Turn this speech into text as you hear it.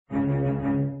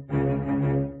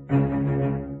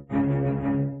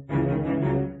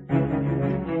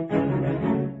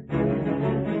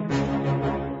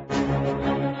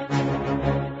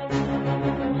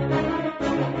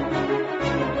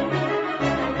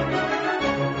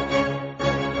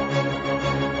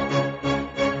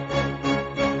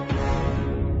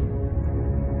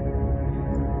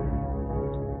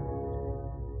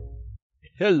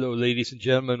Hello, ladies and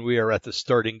gentlemen. We are at the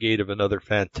starting gate of another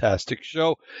fantastic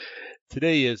show.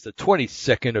 Today is the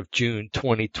 22nd of June,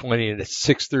 2020, and it's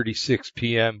 6:36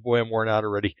 p.m. Boy, I'm worn out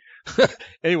already.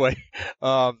 Anyway,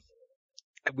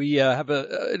 we have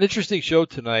an interesting show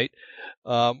tonight.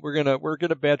 We're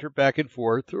gonna banter back and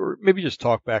forth, or maybe just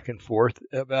talk back and forth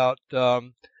about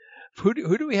who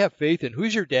do we have faith in?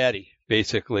 Who's your daddy,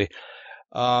 basically?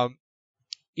 And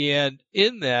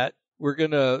in that, we're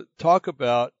gonna talk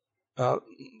about.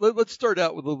 Let's start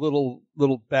out with a little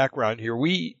background here.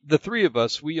 The three of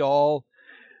us, we're all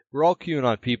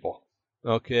QAnon people.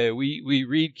 Okay, we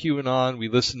read QAnon, we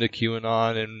listen to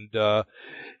QAnon,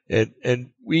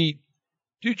 and we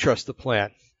do trust the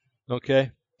plan. Okay.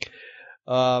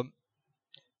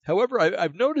 However,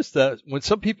 I've noticed that when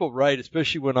some people write,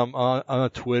 especially when I'm on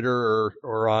Twitter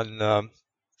or on,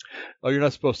 oh, you're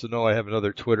not supposed to know I have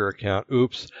another Twitter account.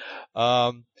 Oops.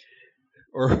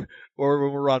 Or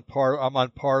when I'm on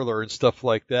Parler and stuff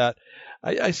like that.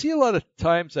 I see a lot of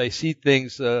times I see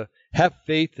things, have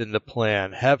faith in the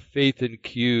plan, have faith in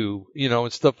Q,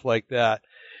 and stuff like that.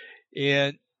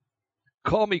 And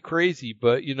call me crazy,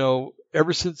 but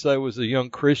ever since I was a young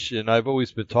Christian, I've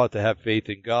always been taught to have faith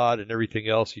in God, and everything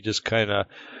else you just kind of,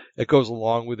 it goes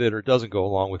along with it or doesn't go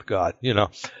along with God,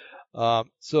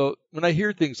 So when I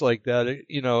hear things like that,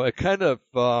 it kind of,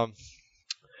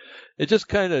 it just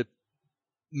kind of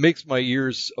makes my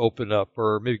ears open up,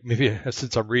 or maybe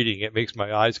since I'm reading it, makes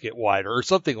my eyes get wider, or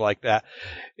something like that.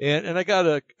 And I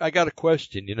got a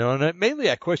question, and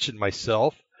mainly I question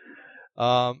myself,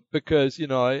 because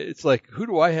it's like, who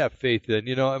do I have faith in?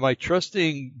 Am I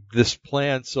trusting this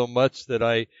plan so much that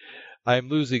I'm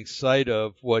losing sight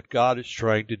of what God is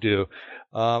trying to do?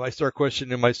 I start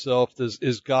questioning myself: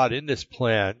 is God in this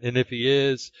plan? And if He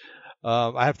is,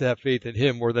 I have to have faith in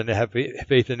Him more than to have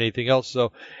faith in anything else.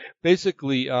 So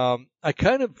basically, I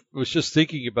kind of was just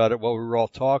thinking about it while we were all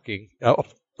talking.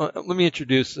 Let me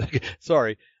introduce.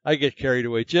 Sorry, I get carried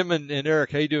away. Jim and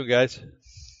Eric, how you doing, guys?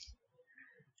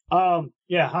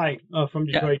 Yeah, hi, from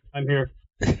Detroit. Yeah. I'm here.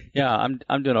 Yeah,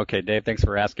 I'm doing okay, Dave. Thanks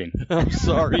for asking. I'm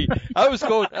sorry. I was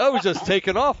just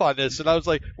taking off on this, and I was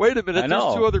like, wait a minute,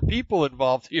 there's two other people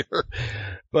involved here.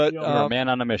 But you're a man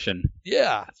on a mission.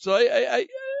 Yeah, so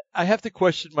I have to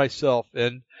question myself,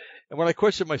 and when I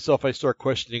question myself, I start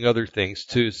questioning other things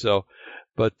too. So,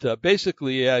 but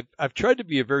basically, I've tried to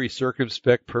be a very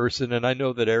circumspect person, and I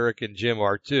know that Eric and Jim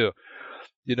are too.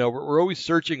 We're always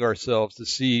searching ourselves to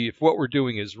see if what we're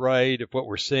doing is right, if what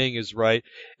we're saying is right.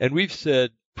 And we've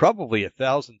said probably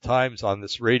 1,000 times on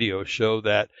this radio show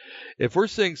that if we're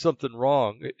saying something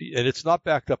wrong and it's not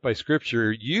backed up by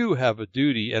Scripture, you have a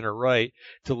duty and a right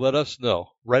to let us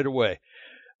know right away.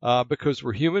 Because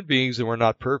we're human beings and we're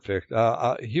not perfect.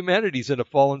 Humanity's in a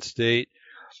fallen state.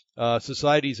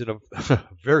 Society's in a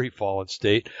very fallen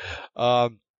state.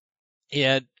 And,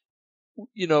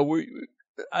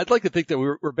 I'd like to think that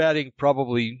we're batting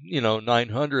probably,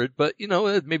 900, but,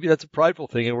 maybe that's a prideful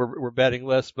thing and we're batting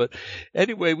less. But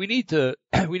anyway, we need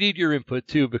your input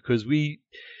too, because we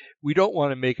don't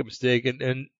want to make a mistake.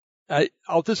 And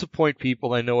I'll disappoint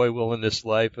people. I know I will in this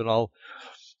life, and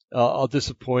I'll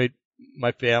disappoint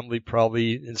my family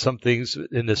probably in some things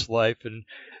in this life, and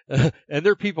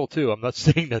they're people too. I'm not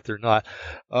saying that they're not,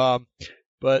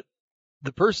 but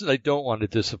the person I don't want to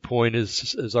disappoint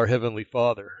is our Heavenly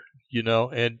Father,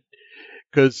 and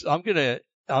because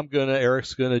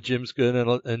Eric's gonna, Jim's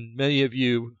gonna, and many of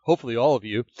you, hopefully all of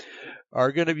you,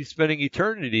 are going to be spending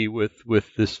eternity with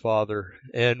this Father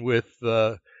and with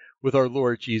our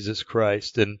Lord Jesus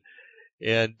Christ, and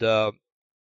offending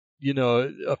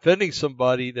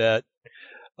somebody that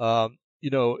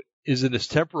is in this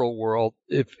temporal world,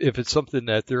 if it's something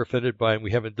that they're offended by and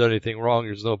we haven't done anything wrong,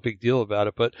 there's no big deal about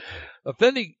it. But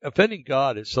offending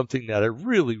God is something that I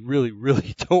really, really,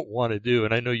 really don't want to do,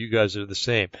 and I know you guys are the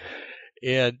same.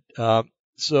 And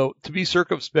so to be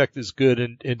circumspect is good,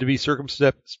 and to be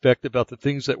circumspect about the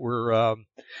things that we're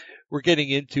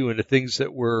getting into and the things that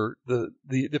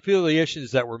the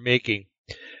affiliations that we're making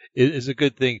is a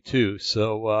good thing too.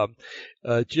 So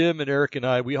Jim and Eric and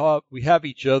I, we have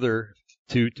each other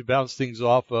to bounce things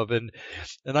off of, and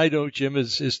I know Jim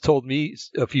has told me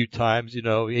a few times,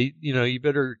 you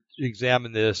better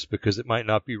examine this because it might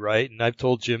not be right, and I've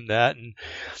told Jim that,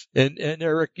 and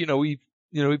Eric, we've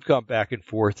gone back and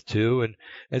forth too,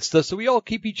 and stuff. So we all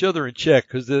keep each other in check,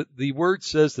 because the word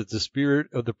says that the spirit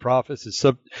of the prophets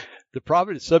the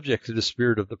prophet is subject to the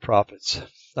spirit of the prophets.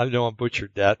 I know I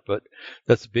butchered that, but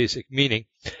that's the basic meaning.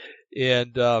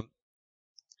 And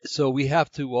so we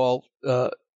have to all,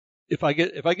 if I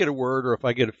get a word or if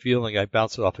I get a feeling, I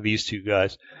bounce it off of these two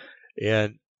guys.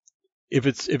 And if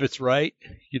it's right,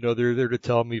 they're there to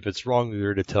tell me. If it's wrong, they're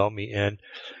there to tell me.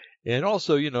 And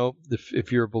also,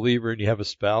 if you're a believer and you have a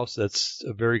spouse, that's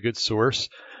a very good source.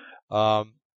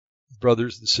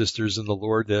 Brothers and sisters in the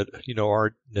Lord that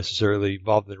aren't necessarily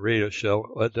involved in the radio show.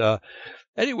 But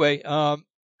anyway,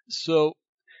 so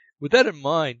with that in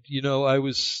mind,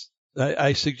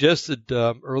 I suggested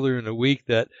earlier in the week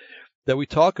that we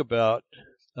talk about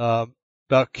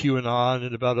QAnon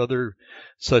and about other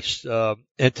such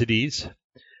entities,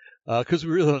 because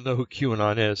we really don't know who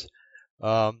QAnon is.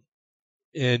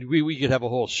 And we could have a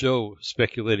whole show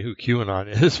speculating who QAnon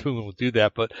is. We won't do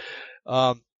that. But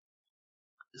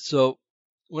so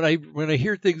when I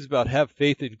hear things about have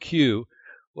faith in Q,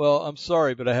 well, I'm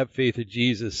sorry, but I have faith in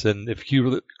Jesus, and if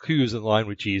Q is in line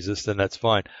with Jesus, then that's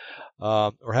fine.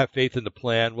 Or have faith in the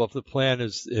plan. Well, if the plan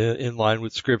is in line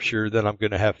with Scripture, then I'm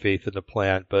going to have faith in the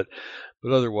plan. But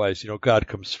otherwise, God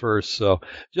comes first. So,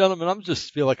 gentlemen,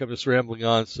 feel like I'm just rambling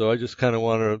on. So I just kind of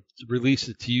want to release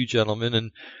it to you, gentlemen,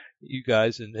 and you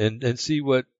guys, and see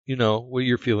what what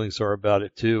your feelings are about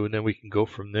it too, and then we can go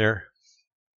from there.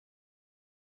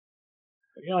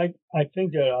 Yeah, I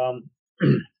think that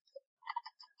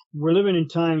we're living in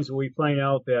times where we find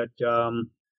out that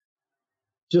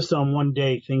just on one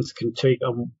day things can take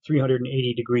a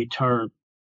 380-degree turn.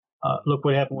 Look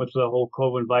what happened with the whole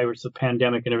COVID virus, the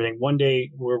pandemic, and everything. One day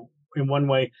we're in one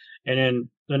way, and then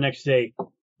the next day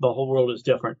the whole world is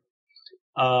different.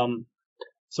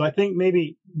 So I think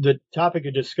maybe the topic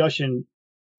of discussion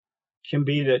can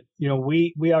be that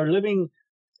we are living,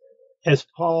 as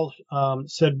Paul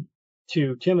said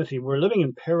to Timothy, we're living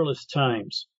in perilous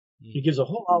times. He gives a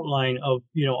whole outline of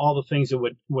all the things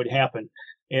that would happen.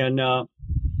 And matter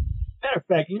of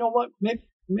fact, you know what?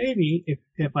 Maybe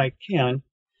if I can,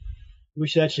 we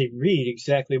should actually read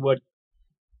exactly what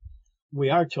we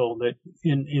are told that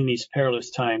in these perilous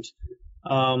times.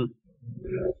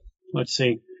 Let's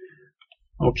see.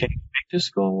 Okay, make this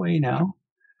go away now.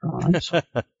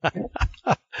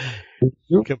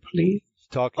 Complete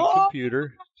talking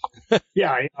computer.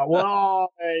 Yeah.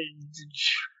 Well,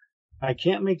 I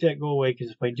can't make that go away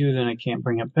because if I do, then I can't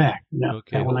bring it back. No.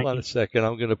 Okay, hold on a second.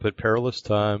 I'm going to put perilous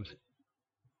times.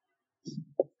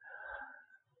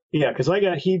 Yeah, because I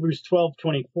got Hebrews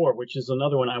 12:24, which is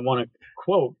another one I want to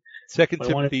quote. 2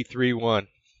 Timothy 3:1.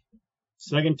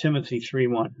 2 Timothy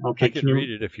 3:1. Okay, I can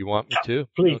read it if you want me to.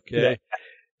 Please. Okay.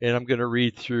 And I'm going to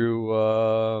read through,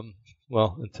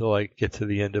 until I get to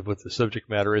the end of what the subject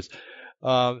matter is.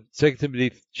 2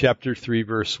 Timothy chapter 3,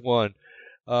 verse 1.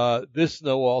 This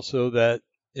know also that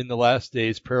in the last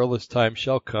days perilous times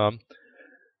shall come.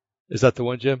 Is that the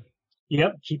one, Jim?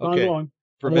 Yep, keep on going.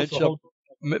 For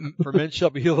men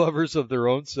shall be lovers of their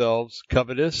own selves,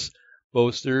 covetous,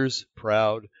 boasters,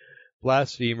 proud,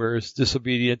 blasphemers,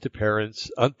 disobedient to parents,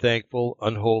 unthankful,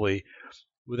 unholy,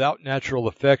 without natural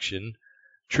affection,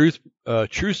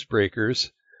 truce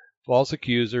breakers, false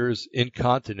accusers,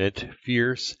 incontinent,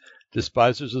 fierce,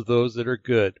 despisers of those that are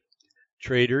good,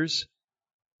 traitors,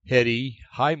 heady,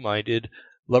 high-minded,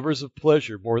 lovers of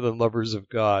pleasure more than lovers of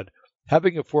God,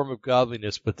 having a form of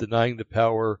godliness but denying the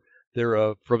power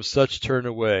thereof. From such turn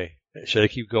away. Should I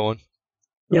keep going?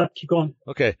 Yeah, keep going.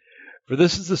 Okay. For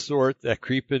this is the sort that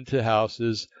creep into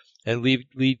houses and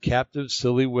lead captive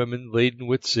silly women laden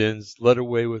with sins, led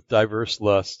away with diverse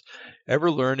lusts,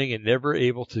 ever learning and never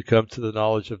able to come to the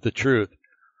knowledge of the truth.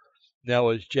 Now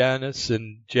as Jannes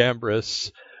and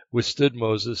Jambres withstood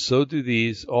Moses, so do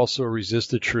these also resist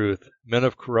the truth, men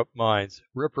of corrupt minds,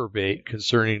 reprobate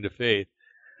concerning the faith.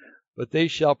 But they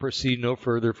shall proceed no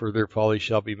further, for their folly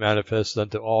shall be manifest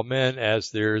unto all men,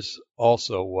 as theirs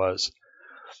also was.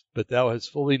 But thou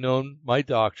hast fully known my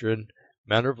doctrine,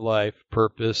 manner of life,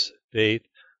 purpose, faith,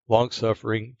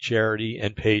 longsuffering, charity,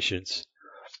 and patience.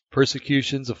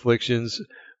 Persecutions, afflictions,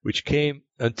 which came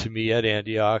unto me at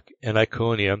Antioch and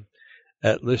Iconium,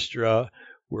 at Lystra,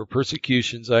 were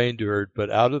persecutions I endured, but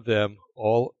out of them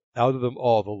all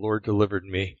the Lord delivered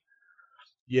me.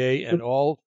 Yea, and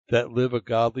all that live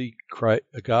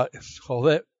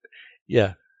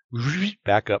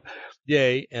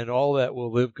Yea, and all that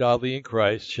will live godly in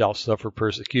Christ shall suffer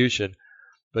persecution.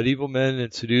 But evil men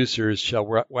and seducers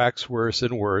shall wax worse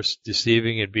and worse,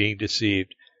 deceiving and being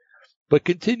deceived. But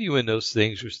continue in those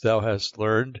things which thou hast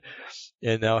learned,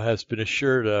 and thou hast been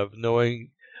assured of,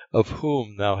 knowing of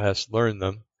whom thou hast learned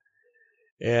them,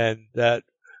 and that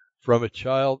from a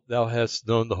child thou hast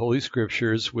known the Holy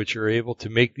Scriptures, which are able to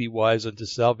make thee wise unto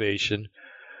salvation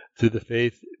through the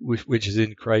faith which is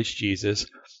in Christ Jesus.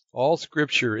 All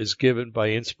Scripture is given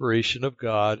by inspiration of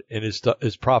God, and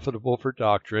is profitable for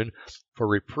doctrine, for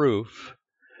reproof,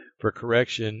 for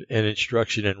correction, and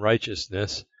instruction in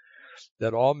righteousness,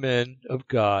 that all men of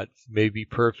God may be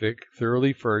perfect,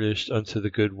 thoroughly furnished unto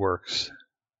the good works.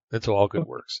 That's all good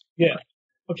works. Yeah.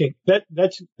 Okay.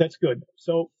 That's good.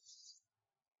 So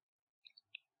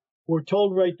we're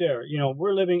told right there,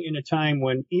 we're living in a time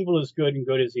when evil is good and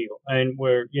good is evil, and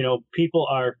where, people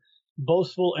are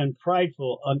boastful and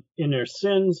prideful in their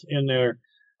sins, in their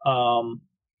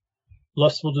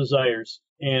lustful desires,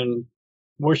 and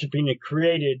worshiping the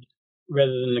created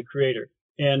rather than the creator.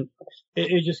 And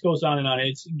it just goes on and on.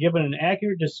 It's given an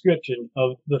accurate description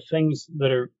of the things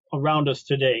that are around us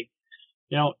today.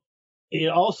 Now, it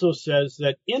also says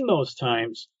that in those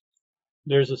times,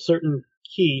 there's a certain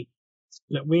key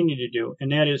that we need to do,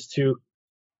 and that is to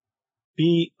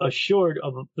be assured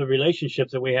of the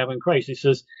relationships that we have in Christ. He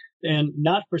says, and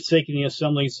not forsaking the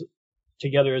assemblies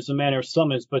together as the manner of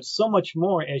some is, but so much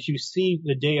more as you see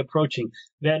the day approaching.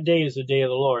 That day is the day of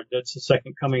the Lord. That's the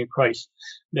second coming of Christ.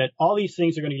 That all these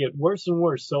things are going to get worse and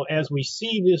worse. So as we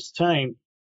see this time,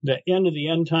 the end of the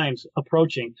end times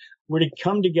approaching, we're to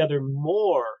come together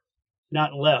more,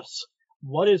 not less.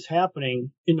 What is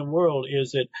happening in the world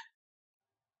is that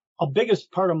a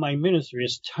biggest part of my ministry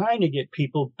is trying to get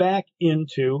people back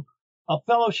into a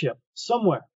fellowship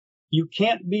somewhere. You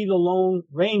can't be the lone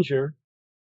ranger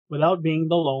without being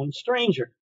the lone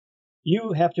stranger.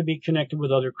 You have to be connected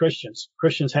with other Christians.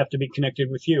 Christians have to be connected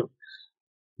with you.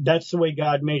 That's the way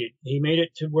God made it. He made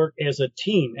it to work as a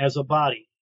team, as a body,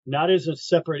 not as a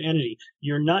separate entity.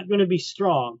 You're not going to be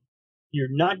strong.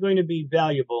 You're not going to be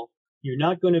valuable. You're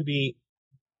not going to be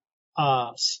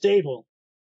stable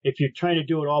if you're trying to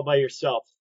do it all by yourself.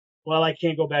 Well, I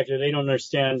can't go back there. They don't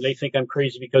understand. They think I'm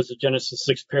crazy because of Genesis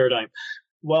 6 paradigm.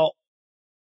 Well,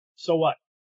 so what?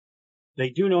 They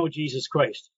do know Jesus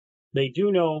Christ. They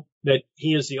do know that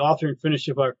he is the author and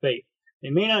finisher of our faith. They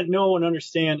may not know and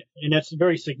understand, and that's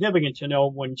very significant to know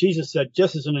when Jesus said,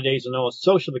 just as in the days of Noah,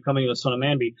 so shall the coming of the Son of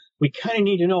Man be. We kind of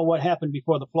need to know what happened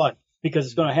before the flood, because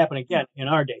it's going to happen again in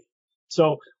our day.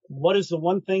 So what is the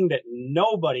one thing that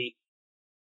nobody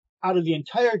out of the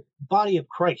entire body of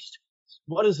Christ,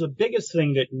 what is the biggest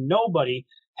thing that nobody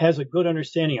has a good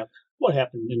understanding of? What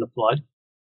happened in the flood?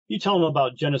 You tell them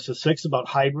about Genesis 6, about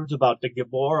hybrids, about the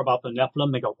Gibor, about the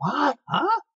Nephilim. They go, what?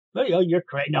 Huh? Well, you're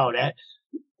crazy. No,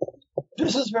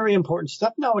 this is very important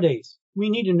stuff nowadays. We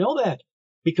need to know that,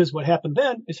 because what happened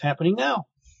then is happening now.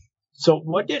 So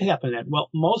what did happen then? Well,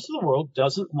 most of the world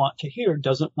doesn't want to hear,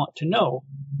 doesn't want to know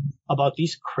about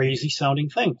these crazy sounding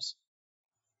things.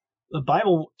 The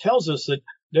Bible tells us that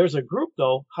there's a group,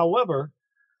 though, however,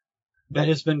 that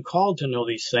has been called to know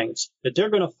these things, that they're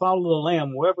going to follow the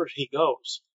Lamb wherever he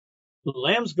goes. The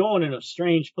Lamb's going in a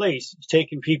strange place,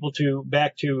 taking people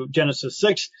back to Genesis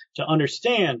 6 to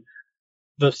understand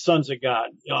the sons of God,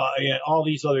 and all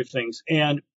these other things.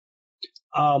 And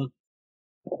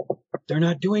they're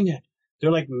not doing it.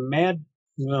 They're like mad.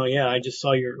 Well, yeah, I just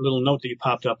saw your little note that you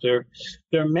popped up there.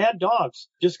 They're mad dogs,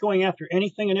 just going after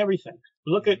anything and everything.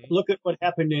 Look at what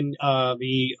happened in what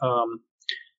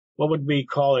would we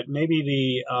call it?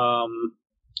 Maybe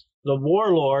the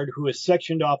warlord who has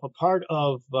sectioned off a part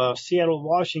of Seattle,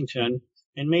 Washington,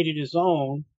 and made it his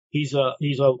own. He's a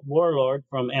warlord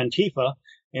from Antifa,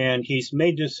 and he's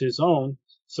made this his own.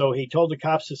 So he told the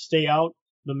cops to stay out.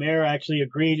 The mayor actually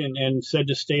agreed and said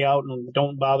to stay out and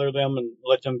don't bother them and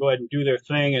let them go ahead and do their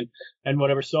thing and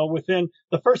whatever. So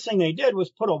the first thing they did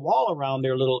was put a wall around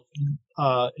their little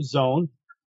zone.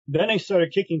 Then they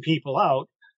started kicking people out.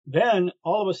 Then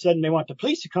all of a sudden they want the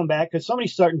police to come back because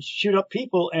somebody's starting to shoot up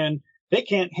people and they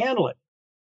can't handle it.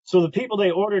 So the people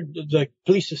they ordered the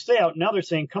police to stay out, now they're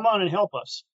saying, come on and help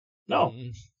us. No,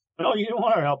 no, you don't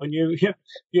want our help. And we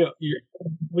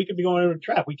could be going into a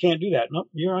trap. We can't do that. No,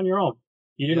 you're on your own.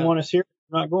 You didn't want us here.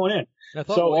 You're not going in. I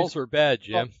thought walls were bad,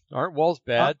 Jim. Aren't walls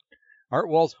bad? Aren't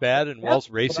walls bad and walls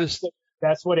racist?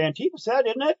 That's what Antifa said,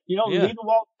 isn't it? Leave the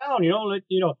wall down.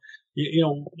 The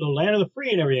land of the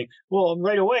free and everything. Well,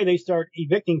 right away they start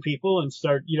evicting people and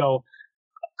start,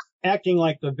 acting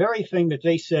like the very thing that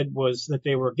they said was that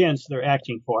they were against, they're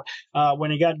acting for. When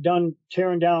they got done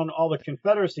tearing down all the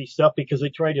Confederacy stuff because they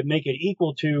tried to make it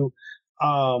equal to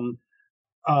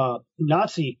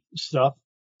Nazi stuff,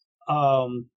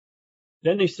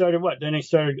 then they started what? Then they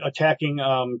started attacking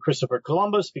Christopher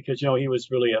Columbus because, he was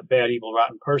really a bad, evil,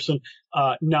 rotten person.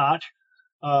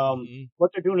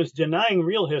 What they're doing is denying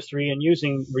real history and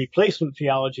using replacement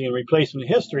theology and replacement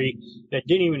history that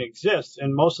didn't even exist.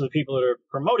 And most of the people that are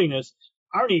promoting this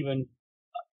aren't even.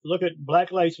 Look at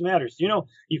Black Lives Matters. You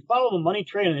follow the money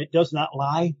trail and it does not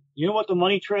lie. You know what the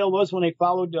money trail was when they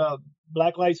followed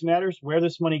Black Lives Matters, where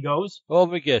this money goes? Well,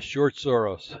 let me guess, George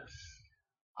Soros.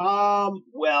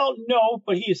 Well, no,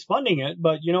 but he is funding it.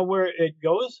 But you know where it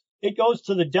goes? It goes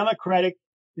to the Democratic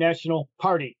National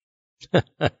Party.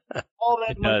 All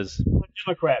that It money does. goes to the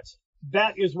Democrats.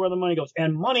 That is where the money goes.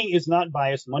 And money is not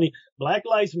biased. Money, Black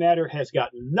Lives Matter has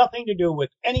got nothing to do with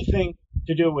anything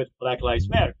to do with Black Lives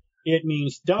Matter. It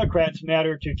means Democrats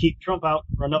matter to keep Trump out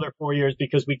for another 4 years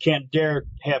because we can't dare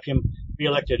have him be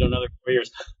elected another 4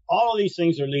 years. All of these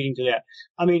things are leading to that.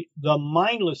 I mean, the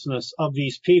mindlessness of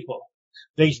these people.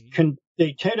 They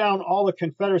tear down all the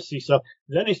Confederacy stuff.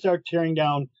 Then they start tearing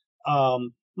down,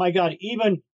 my God,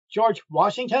 even George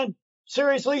Washington?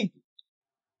 Seriously?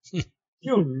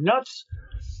 You nuts?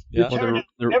 Yeah. Well,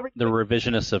 the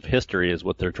revisionists of history is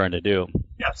what they're trying to do.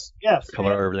 Yes.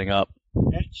 Cover everything up.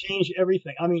 And change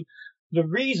everything. I mean,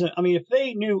 if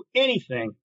they knew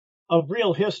anything of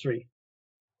real history,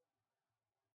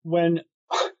 when,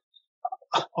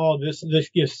 this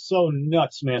is so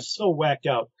nuts, man, so whacked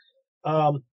out.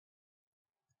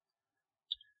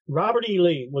 Robert E.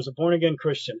 Lee was a born-again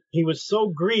Christian. He was so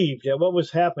grieved at what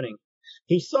was happening.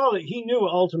 He knew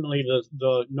ultimately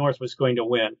the North was going to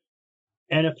win.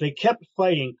 And if they kept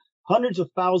fighting, hundreds of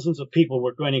thousands of people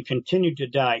were going to continue to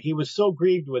die. He was so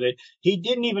grieved with it, he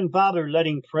didn't even bother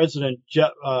letting President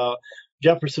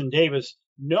Jefferson Davis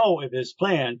know of his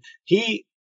plan. He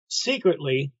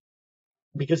secretly,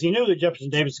 because he knew that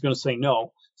Jefferson Davis was going to say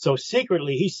no, so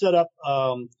secretly he set up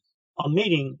a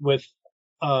meeting with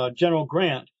General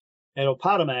Grant at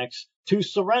Appomattox to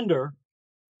surrender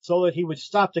so that he would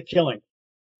stop the killing.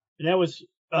 And that was,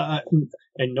 and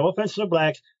no offense to the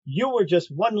blacks, you were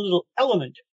just one little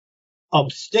element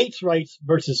of states' rights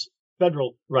versus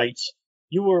federal rights.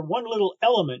 You were one little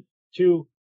element to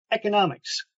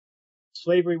economics.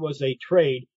 Slavery was a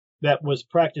trade that was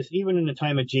practiced even in the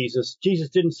time of Jesus. Jesus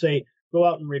didn't say, go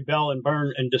out and rebel and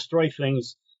burn and destroy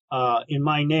things in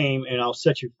my name and I'll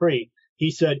set you free.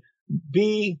 He said,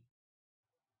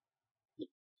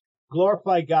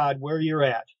 glorify God where you're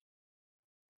at.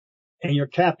 And your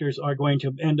captors are going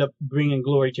to end up bringing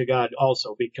glory to God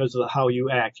also because of how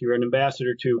you act. You're an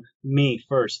ambassador to me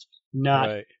first,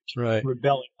 not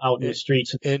rebelling out in the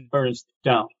streets and burning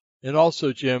down. And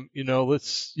also, Jim, you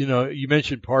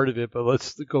mentioned part of it, but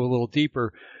let's go a little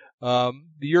deeper. The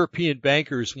European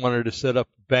bankers wanted to set up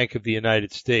a Bank of the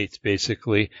United States,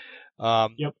 basically.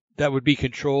 Yep. That would be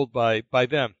controlled by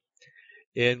them.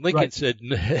 And Lincoln said,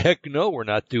 heck no, we're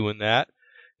not doing that.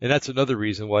 And that's another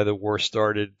reason why the war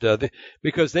started,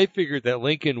 because they figured that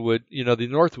Lincoln would, the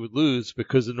North would lose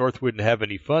because the North wouldn't have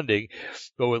any funding.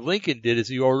 But what Lincoln did is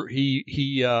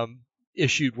he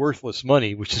issued worthless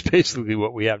money, which is basically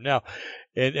what we have now,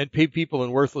 and paid people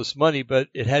in worthless money, but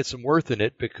it had some worth in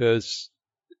it because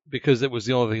it was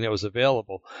the only thing that was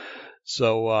available.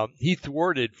 So he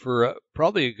thwarted for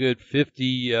probably a good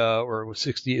 50 or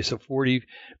 60, so 40,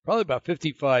 probably about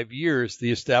 55 years,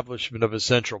 the establishment of a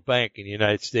central bank in the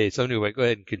United States. Anyway, go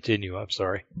ahead and continue. I'm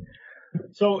sorry.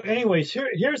 So, anyways,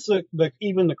 here's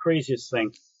even the craziest thing.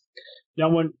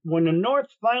 Now, when the North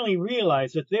finally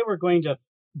realized that they were going to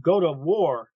go to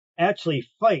war, actually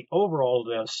fight over all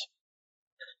this,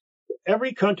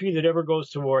 every country that ever goes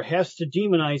to war has to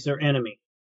demonize their enemy.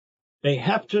 They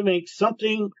have to make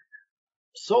something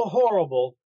so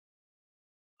horrible,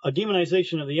 a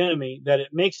demonization of the enemy, that it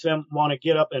makes them want to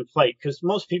get up and fight. Because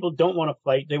most people don't want to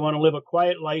fight. They want to live a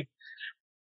quiet life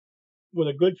with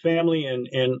a good family and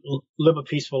live a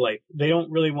peaceful life. They don't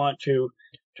really want to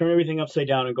turn everything upside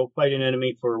down and go fight an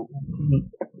enemy for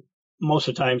most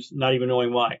of the times not even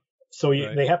knowing why. So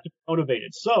they have to be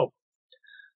motivated. So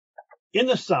in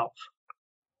the South,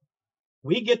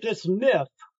 we get this myth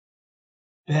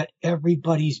that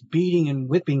everybody's beating and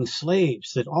whipping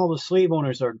slaves, that all the slave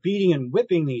owners are beating and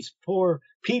whipping these poor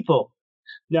people.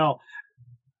 Now,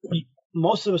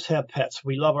 most of us have pets.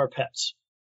 We love our pets.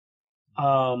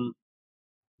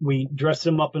 We dress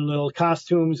them up in little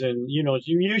costumes and,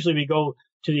 usually we go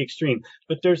to the extreme.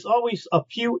 But there's always a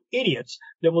few idiots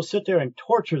that will sit there and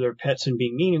torture their pets and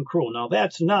be mean and cruel. Now,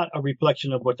 that's not a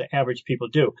reflection of what the average people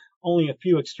do. Only a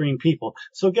few extreme people.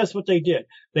 So guess what they did?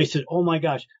 They said, oh my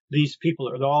gosh, these people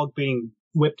are all being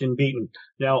whipped and beaten.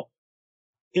 Now,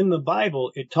 in the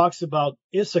Bible, it talks about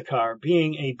Issachar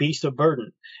being a beast of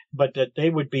burden, but that they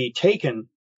would be taken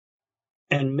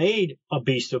and made a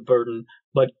beast of burden,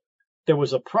 but there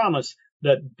was a promise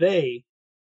that they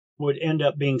would end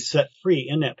up being set free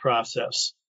in that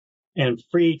process and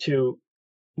free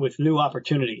with new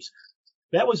opportunities.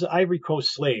 That was the Ivory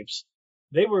Coast slaves.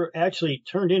 They were actually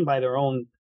turned in by their own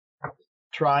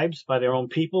tribes, by their own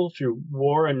people through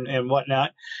war and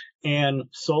whatnot, and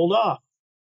sold off.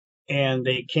 And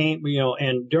they came,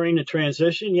 and during the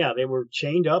transition, yeah, they were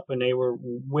chained up and they were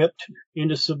whipped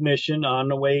into submission on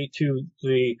the way to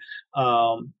the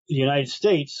United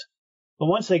States. But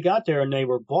once they got there and they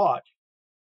were bought,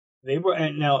 they were,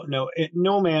 and now,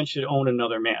 no man should own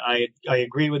another man. I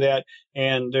agree with that.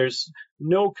 And there's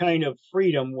no kind of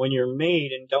freedom when you're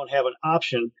made and don't have an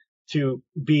option to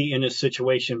be in this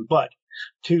situation. But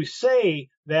to say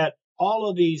that all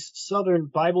of these Southern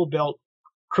Bible Belt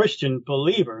Christian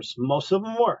believers, most of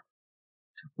them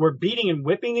were beating and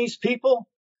whipping these people,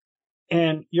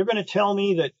 and you're going to tell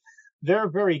me that their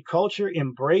very culture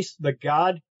embraced the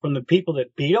God from the people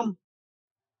that beat them?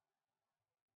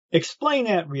 Explain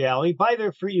that reality. By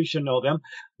their fruit you should know them.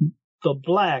 The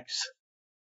blacks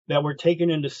that were taken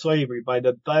into slavery by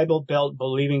the Bible Belt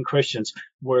believing Christians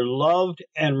were loved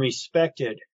and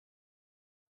respected.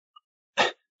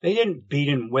 They didn't beat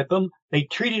and whip them. They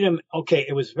treated them, okay,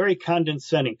 it was very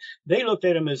condescending. They looked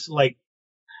at them as like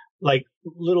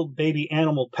little baby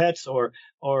animal pets or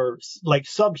like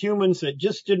subhumans that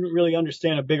just didn't really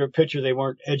understand a bigger picture. They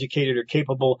weren't educated or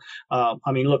capable.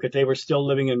 Look, they were still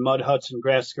living in mud huts and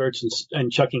grass skirts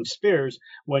and chucking spears,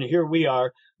 when here we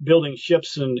are building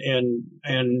ships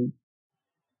and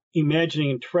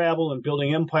imagining travel and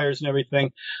building empires and everything.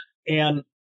 And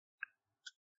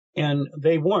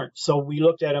they weren't. So we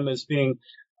looked at them as being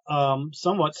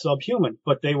somewhat subhuman,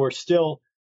 but they were still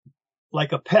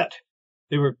like a pet.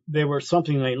 They were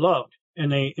something they loved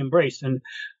and they embraced. And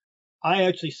I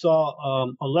actually saw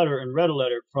a letter and read a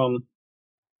letter from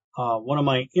one of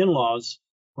my in-laws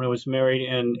when I was married,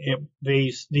 and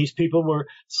these people were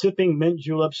sipping mint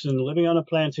juleps and living on a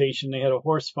plantation. They had a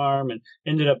horse farm, and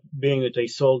ended up being that they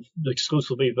sold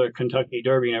exclusively the Kentucky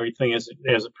Derby and everything as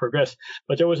it progressed.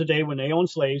 But there was a day when they owned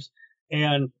slaves,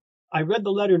 and I read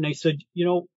the letter, and they said,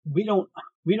 we don't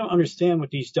understand what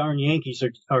these darn Yankees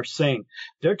are saying.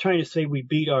 They're trying to say we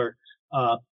beat our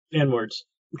N-words,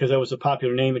 because that was a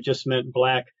popular name. It just meant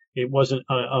black. It wasn't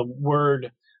a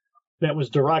word that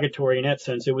was derogatory in that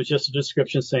sense. It was just a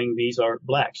description saying these are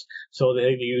blacks. So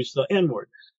they used the N-word.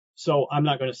 So I'm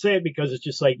not going to say it because it's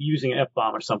just like using an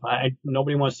F-bomb or something.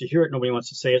 Nobody wants to hear it. Nobody wants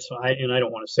to say it. I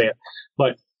don't want to say it.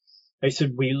 But they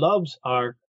said, we love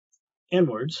our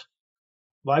N-words.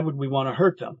 Why would we want to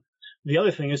hurt them? The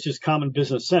other thing is just common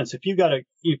business sense. If you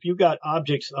got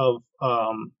objects of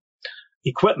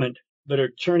equipment that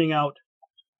are churning out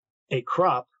a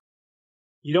crop,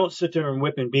 you don't sit there and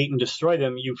whip and beat and destroy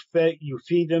them. You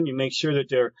feed them. You make sure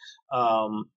that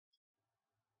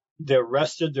they're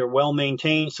rested, they're well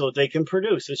maintained, so that they can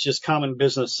produce. It's just common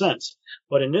business sense.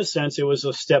 But in this sense, it was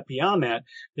a step beyond that.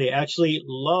 They actually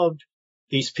loved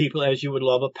these people as you would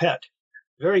love a pet.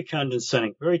 Very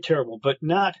condescending, very terrible, but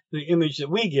not the image that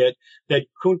we get, that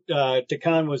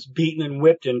Takan was beaten and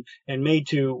whipped and made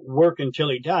to work until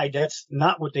he died. That's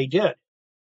not what they did.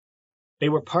 They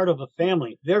were part of a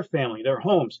family, their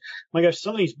homes. My gosh,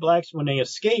 some of these blacks, when they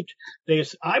escaped,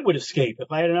 I would escape.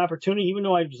 If I had an opportunity, even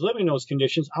though I was living in those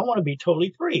conditions, I want to be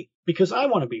totally free because I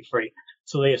want to be free.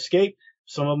 So they escaped.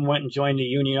 Some of them went and joined the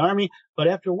Union Army. But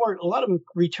after war, a lot of them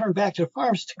returned back to the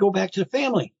farms to go back to the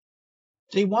family.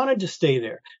 They wanted to stay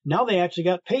there. Now they actually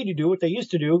got paid to do what they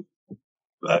used to do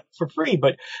for free,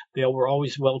 but they were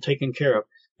always well taken care of.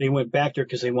 They went back there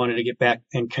because they wanted to get back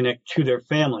and connect to their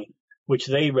family, which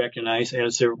they recognized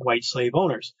as their white slave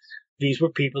owners. These were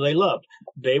people they loved.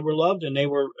 They were loved, and they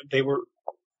were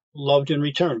loved in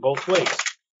return, both ways.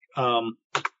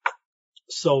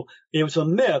 So it was a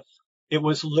myth. It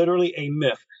was literally a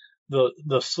myth.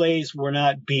 The slaves were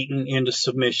not beaten into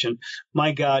submission.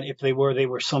 My God, if they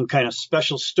were some kind of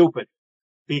special stupid,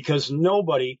 because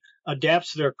nobody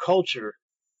adapts their culture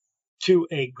to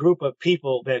a group of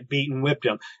people that beat and whipped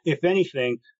them. If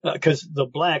anything, because the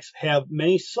blacks have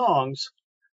many songs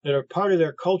that are part of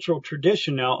their cultural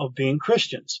tradition now of being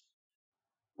Christians.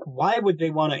 Why would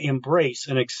they want to embrace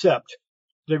and accept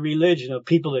the religion of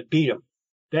people that beat them?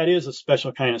 That is a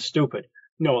special kind of stupid.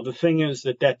 No, the thing is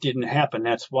that didn't happen.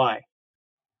 That's why.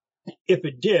 If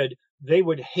it did, they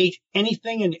would hate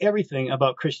anything and everything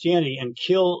about Christianity and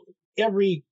kill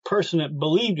every person that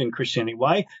believed in Christianity.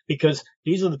 Why? Because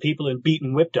these are the people that beat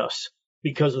and whipped us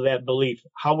because of that belief.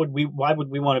 Why would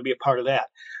we want to be a part of that?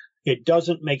 It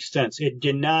doesn't make sense. It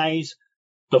denies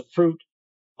the fruit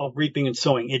of reaping and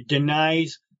sowing. It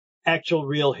denies actual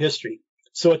real history.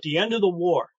 So at the end of the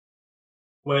war,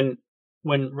 when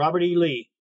Robert E. Lee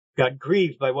got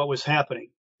grieved by what was happening,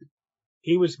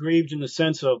 he was grieved in the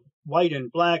sense of white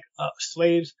and black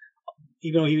slaves.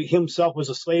 Even though he himself was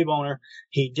a slave owner,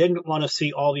 he didn't want to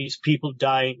see all these people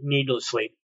die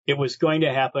needlessly. It was going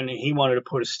to happen, and he wanted to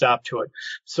put a stop to it.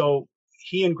 So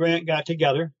he and Grant got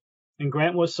together, And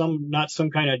Grant was not some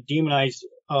kind of demonized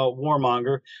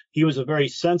warmonger. He was a very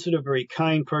sensitive, very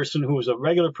kind person who was a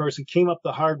regular person, came up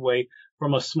the hard way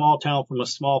from a small town, from a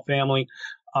small family.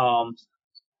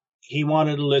 He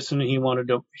wanted to listen and he wanted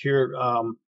to hear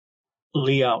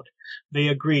Lee out. They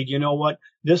agreed, you know what?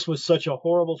 This was such a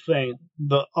horrible thing,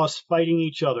 us fighting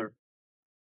each other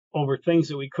over things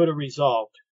that we could have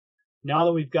resolved. Now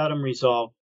that we've got them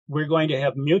resolved, we're going to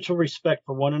have mutual respect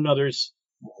for one another's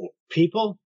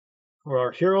people, for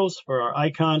our heroes, for our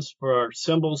icons, for our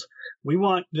symbols. We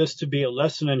want this to be a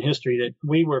lesson in history that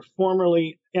we were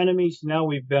formerly enemies. Now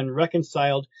we've been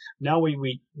reconciled. Now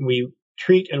we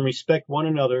treat and respect one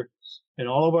another and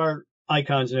all of our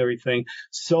icons and everything,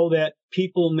 so that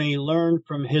people may learn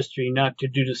from history not to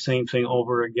do the same thing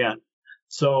over again.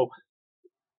 So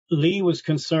Lee was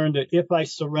concerned that if I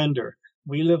surrender,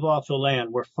 we live off the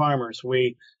land. We're farmers.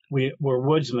 We're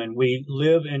woodsmen. We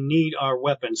live and need our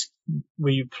weapons.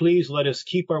 Will you please let us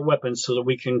keep our weapons so that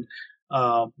we can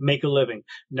make a living?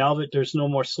 Now that there's no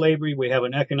more slavery, we have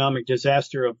an economic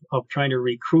disaster of trying to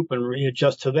recoup and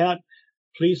readjust to that.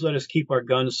 Please let us keep our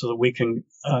guns so that we can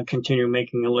continue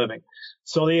making a living.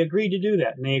 So they agreed to do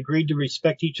that, and they agreed to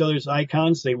respect each other's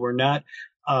icons. They were not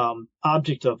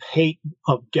object of hate,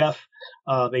 of death.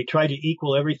 They tried to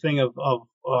equal everything of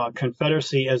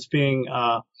Confederacy as being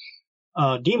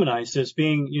demonized, as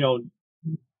being,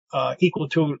 equal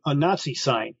to a Nazi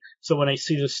sign. So when I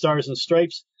see the stars and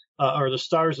stripes or the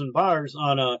stars and bars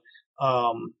on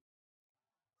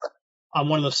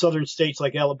one of the southern states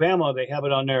like Alabama, they have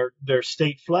it on their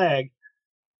state flag.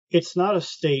 It's not a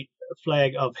state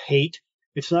flag of hate.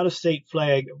 It's not a state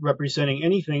flag representing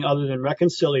anything other than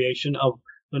reconciliation of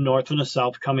the North and the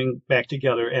South coming back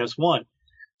together as one.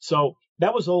 So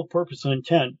that was the whole purpose and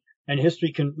intent, and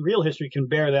real history can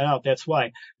bear that out. That's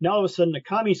why. Now all of a sudden the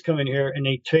commies come in here and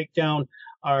they take down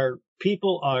our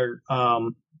people, our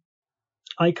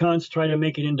icons, try to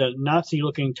make it into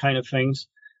Nazi-looking kind of things.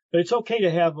 But it's okay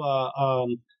to have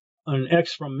an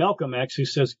X from Malcolm X who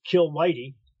says, kill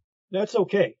Whitey. That's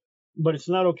okay. But it's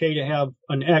not okay to have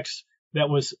an X that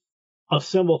was a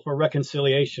symbol for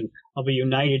reconciliation of a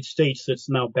United States that's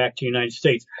now back to United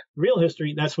States. Real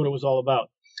history, that's what it was all about.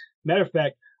 Matter of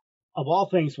fact, of all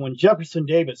things, when Jefferson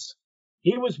Davis,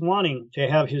 he was wanting to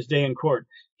have his day in court.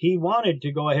 He wanted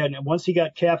to go ahead, and once he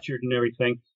got captured and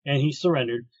everything, and he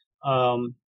surrendered,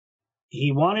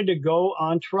 he wanted to go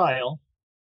on trial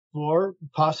for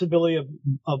possibility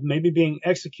of maybe being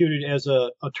executed as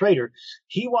a traitor.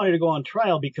 He wanted to go on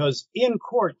trial because in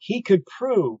court he could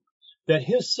prove that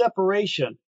his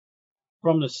separation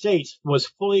from the states was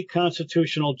fully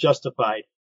constitutional, justified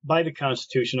by the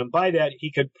Constitution. And by that,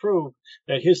 he could prove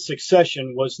that his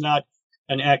succession was not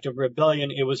an act of rebellion.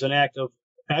 It was an act of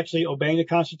actually obeying the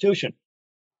Constitution.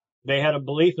 They had a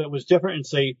belief that was different, and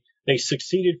say they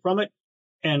succeeded from it.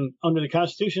 And under the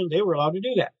Constitution, they were allowed to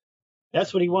do that.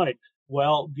 That's what he wanted.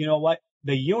 Well, you know what?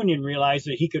 The Union realized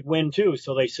that he could win too.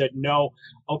 So they said, no,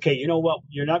 okay, you know what?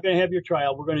 You're not going to have your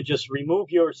trial. We're going to just remove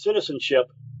your citizenship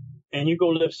and you go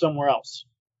live somewhere else.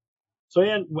 So he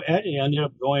ended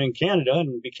up going in Canada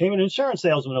and became an insurance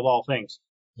salesman of all things.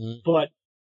 But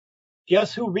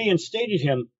guess who reinstated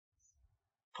him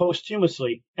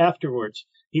posthumously afterwards?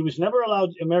 He was never allowed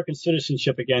American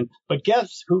citizenship again. But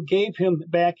guess who gave him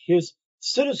back his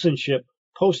citizenship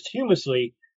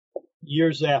posthumously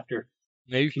years after?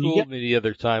 Now, you fooled me the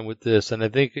other time with this, and I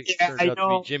think it turned out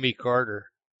to be Jimmy Carter.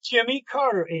 Jimmy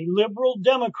Carter, a liberal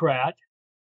Democrat,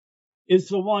 is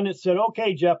the one that said,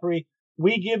 okay, Jeffrey,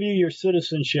 we give you your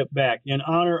citizenship back in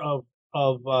honor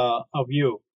of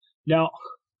you. Now,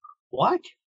 what?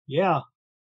 Yeah.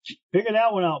 Figure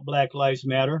that one out, Black Lives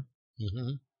Matter.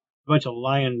 Mm-hmm. Bunch of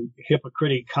lying,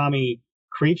 hypocritic, commie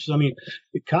creeps. I mean,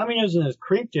 communism has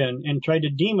creeped in and tried to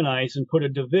demonize and put a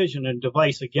division and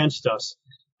device against us.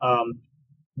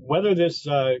 Whether this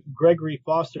Gregory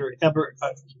Foster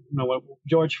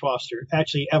George Foster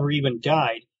actually ever even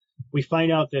died, we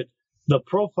find out that the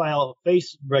profile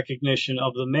face recognition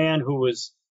of the man who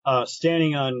was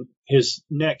standing on his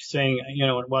neck saying,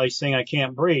 while he's saying, I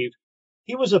can't breathe,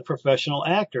 he was a professional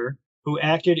actor who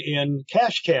acted in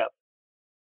Cash Cab.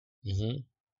 Mm-hmm.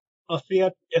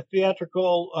 A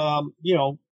theatrical,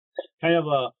 kind of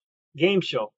a game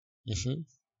show. Mm-hmm.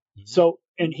 Mm-hmm. So,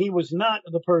 and he was not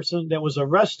the person that was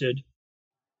arrested.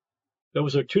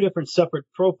 Those are two different separate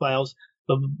profiles.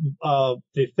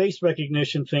 The face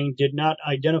recognition thing did not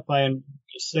identify and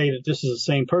say that this is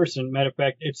the same person. Matter of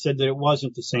fact, it said that it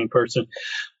wasn't the same person.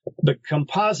 The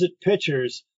composite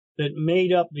pictures that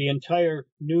made up the entire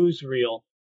newsreel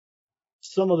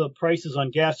some of the prices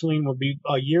on gasoline will be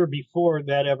a year before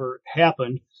that ever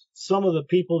happened. Some of the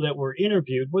people that were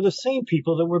interviewed were the same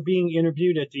people that were being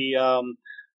interviewed at the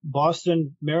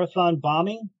Boston Marathon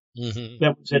bombing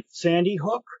that was at Sandy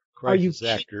Hook. Crisis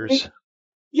actors.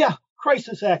 Yeah,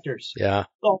 crisis actors. Yeah.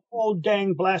 The whole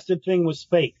dang blasted thing was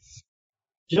fake.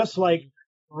 Just like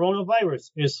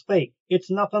coronavirus is fake. It's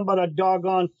nothing but a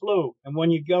doggone flu. And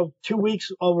when you go 2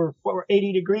 weeks over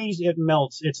 80 degrees, it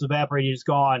melts. It's evaporated. It's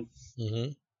gone.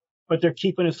 Mm-hmm. But they're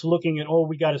keeping us looking at,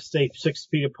 we got to stay 6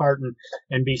 feet apart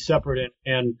and be separate.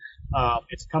 And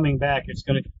it's coming back. It's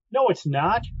going to. No, it's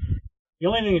not. The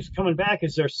only thing that's coming back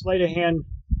is their sleight of hand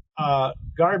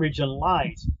garbage and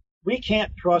lies. We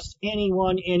can't trust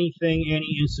anyone, anything,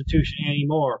 any institution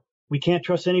anymore. We can't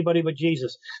trust anybody but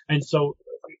Jesus. And so,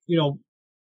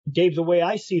 Dave, the way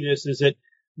I see this is that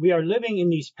we are living in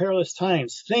these perilous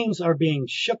times. Things are being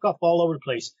shook up all over the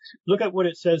place. Look at what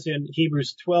it says in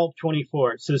Hebrews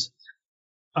 12:24. It says,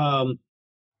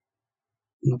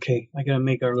 okay, I got to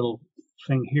make our little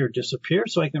thing here disappear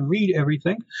so I can read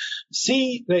everything.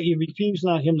 See that you refuse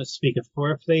not him that speaketh,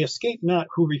 for if they escape not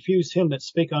who refuse him that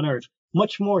spake on earth,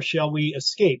 much more shall we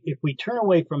escape if we turn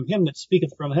away from him that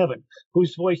speaketh from heaven,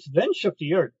 whose voice then shook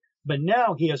the earth. But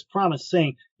now he has promised,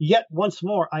 saying, Yet once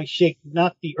more I shake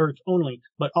not the earth only,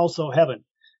 but also heaven.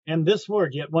 And this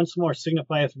word, yet once more,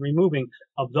 signifieth removing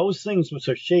of those things which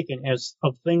are shaken, as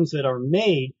of things that are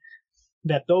made,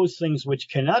 that those things which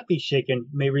cannot be shaken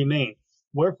may remain.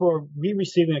 Wherefore, we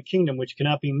receiving a kingdom which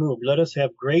cannot be moved, let us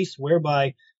have grace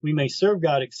whereby we may serve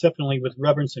God acceptably with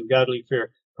reverence and godly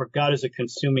fear, for God is a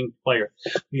consuming fire.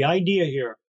 The idea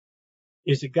here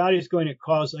is that God is going to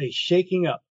cause a shaking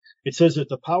up. It says that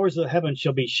the powers of heaven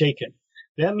shall be shaken.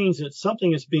 That means that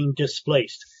something is being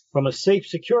displaced from a safe,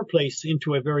 secure place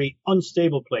into a very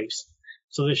unstable place.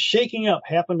 So the shaking up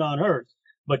happened on earth,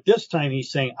 but this time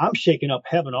he's saying, I'm shaking up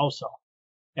heaven also.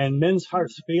 And men's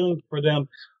hearts feeling for them,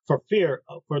 for fear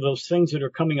for those things that are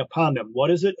coming upon them.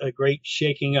 What is it? A great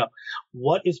shaking up.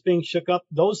 What is being shook up?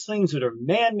 Those things that are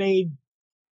man-made,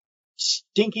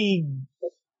 stinky,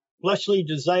 fleshly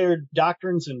desired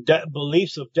doctrines and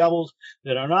beliefs of devils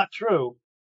that are not true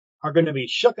are going to be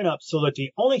shooken up, so that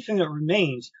the only thing that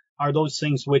remains are those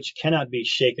things which cannot be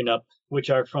shaken up, which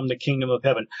are from the kingdom of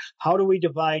heaven. How do we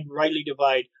rightly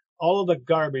divide all of the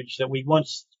garbage that we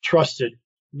once trusted,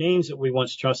 names that we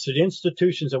once trusted,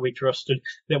 institutions that we trusted,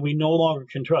 that we no longer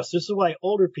can trust? This is why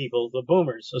older people, the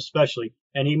boomers especially,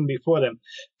 and even before them,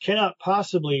 cannot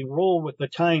possibly roll with the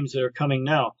times that are coming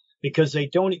now, because they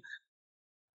don't.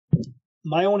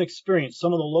 My own experience,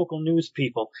 some of the local news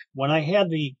people, when I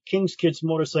had the King's Kids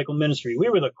motorcycle ministry, we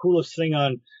were the coolest thing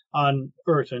on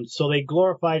earth. And so they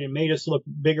glorified and made us look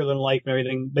bigger than life and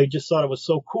everything. They just thought it was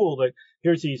so cool that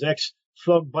here's these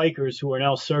ex-thug bikers who are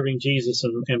now serving Jesus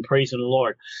and praising the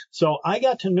Lord. So I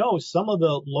got to know some of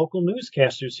the local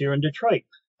newscasters here in Detroit.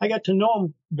 I got to know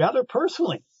them rather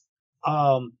personally.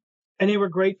 And they were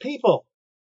great people.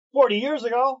 40 years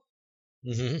ago.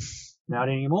 Mm-hmm. Not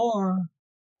anymore.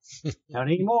 Not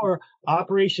anymore.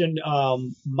 Operation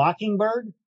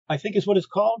Mockingbird, I think is what it's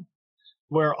called,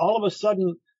 where all of a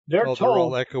sudden they're told. They're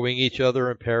all echoing each other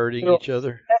and parroting each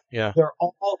other. Yeah.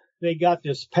 They got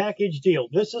this package deal.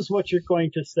 This is what you're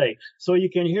going to say. So you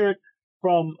can hear it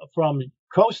from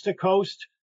coast to coast,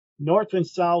 north and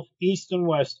south, east and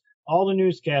west, all the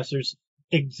newscasters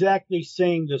exactly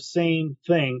saying the same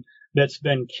thing that's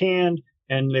been canned,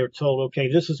 and they're told, okay,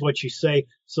 this is what you say.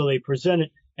 So they present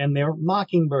it. And they're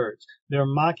mockingbirds. They're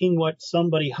mocking what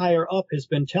somebody higher up has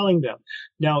been telling them.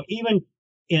 Now, even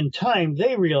in time,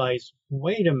 they realize,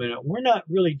 wait a minute, we're not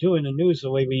really doing the news the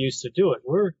way we used to do it.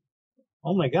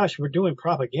 Oh my gosh, we're doing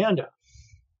propaganda.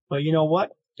 But you know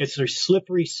what? It's their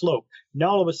slippery slope. Now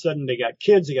all of a sudden they got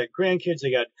kids, they got grandkids,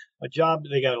 they got a job,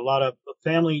 they got a lot of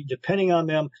family depending on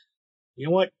them. You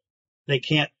know what? They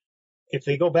can't, if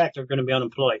they go back, they're going to be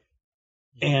unemployed.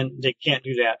 And they can't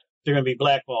do that. They're going to be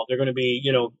blackballed. They're going to be,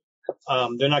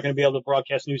 they're not going to be able to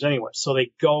broadcast news anywhere. So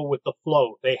they go with the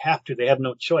flow. They have to. They have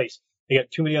no choice. They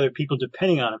got too many other people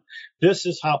depending on them. This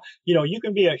is how, you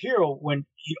can be a hero when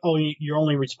you're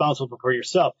only responsible for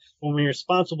yourself. When you're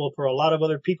responsible for a lot of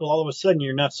other people, all of a sudden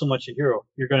you're not so much a hero.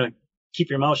 You're going to keep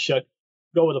your mouth shut,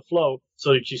 go with the flow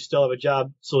so that you still have a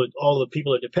job, so that all the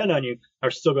people that depend on you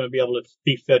are still going to be able to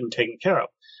be fed and taken care of.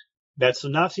 That's the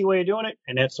Nazi way of doing it,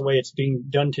 and that's the way it's being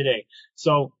done today.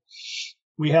 So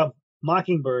we have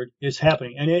Mockingbird is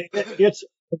happening, and it's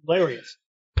hilarious.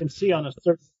 You can see on a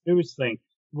certain news thing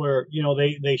where,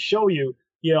 they show you,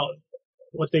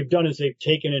 what they've done is they've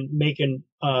taken and making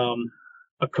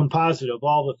a composite of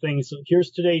all the things. So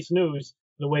here's today's news.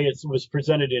 the way it was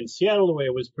presented in Seattle, the way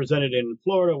it was presented in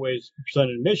Florida, the way it was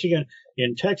presented in Michigan,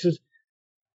 in Texas.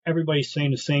 Everybody's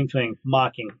saying the same thing,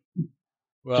 mocking,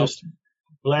 just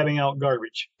blabbing out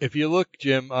garbage. If you look,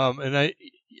 Jim, and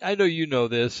I know you know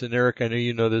this, and Eric, I know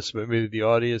you know this, but maybe the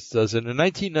audience doesn't. In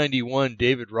 1991,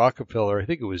 David Rockefeller, I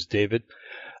think it was David,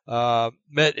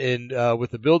 met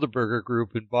with the Bilderberger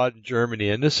Group in Baden, Germany,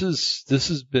 and this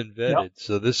has been vetted. Yep.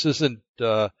 So this isn't,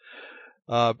 and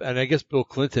I guess Bill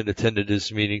Clinton attended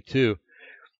this meeting too.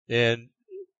 And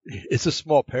it's a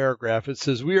small paragraph. It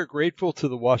says, "We are grateful to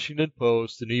the Washington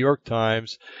Post, the New York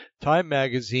Times, Time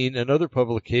Magazine, and other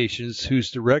publications whose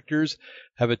directors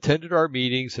have attended our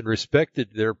meetings and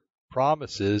respected their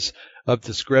promises of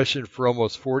discretion for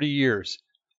almost 40 years.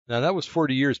 Now, that was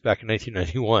 40 years back in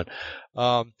 1991.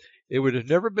 It would have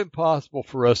never been possible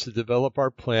for us to develop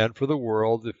our plan for the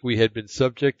world if we had been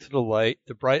subject to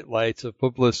the bright lights of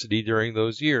publicity during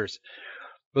those years.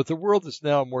 But the world is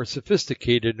now more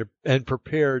sophisticated and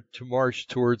prepared to march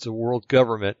towards a world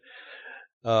government."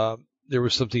 There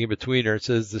was something in between there. It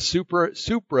says, "The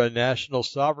supranational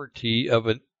sovereignty of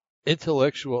an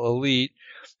intellectual elite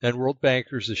and world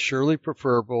bankers is surely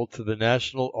preferable to the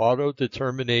national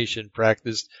auto-determination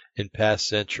practiced in past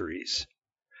centuries."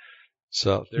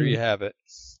 So there you have it.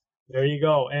 There you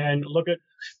go. And look at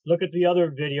the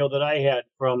other video that I had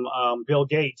from Bill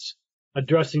Gates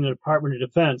addressing the Department of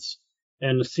Defense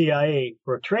and the CIA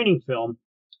for a training film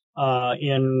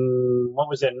in, what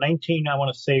was that,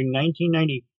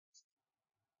 1990.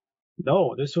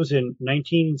 No, this was in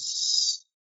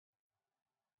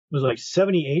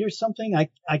 78 or something.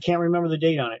 I can't remember the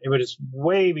date on it. It was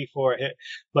way before it.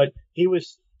 But he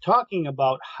was talking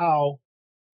about how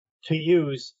to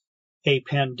use a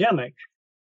pandemic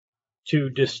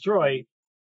to destroy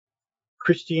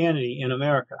Christianity in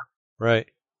America. Right.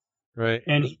 Right.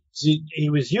 And he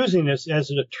was using this as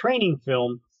a training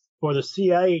film for the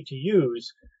CIA to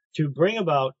use to bring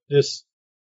about this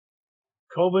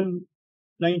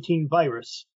COVID-19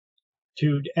 virus.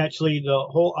 To actually, the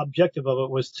whole objective of it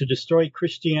was to destroy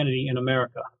Christianity in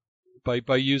America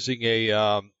by using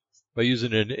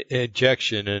an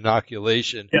injection, an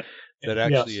inoculation that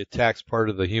actually attacks part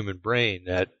of the human brain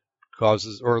that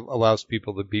causes or allows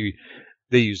people to be.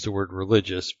 They use the word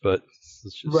religious, but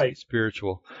let's just say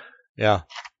spiritual. Yeah.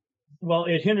 Well,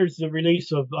 it hinders the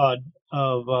release of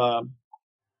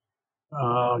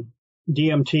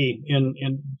DMT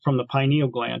from the pineal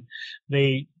gland.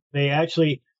 They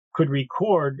actually could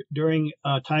record during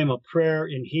a time of prayer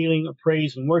and healing, of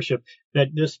praise and worship, that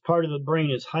this part of the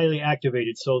brain is highly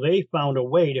activated. So they found a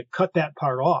way to cut that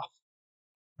part off.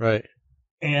 Right.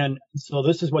 And so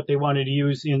this is what they wanted to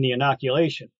use in the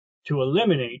inoculation to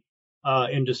eliminate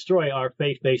and destroy our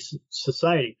faith-based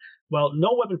society. Well,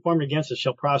 no weapon formed against us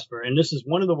shall prosper. And this is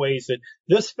one of the ways that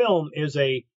this film is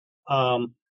a,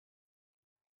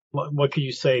 what could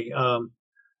you say, a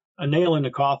nail in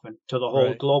the coffin to the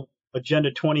whole global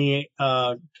Agenda 21.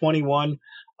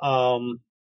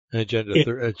 Agenda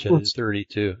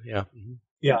 32. Yeah. Mm-hmm.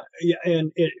 Yeah.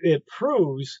 And it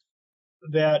proves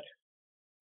that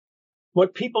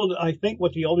what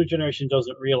the older generation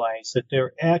doesn't realize, that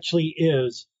there actually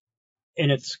is,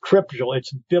 and it's scriptural,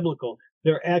 it's biblical,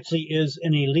 there actually is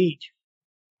an elite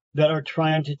that are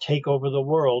trying to take over the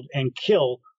world and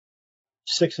kill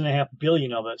 6.5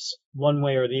 billion of us, one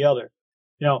way or the other.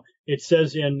 Now, it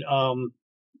says in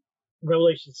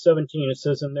Revelation 17, it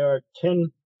says, "And there are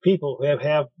 10 people who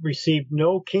have received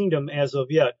no kingdom as of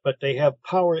yet, but they have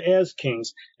power as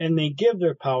kings, and they give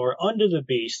their power unto the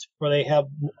beast, for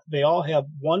they all have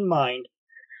one mind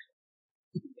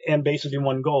and basically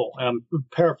one goal." I'm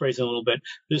paraphrasing a little bit.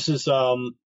 This is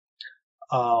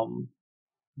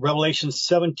Revelation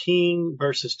 17,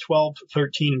 verses 12,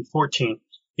 13, and 14.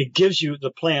 It gives you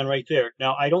the plan right there.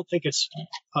 Now, I don't think it's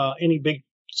any big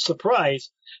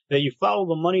surprise that you follow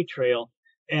the money trail,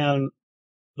 and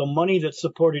the money that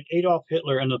supported Adolf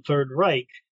Hitler and the Third Reich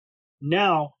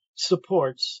now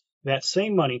supports, that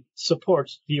same money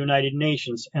supports the United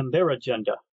Nations and their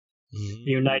agenda. Mm-hmm.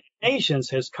 The United Nations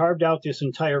has carved out this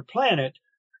entire planet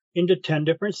into 10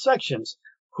 different sections.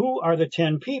 Who are the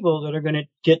 10 people that are going to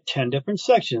get 10 different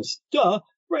sections?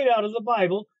 Right out of the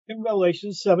Bible in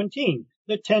Revelation 17.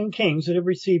 The 10 kings that have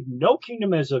received no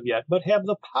kingdom as of yet, but have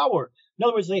the power. In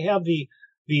other words, they have the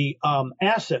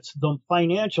assets, the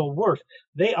financial worth.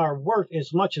 They are worth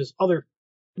as much as other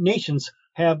nations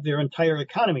have their entire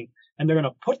economy. And they're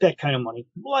going to put that kind of money,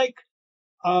 like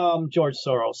George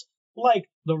Soros, like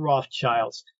the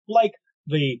Rothschilds, like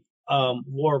the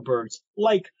Warbirds,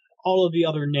 like all of the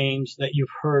other names that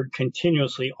you've heard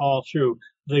continuously all through,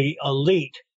 the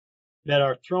elite that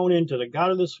are thrown into the God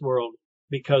of this world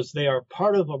because they are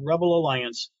part of a rebel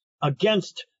alliance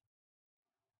against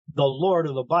the Lord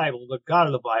of the Bible, the God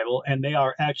of the Bible, and they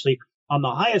are actually on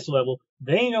the highest level.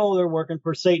 They know they're working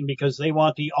for Satan because they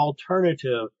want the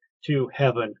alternative to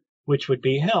heaven, which would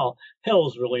be hell.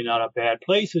 Hell's really not a bad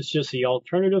place. It's just the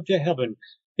alternative to heaven.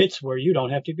 It's where you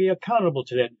don't have to be accountable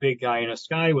to that big guy in the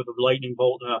sky with a lightning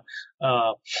bolt and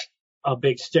a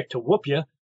big stick to whoop you.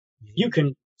 You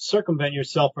can circumvent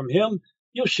yourself from him.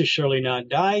 You shall surely not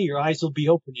die. Your eyes will be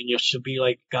open and you shall be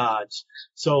like gods.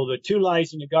 So the two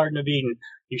lies in the Garden of Eden,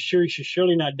 you shall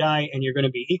surely not die, and you're going to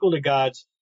be equal to gods,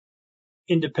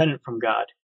 independent from God.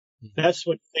 That's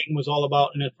what Satan was all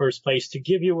about in the first place, to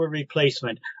give you a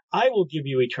replacement. I will give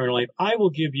you eternal life. I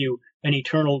will give you an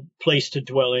eternal place to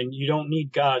dwell in. You don't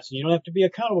need gods. You don't have to be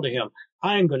accountable to him.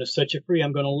 I'm going to set you free.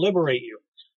 I'm going to liberate you.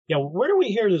 You know, where do we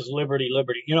hear this liberty?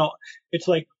 You know, it's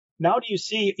like, now do you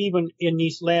see, even in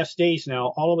these last days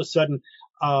now, all of a sudden,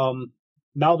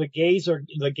 now the gay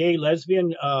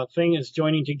lesbian thing is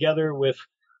joining together with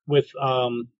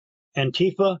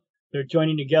Antifa. They're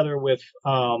joining together with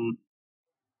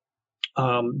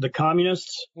the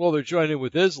communists. Well, they're joining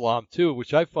with Islam too,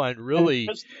 which I find really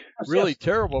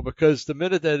terrible, because the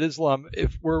minute that Islam,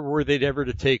 if were they'd ever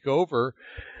to take over,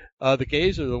 the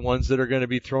gays are the ones that are going to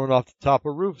be thrown off the top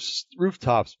of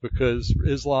rooftops, because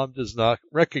Islam does not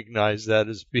recognize that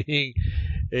as being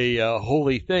a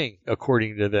holy thing,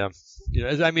 according to them. You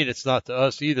know, I mean, it's not to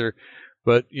us either,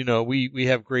 but you know, we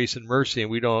have grace and mercy, and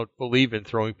we don't believe in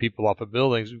throwing people off of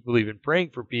buildings. We believe in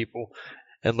praying for people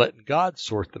and letting God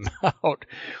sort them out.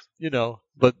 You know,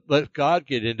 but let God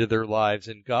get into their lives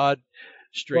and God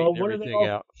straighten everything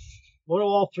out. What do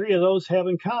all three of those have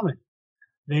in common?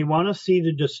 They want to see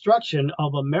the destruction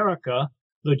of America,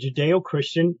 the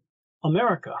Judeo-Christian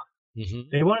America. Mm-hmm.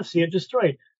 They want to see it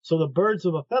destroyed. So the birds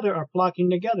of a feather are flocking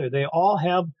together. They all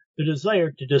have the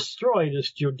desire to destroy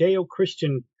this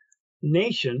Judeo-Christian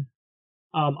nation.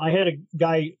 I had a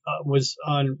guy was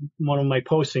on one of my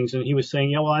postings, and he was saying,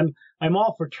 "Yeah, well, I'm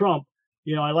all for Trump.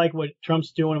 You know, I like what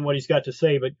Trump's doing and what he's got to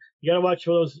say, but you got to watch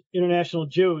for those international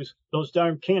Jews, those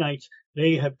darn Canaanites.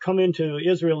 They have come into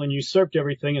Israel and usurped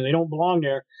everything, and they don't belong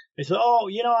there." They said, "Oh,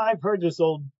 you know, I've heard this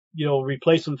old, you know,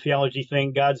 replacement theology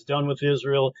thing. God's done with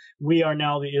Israel. We are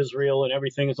now the Israel, and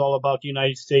everything is all about the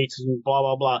United States and blah,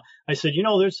 blah, blah." I said, "You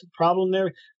know, there's a problem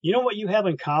there. You know what you have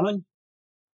in common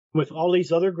with all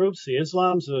these other groups, the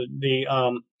Islams,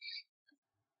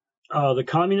 the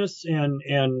communists, and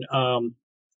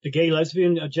the gay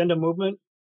lesbian agenda movement?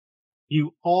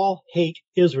 You all hate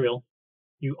Israel.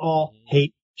 You all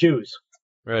hate Jews."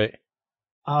 Right.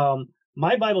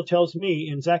 My Bible tells me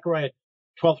in Zechariah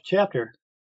 12th chapter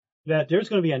that there's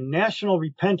going to be a national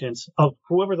repentance of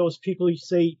whoever those people you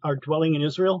say are dwelling in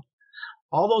Israel.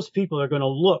 All those people are going to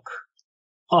look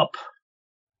up.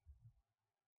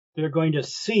 They're going to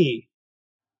see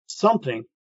something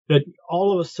that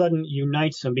all of a sudden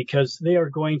unites them, because they are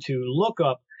going to look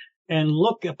up and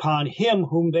look upon him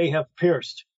whom they have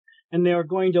pierced. And they are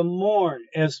going to mourn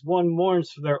as one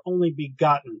mourns for their only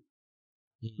begotten.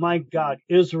 My God,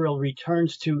 Israel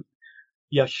returns to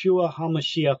Yeshua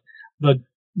HaMashiach,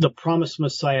 the promised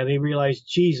Messiah. They realize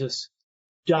Jesus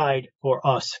died for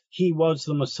us. He was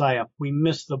the Messiah. We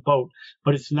missed the boat,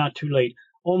 but it's not too late.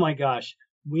 Oh my gosh,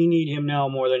 we need him now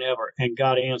more than ever. And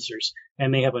God answers.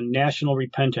 And they have a national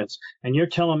repentance. And you're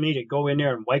telling me to go in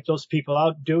there and wipe those people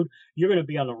out? Dude, you're going to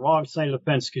be on the wrong side of the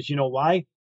fence, because you know why?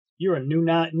 You're a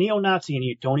neo-Nazi and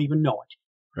you don't even know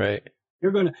it. Right.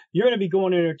 You're going to be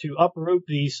going in there to uproot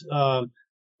these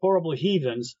horrible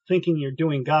heathens, thinking you're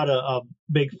doing God a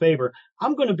big favor.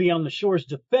 I'm going to be on the shores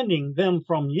defending them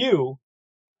from you,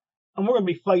 and we're going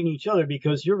to be fighting each other,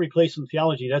 because you're replacing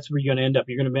theology. That's where you're going to end up.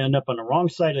 You're going to end up on the wrong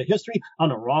side of history, on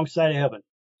the wrong side of heaven.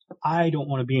 I don't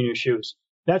want to be in your shoes.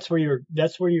 That's where your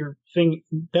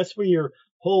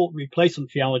whole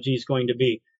replacement theology is going to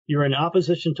be. You're in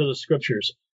opposition to the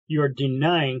scriptures. You're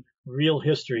denying real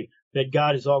history that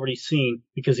God has already seen,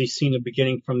 because he's seen the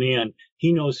beginning from the end.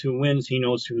 He knows who wins. He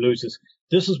knows who loses.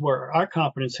 This is where our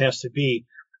confidence has to be.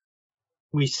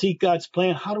 We seek God's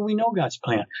plan. How do we know God's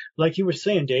plan? Like you were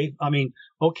saying, Dave, I mean,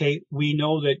 okay, we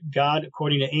know that God,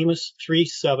 according to Amos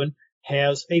 3:7,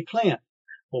 has a plan.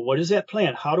 Well, what is that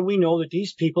plan? How do we know that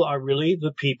these people are really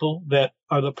the people that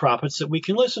are the prophets that we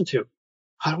can listen to?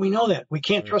 How do we know that? We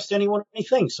can't trust anyone or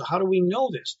anything. So how do we know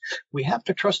this? We have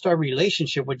to trust our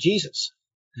relationship with Jesus.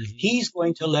 Mm-hmm. He's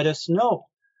going to let us know.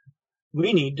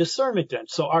 We need discernment then.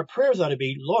 So our prayers ought to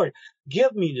be, Lord,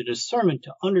 give me the discernment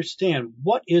to understand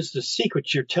what is the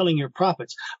secret you're telling your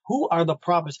prophets. Who are the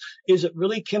prophets? Is it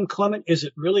really Kim Clement? Is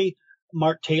it really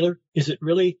Mark Taylor? Is it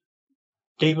really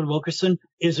David Wilkerson?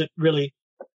 Is it really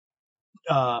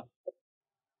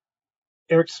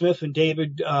Eric Smith and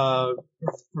David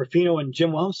Ruffino and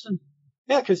Jim Wilson?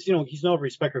 Yeah, because he's no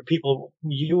respecter of people.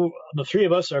 The three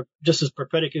of us are just as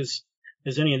prophetic as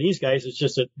any of these guys. It's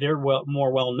just that they're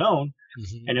more well known,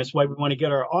 and that's why we want to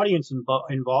get our audience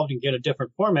involved and get a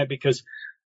different format, because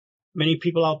many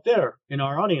people out there in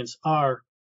our audience are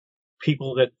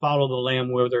people that follow the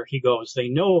Lamb wherever he goes. They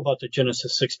know about the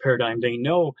Genesis 6 paradigm. They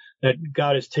know that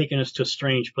God has taken us to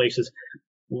strange places.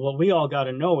 What we all got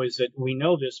to know is that we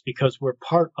know this because we're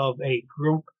part of a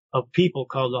group of people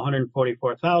called the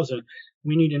 144,000.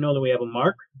 We need to know that we have a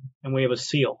mark and we have a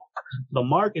seal. The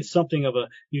mark is something of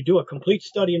you do a complete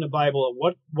study in the Bible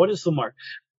of what is the mark.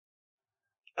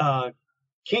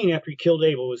 Cain, after he killed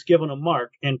Abel, was given a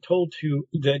mark and told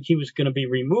that he was going to be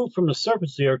removed from the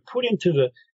surface of the earth, put into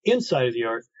the inside of the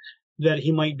earth, that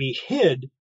he might be hid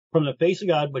from the face of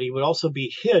God, but he would also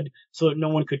be hid so that no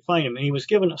one could find him. And he was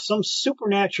given some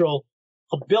supernatural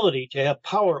ability to have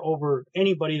power over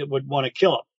anybody that would want to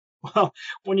kill him. Well,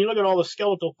 when you look at all the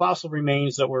skeletal fossil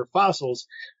remains that were fossils,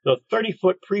 the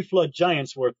 30-foot pre-flood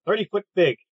giants were 30 foot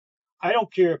big. I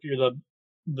don't care if you're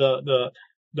the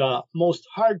most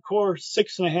hardcore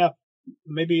 6.5,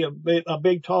 maybe a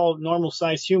big, tall,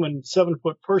 normal-sized human,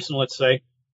 7-foot person, let's say,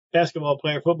 basketball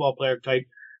player, football player type.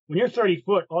 When you're 30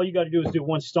 foot, all you got to do is do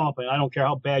one stomp, and I don't care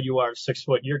how bad you are, 6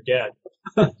 foot, you're dead.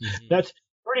 That's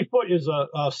 30 foot is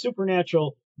a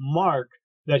supernatural mark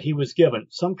that he was given,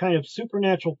 some kind of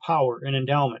supernatural power and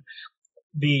endowment.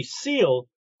 The seal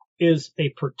is a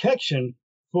protection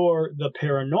for the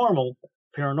paranormal.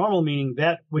 Paranormal meaning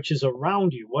that which is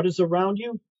around you. What is around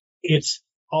you? It's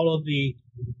all of the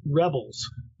rebels,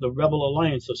 the rebel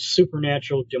alliance of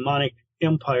supernatural demonic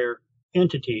empire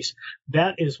entities.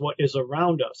 That is what is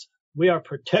around us. We are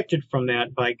protected from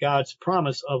that by God's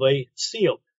promise of a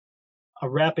seal, a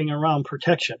wrapping around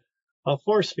protection, a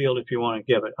force field, if you want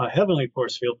to give it, a heavenly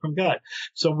force field from God.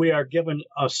 So we are given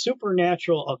a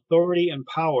supernatural authority and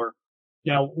power.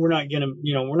 Now, we're not going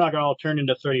to all turn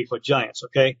into 30-foot giants,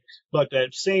 okay? But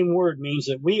that same word means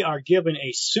that we are given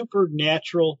a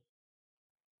supernatural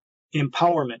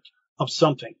empowerment of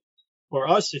something. For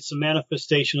us, it's the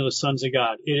manifestation of the sons of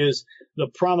God. It is the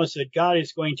promise that God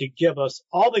is going to give us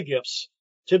all the gifts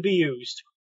to be used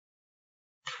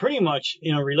pretty much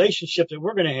in a relationship that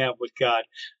we're going to have with God.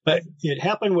 But it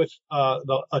happened with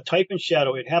a type and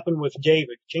shadow. It happened with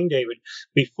David, King David,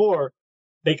 before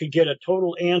they could get a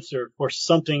total answer for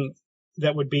something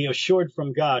that would be assured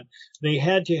from God. They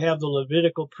had to have the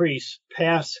Levitical priests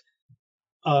pass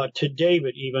to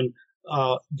David even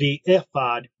the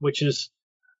ephod, which is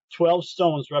 12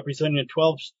 stones representing the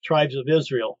 12 tribes of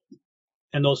Israel.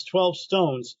 And those 12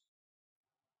 stones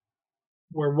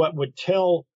were what would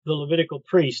tell the Levitical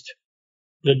priest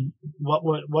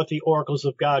what the oracles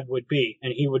of God would be.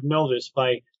 And he would know this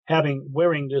by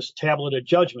wearing this tablet of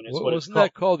judgment. Wasn't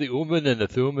that called the Urim and the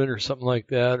Thummim or something like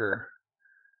that? Or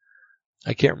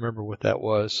I can't remember what that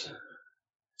was.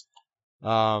 They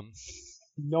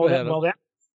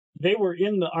were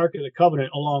in the Ark of the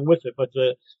Covenant along with it, but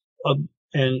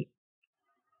and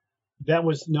that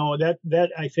was that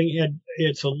I think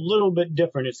it's a little bit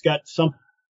different. It's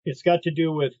got to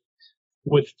do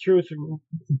with truth,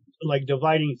 like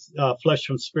dividing flesh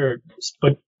from spirit.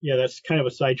 But yeah, that's kind of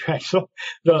a sidetrack. So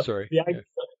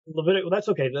Levitical, that's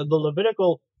okay. The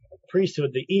Levitical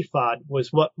priesthood, the ephod,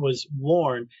 was what was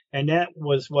worn, and that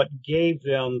was what gave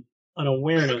them an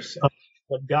awareness of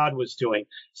what God was doing.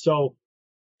 So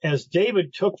as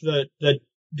David took the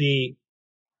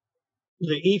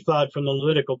ephod from the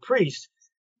Levitical priest,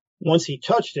 once he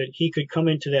touched it, he could come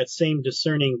into that same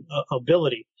discerning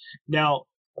ability. Now,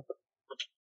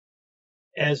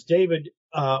 as David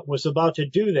was about to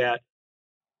do that,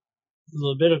 the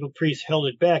Levitical priest held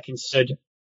it back and said,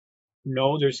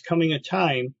 no, there's coming a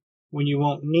time when you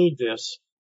won't need this.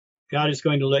 God is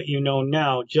going to let you know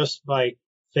now just by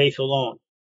faith alone.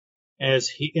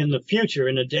 As in the future,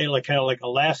 in a day, kind of like a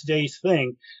last days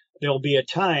thing, there'll be a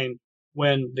time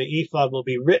when the ephod will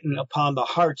be written upon the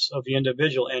hearts of the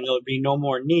individual, and there'll be no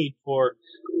more need for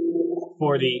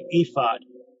the ephod,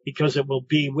 because it will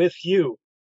be with you.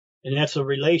 And that's a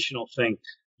relational thing.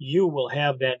 You will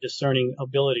have that discerning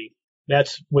ability.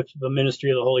 That's with the ministry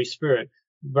of the Holy Spirit,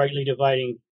 rightly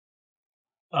dividing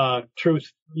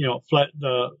truth,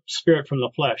 the spirit from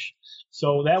the flesh.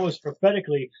 So that was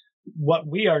prophetically what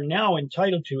we are now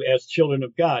entitled to as children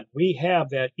of God. We have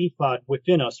that ephod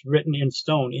within us, written in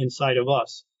stone inside of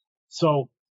us. So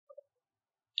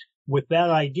with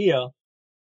that idea,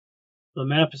 the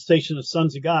manifestation of the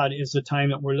sons of God is the time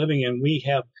that we're living in. We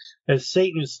have, as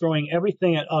Satan is throwing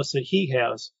everything at us that he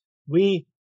has, we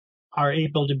are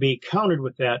able to be countered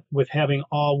with that, with having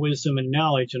all wisdom and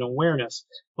knowledge and awareness.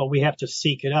 But we have to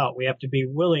seek it out. We have to be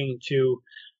willing to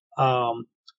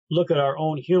look at our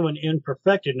own human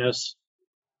imperfectedness,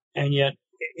 and yet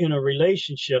in a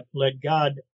relationship, let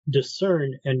God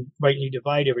discern and rightly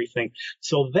divide everything.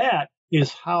 So that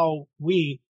is how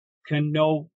we can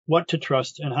know what to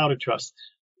trust and how to trust.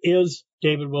 Is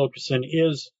David Wilkerson,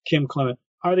 is Kim Clement,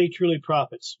 are they truly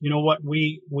prophets? You know what?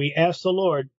 We ask the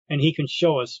Lord, and he can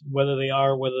show us whether they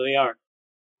are or whether they aren't.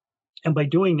 And by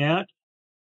doing that,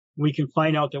 we can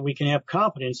find out that we can have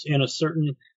confidence in a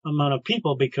certain amount of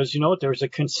people, because you know what? There's a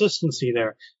consistency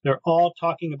there. They're all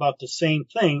talking about the same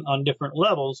thing on different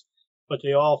levels, but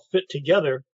they all fit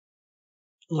together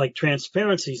like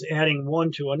transparencies, adding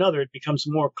one to another. It becomes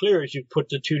more clear as you put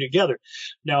the two together.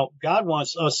 Now, God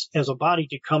wants us as a body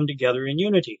to come together in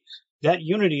unity. That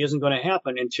unity isn't going to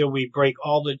happen until we break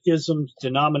all the isms,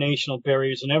 denominational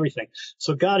barriers, and everything.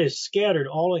 So God has scattered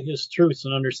all of his truths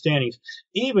and understandings.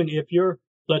 Even if you're,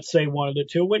 let's say, one of the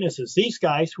two witnesses, these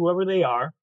guys, whoever they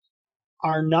are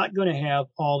not going to have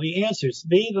all the answers.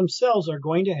 They themselves are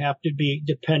going to have to be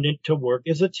dependent to work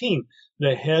as a team.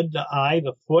 The head, the eye,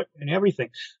 the foot, and everything.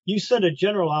 You send a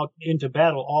general out into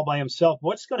battle all by himself.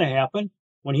 What's going to happen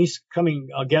when he's coming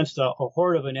against a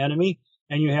horde of an enemy,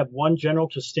 and you have one general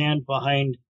to stand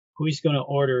behind who he's going to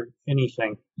order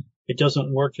anything? It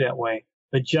doesn't work that way.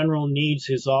 The general needs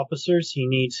his officers. He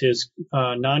needs his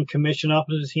non-commissioned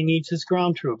officers. He needs his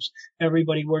ground troops.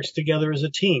 Everybody works together as a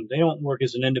team. They don't work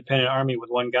as an independent army with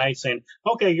one guy saying,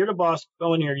 okay, you're the boss.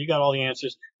 Go in here. You got all the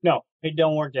answers. No, it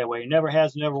don't work that way. It never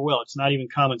has, never will. It's not even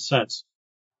common sense.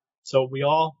 So we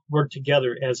all work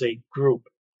together as a group.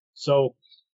 So,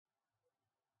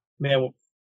 man,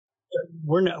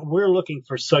 we're looking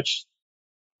for such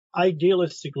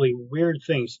idealistically weird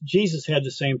things. Jesus had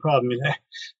the same problem.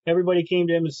 Everybody came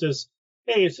to him and says,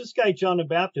 hey, is this guy John the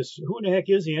Baptist? Who in the heck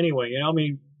is he anyway? You know, I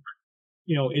mean,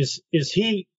 you know, is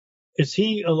he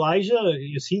Elijah?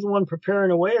 Is he the one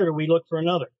preparing a way, or do we look for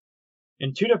another?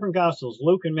 In two different gospels,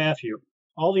 Luke and Matthew,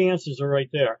 all the answers are right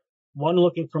there. One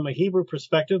looking from a Hebrew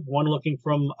perspective, one looking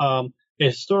from a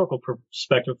historical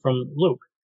perspective from Luke.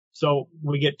 So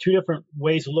we get two different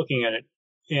ways of looking at it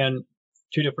and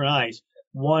two different eyes.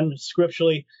 One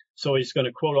scripturally, so he's going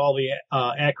to quote all the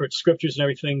accurate scriptures and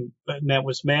everything, and that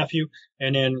was Matthew,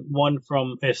 and then one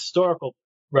from a historical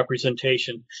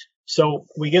representation. So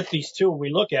we get these two,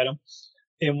 we look at them.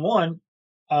 In one,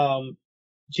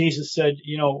 Jesus said,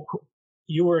 you know,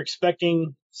 you were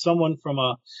expecting someone from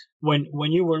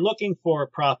when you were looking for a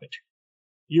prophet,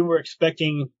 you were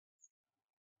expecting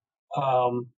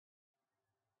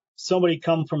somebody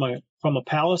come from a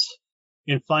palace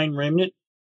in fine raiment.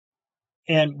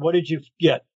 And what did you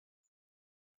get?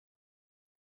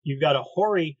 You got a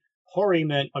hoary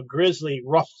meant a grisly,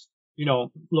 rough, you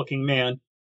know, looking man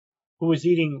who was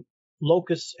eating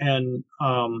locusts and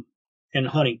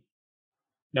honey.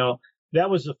 Now, that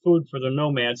was the food for the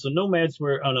nomads. The nomads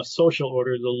were on a social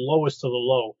order, the lowest of the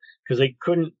low, because they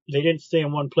didn't stay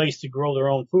in one place to grow their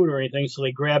own food or anything, so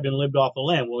they grabbed and lived off the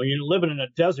land. Well, you're living in a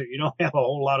desert, you don't have a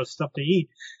whole lot of stuff to eat.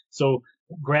 So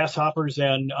grasshoppers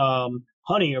and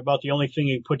honey are about the only thing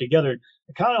you can put together.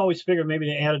 I kind of always figured maybe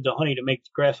they added the honey to make the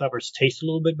grasshoppers taste a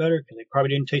little bit better, because they probably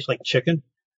didn't taste like chicken.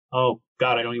 Oh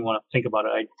God, I don't even want to think about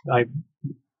it.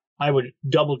 I would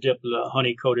double dip the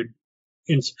honey coated.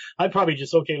 I'd probably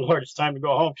just, okay, Lord, it's time to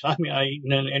go home, because I eat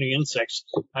any insects.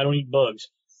 I don't eat bugs.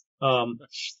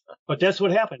 But that's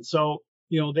what happened. So,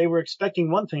 you know, they were expecting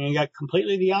one thing and got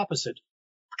completely the opposite.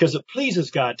 Because it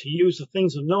pleases God to use the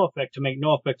things of no effect to make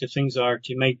no effective things are,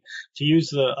 to use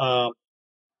the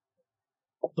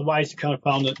wise to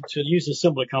compound, to use the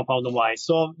simple to compound the wise.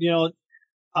 So, you know,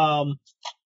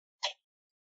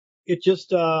 it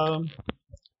just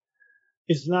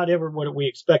is not ever what we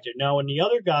expected. Now, in the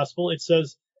other gospel, it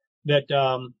says that,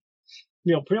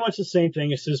 you know, pretty much the same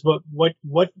thing. It says, but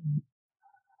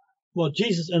well,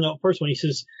 Jesus, in the first one, he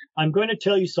says, I'm going to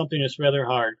tell you something that's rather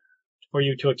hard for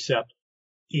you to accept.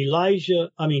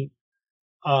 John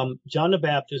the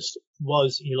Baptist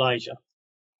was Elijah.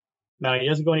 Now, he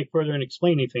doesn't go any further and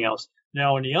explain anything else.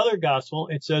 Now, in the other gospel,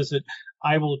 it says that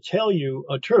I will tell you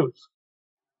a truth.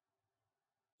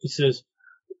 He says,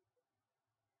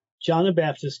 John the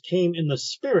Baptist came in the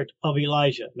spirit of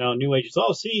Elijah. Now, New Agers,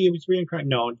 he was reincarnated.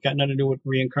 No, it got nothing to do with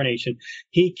reincarnation.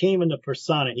 He came in the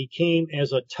persona. He came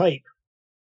as a type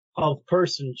of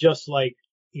person, just like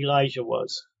Elijah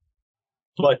was.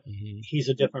 But he's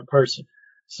a different person.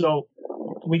 So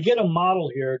we get a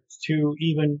model here to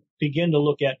even begin to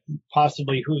look at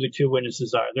possibly who the two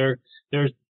witnesses are. There are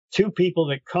two people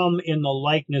that come in the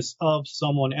likeness of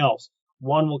someone else.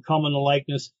 One will come in the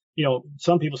likeness,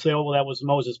 some people say, oh, well, that was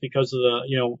Moses because of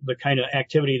the kind of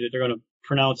activity that they're going to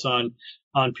pronounce on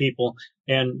people.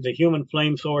 And the human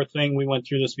flamethrower thing, we went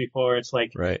through this before. It's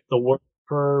like Right. the word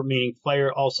per, meaning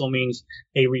fire, also means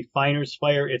a refiner's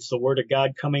fire. It's the word of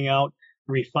God coming out,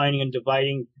 refining and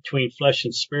dividing between flesh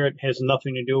and spirit. Has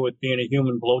nothing to do with being a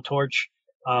human blowtorch.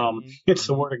 It's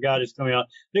the word of God is coming out.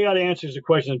 They got answers to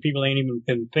questions that people ain't even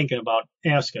been thinking about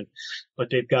asking, but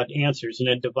they've got answers, and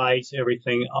it divides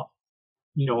everything up,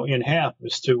 in half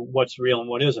as to what's real and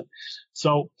what isn't.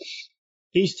 So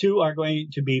these two are going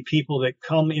to be people that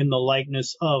come in the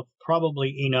likeness of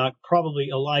probably Enoch, probably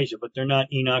Elijah, but they're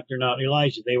not Enoch, they're not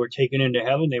Elijah. They were taken into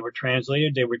heaven, they were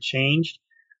translated, they were changed.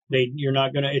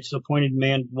 It's appointed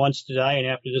man once to die, and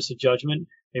after this a judgment.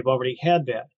 They've already had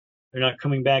that. They're not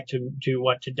coming back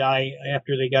to die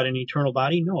after they got an eternal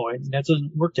body. No, that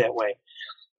doesn't work that way.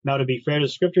 Now, to be fair to the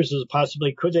scriptures,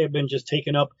 could they have been just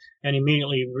taken up and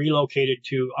immediately relocated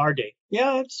to our day?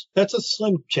 Yeah, that's a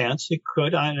slim chance. It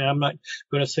could. I'm not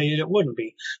going to say that it wouldn't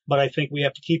be, but I think we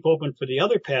have to keep open for the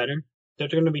other pattern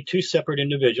that they're going to be two separate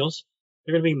individuals.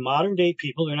 They're going to be modern day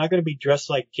people. They're not going to be dressed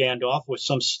like Gandalf with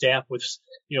some staff with,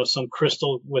 some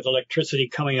crystal with electricity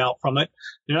coming out from it.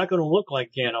 They're not going to look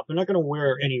like Gandalf. They're not going to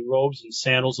wear any robes and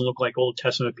sandals and look like Old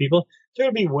Testament people. They're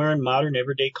going to be wearing modern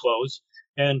everyday clothes.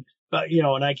 And,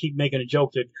 and I keep making a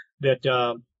joke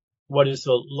that what is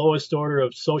the lowest order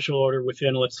of social order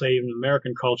within, let's say, even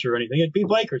American culture or anything? It'd be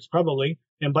bikers, probably.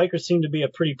 And bikers seem to be a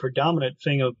pretty predominant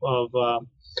thing of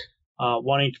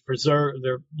wanting to preserve,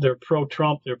 they're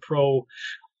pro-Trump, they're pro.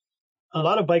 A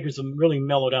lot of bikers have really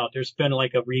mellowed out. There's been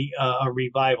like a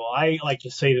revival. I like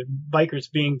to say that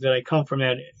bikers, being that I come from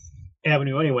that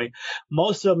avenue anyway,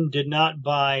 most of them did not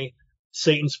buy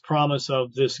Satan's promise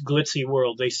of this glitzy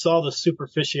world. They saw the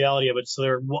superficiality of it,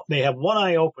 so they have one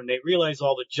eye open. They realize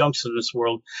all the junks in this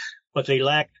world, but they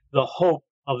lack the hope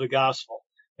of the gospel.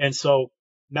 And so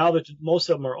now that most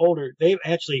of them are older, they've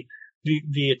actually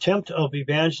the attempt of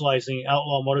evangelizing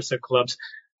outlaw motorcycle clubs,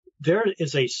 there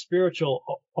is a spiritual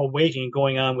awakening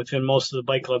going on within most of the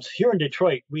bike clubs. Here in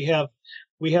Detroit, we have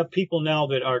people now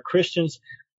that are Christians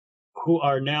who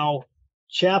are now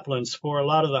chaplains for a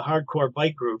lot of the hardcore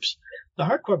bike groups. The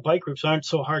hardcore bike groups aren't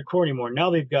so hardcore anymore.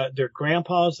 Now they've got their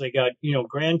grandpas, they got,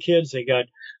 grandkids, they got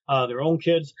their own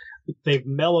kids. They've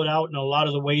mellowed out in a lot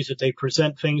of the ways that they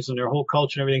present things and their whole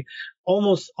culture and everything.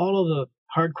 Almost all of the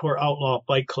hardcore outlaw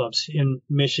bike clubs in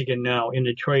Michigan now, in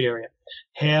the Detroit area,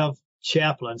 have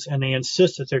chaplains, and they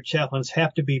insist that their chaplains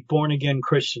have to be born-again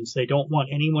Christians. They don't want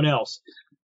anyone else,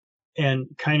 and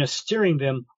kind of steering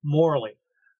them morally.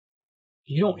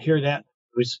 You don't hear that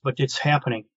news, but it's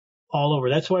happening all over.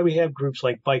 That's why we have groups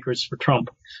like Bikers for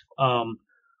Trump.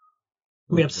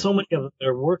 We have so many of them that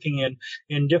are working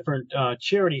in different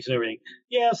charities and everything.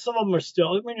 Yeah, some of them are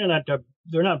still,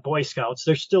 they're not Boy Scouts.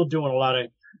 They're still doing a lot of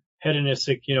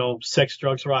hedonistic, sex,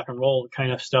 drugs, rock and roll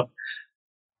kind of stuff.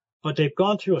 But they've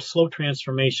gone through a slow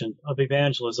transformation of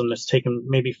evangelism that's taken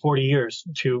maybe 40 years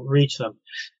to reach them,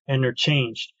 and they're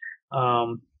changed.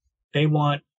 They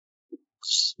want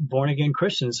born-again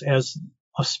Christians as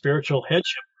a spiritual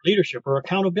headship, leadership, or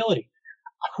accountability.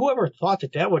 Whoever thought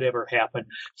that would ever happen?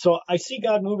 So I see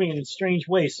God moving in strange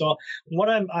ways. So what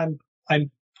I'm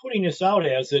putting this out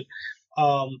as that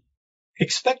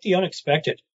expect the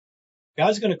unexpected.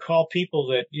 God's going to call people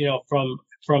that,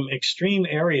 from extreme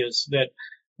areas that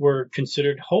were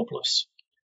considered hopeless.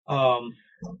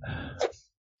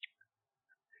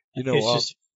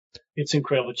 It's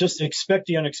incredible. Just expect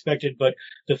the unexpected. But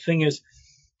the thing is,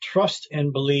 trust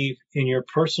and believe in your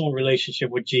personal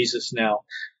relationship with Jesus now.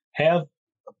 Have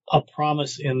a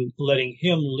promise in letting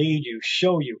him lead you,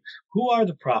 show you who are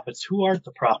the prophets, who aren't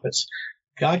the prophets.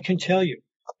 God can tell you.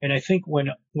 And I think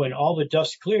when all the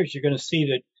dust clears, you're going to see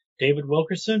that David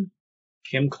Wilkerson,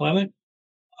 Kim Clement,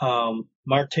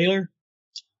 Mark Taylor,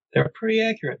 they're pretty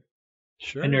accurate.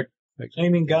 Sure. And they're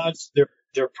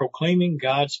proclaiming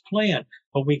God's plan.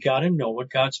 But we got to know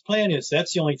what God's plan is.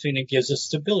 That's the only thing that gives us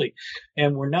stability.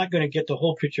 And we're not going to get the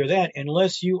whole picture of that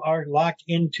unless you are locked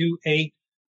into a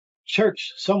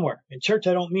church somewhere. In church,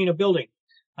 I don't mean a building.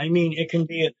 I mean, it can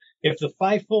be if the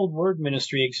fivefold word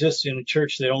ministry exists in a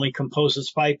church that only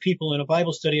composes 5 people in a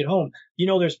Bible study at home,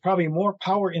 there's probably more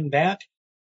power in that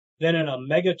than in a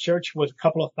mega church with a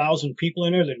couple of thousand people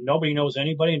in there that nobody knows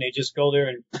anybody, and they just go there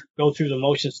and go through the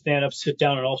motions, stand up, sit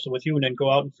down, and also with you, and then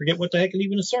go out and forget what the heck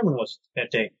even a sermon was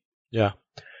that day. Yeah.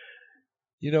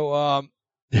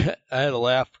 I had to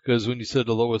laugh because when you said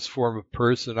the lowest form of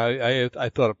person, I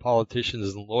thought of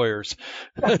politicians and lawyers.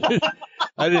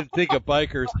 I didn't think of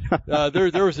bikers.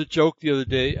 There was a joke the other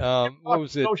day. What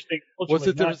was it? What's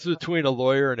the difference between a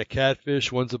lawyer and a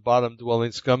catfish? One's a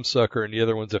bottom-dwelling scumsucker, and the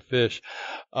other one's a fish.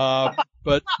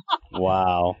 But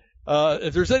wow.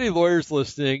 If there's any lawyers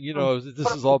listening,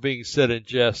 this is all being said in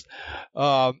jest.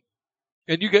 And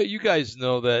you guys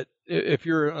know that if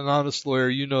you're an honest lawyer,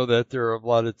 you know that there are a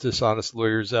lot of dishonest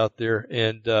lawyers out there.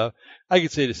 And I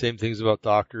could say the same things about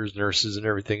doctors, nurses, and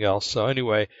everything else. So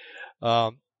anyway,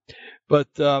 Kim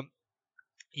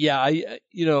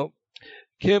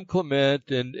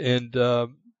Clement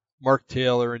and Mark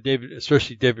Taylor and David,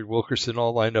 especially David Wilkerson,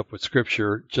 all line up with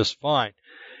Scripture just fine.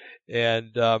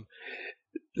 And the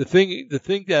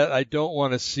thing that I don't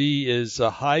want to see is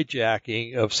a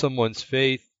hijacking of someone's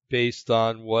faith based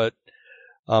on what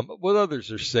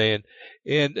others are saying.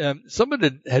 And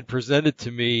someone had presented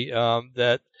to me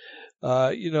that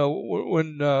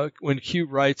when Q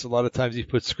writes, a lot of times he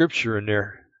puts Scripture in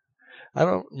there. I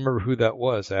don't remember who that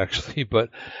was actually,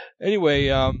 but anyway,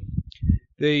 and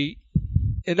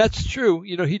that's true.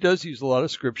 He does use a lot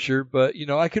of Scripture, but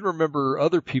I can remember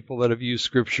other people that have used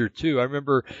Scripture too. I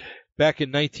remember back in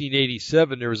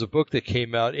 1987, there was a book that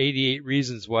came out, 88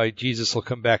 Reasons Why Jesus Will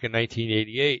Come Back in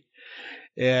 1988.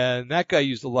 And that guy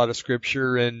used a lot of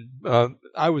Scripture, and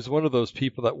I was one of those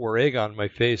people that wore egg on my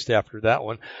face after that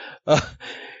one.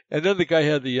 And then the guy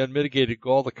had the unmitigated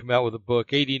gall to come out with a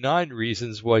book, 89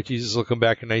 Reasons Why Jesus Will Come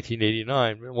Back in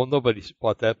 1989. Well, nobody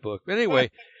bought that book. But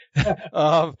anyway,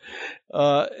 and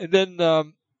then there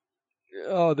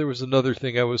was another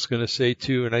thing I was going to say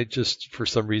too, and I just, for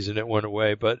some reason, it went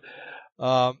away. But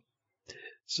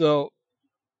so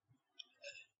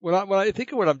when I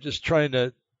think of what I'm just trying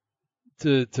to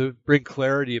bring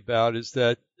clarity about is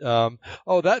that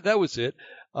that was it.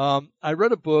 I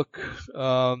read a book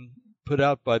put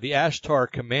out by the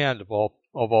Ashtar Command of all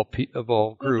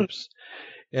groups,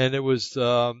 and it was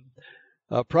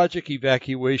Project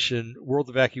Evacuation, World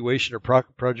Evacuation, or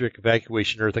Project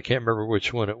Evacuation Earth. I can't remember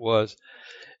which one it was.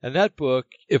 And that book,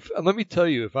 let me tell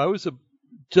you, if I was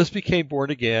just became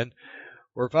born again,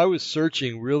 or if I was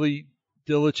searching really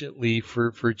diligently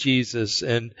for Jesus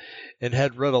and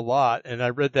had read a lot, and I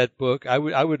read that book, I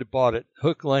would have bought it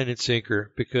hook, line, and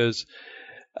sinker, because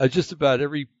just about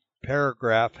every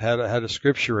paragraph had a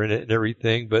Scripture in it and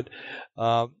everything. But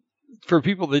for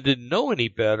people that didn't know any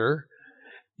better,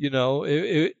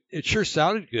 it sure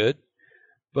sounded good.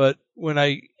 But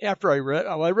I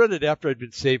read it after I'd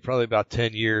been saved probably about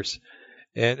 10 years,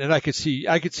 and I could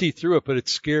see through it, but it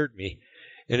scared me.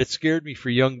 And it scared me for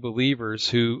young believers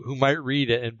who might read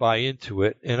it and buy into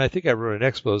it. And I think I wrote an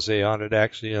expose on it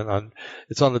actually.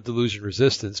 It's on the delusion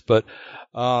resistance. But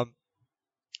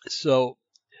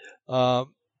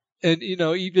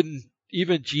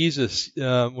even Jesus,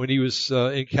 when he was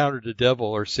encountered the devil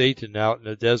or Satan out in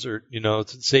the desert,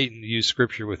 Satan used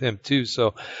Scripture with him too.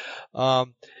 So,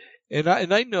 and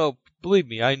I know, believe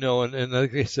me, I know, and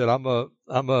like I said, I'm a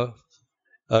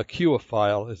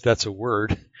Qophile, if that's a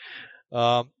word.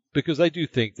 Because I do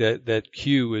think that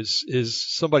Q is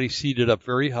somebody seated up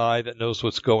very high that knows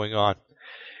what's going on.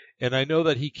 And I know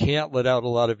that he can't let out a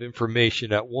lot of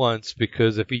information at once,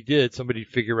 because if he did, somebody'd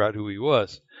figure out who he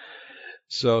was.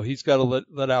 So he's got to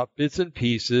let out bits and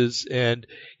pieces, and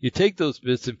you take those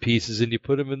bits and pieces and you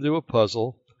put them into a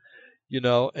puzzle,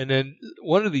 and then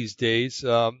one of these days,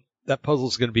 that puzzle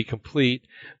is going to be complete.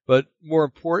 But more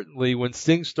importantly, when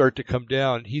things start to come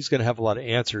down, he's going to have a lot of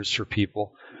answers for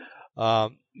people.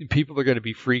 People are going to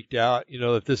be freaked out,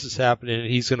 that this is happening, and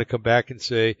he's going to come back and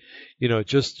say,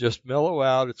 just mellow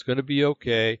out. It's going to be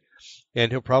okay. And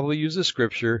he'll probably use a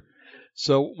Scripture.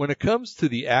 So when it comes to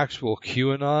the actual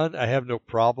QAnon, I have no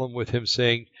problem with him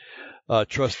saying,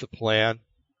 trust the plan.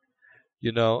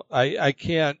 I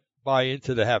can't buy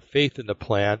into the have faith in the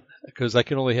plan, because I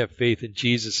can only have faith in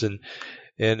Jesus. And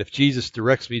if Jesus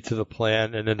directs me to the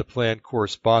plan, and then the plan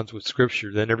corresponds with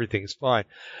Scripture, then everything's fine.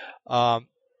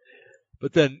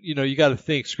 But then, you got to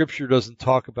think Scripture doesn't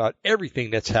talk about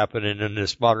everything that's happening in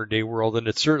this modern day world, and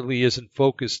it certainly isn't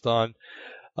focused on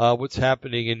what's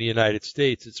happening in the United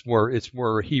States. It's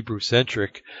more Hebrew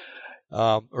centric,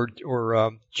 or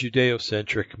Judeo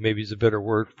centric, maybe is a better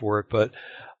word for it. But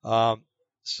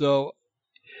so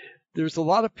there's a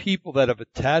lot of people that have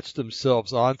attached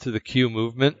themselves onto the Q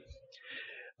movement,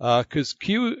 because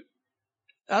Q.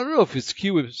 I don't know if it's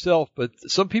Q himself, but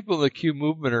some people in the Q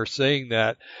movement are saying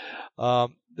that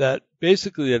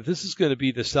basically that this is going to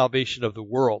be the salvation of the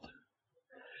world.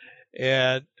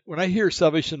 And when I hear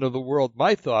salvation of the world,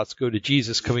 my thoughts go to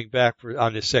Jesus coming back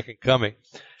on his second coming.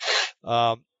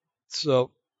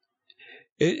 So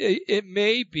It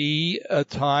may be a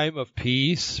time of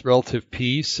peace, relative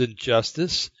peace and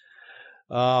justice,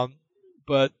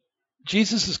 but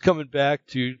Jesus is coming back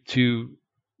to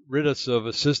rid us of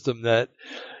a system that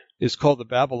is called the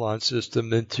Babylon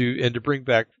system, and to bring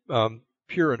back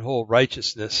pure and whole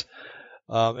righteousness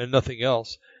and nothing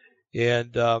else.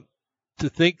 And to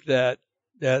think that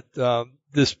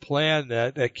this plan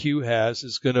that Q has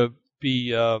is going to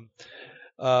be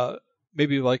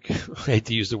maybe like, I hate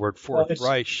to use the word Fourth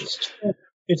Reich.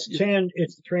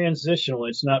 It's transitional.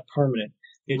 It's not permanent.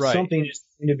 It's right. something that's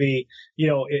going to be,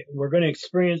 we're going to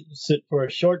experience it for a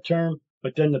short term,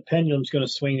 but then the pendulum's going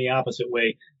to swing the opposite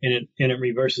way, and it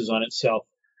reverses on itself.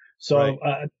 So,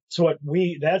 right.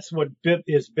 That's what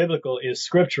is biblical, is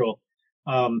scriptural.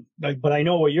 But I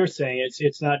know what you're saying.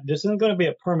 It's not. This isn't going to be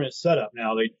a permanent setup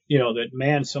now. That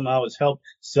man somehow has helped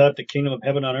set up the kingdom of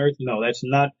heaven on earth. No, that's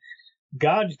not.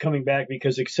 God's coming back,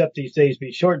 because except these days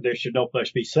be short, there should no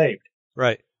flesh be saved.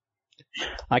 Right.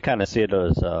 I kind of see it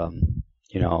as,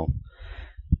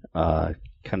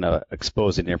 kind of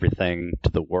exposing everything to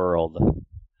the world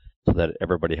so that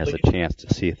everybody has a chance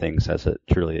to see things as it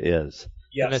truly is.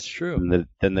 Yes, and that's true. And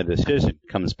then the decision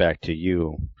comes back to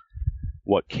you.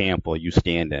 What camp will you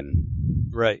stand in?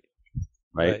 Right.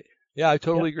 Yeah, I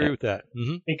totally agree with that.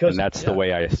 Mm-hmm. And that's the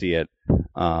way I see it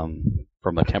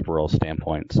from a temporal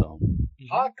standpoint. So,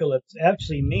 apocalypse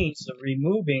actually means the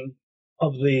removing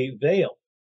of the veil.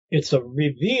 It's a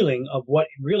revealing of what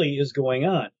really is going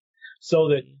on. So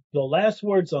that the last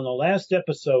words on the last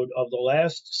episode of the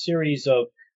last series of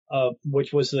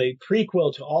which was the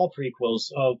prequel to all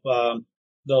prequels of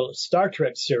the Star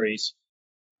Trek series,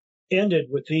 ended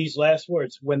with these last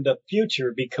words: when the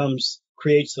future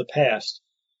creates the past,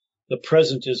 the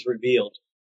present is revealed.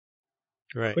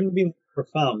 Right. Couldn't be more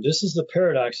profound. This is the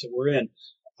paradox that we're in.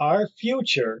 Our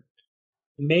future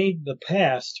made the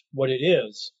past what it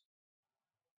is.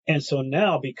 And so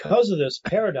now, because of this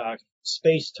paradox,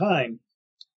 space-time,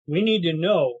 we need to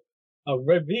know a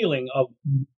revealing of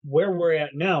where we're at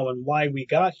now and why we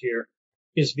got here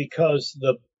is because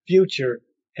the future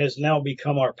has now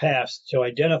become our past. To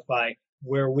identify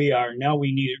where we are, now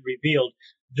we need it revealed.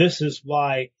 This is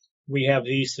why we have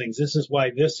these things. This is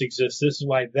why this exists. This is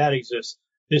why that exists.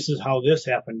 This is how this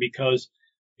happened. Because,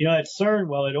 at CERN,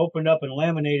 it opened up and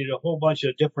laminated a whole bunch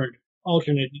of different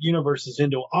alternate universes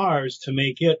into ours to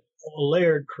make it a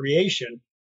layered creation,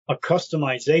 a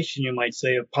customization, you might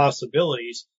say, of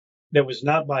possibilities that was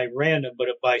not by random, but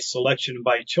by selection and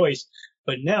by choice.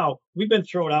 But now we've been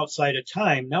thrown outside of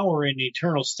time. Now we're in the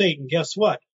eternal state. And guess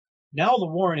what? Now the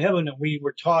war in heaven that we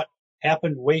were taught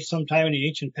happened way sometime in the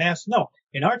ancient past. No,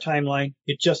 in our timeline,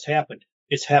 it just happened.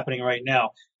 It's happening right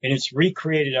now. And it's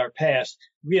recreated our past,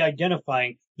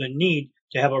 re-identifying the need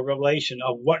to have a revelation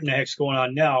of what in the heck's going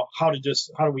on now. How do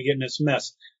we get in this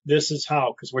mess? This is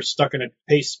how, because we're stuck in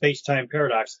a space-time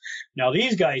paradox. Now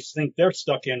these guys think they're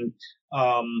stuck in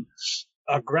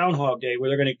a Groundhog Day, where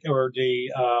they're going to, or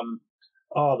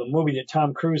the movie that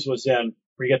Tom Cruise was in,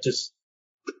 where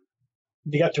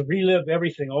they got to relive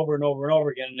everything over and over and over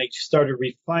again, and they started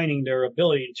refining their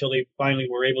ability until they finally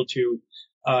were able to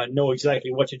know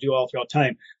exactly what to do all throughout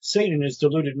time. Satan, in his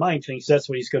deluded mind, thinks that's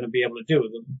what he's going to be able to do.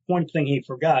 The one thing he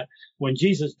forgot, when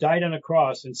Jesus died on a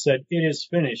cross and said, "It is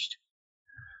finished,"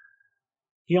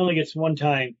 he only gets one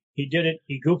time. He did it,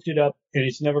 he goofed it up, and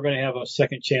he's never going to have a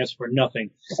second chance for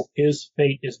nothing. His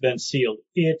fate has been sealed.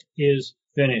 It is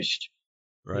finished.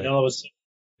 Right. And all of a sudden,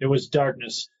 there was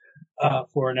darkness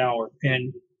for an hour.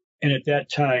 And at that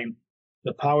time,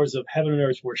 the powers of heaven and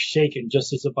earth were shaken,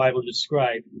 just as the Bible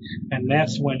described. And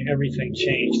that's when everything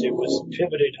changed. It was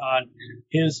pivoted on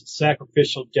his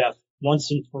sacrificial death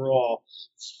once and for all,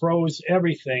 froze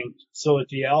everything so that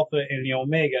the Alpha and the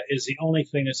Omega is the only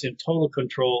thing that's in total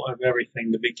control of everything,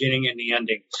 the beginning and the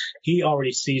ending. He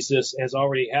already sees this as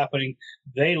already happening.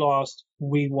 They lost,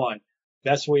 we won.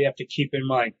 That's what we have to keep in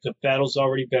mind. The battle's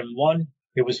already been won.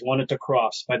 It was won at the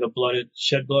cross by the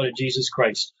shed blood of Jesus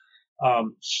Christ.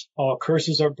 All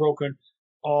curses are broken.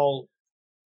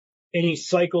 Any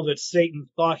cycle that Satan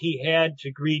thought he had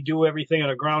to redo everything on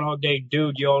a Groundhog Day,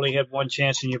 dude, you only had one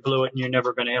chance and you blew it, and you're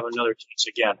never going to have another chance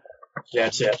again.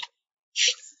 That's it.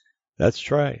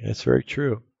 That's right. That's very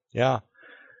true. Yeah.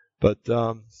 But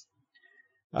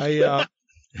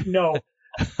No.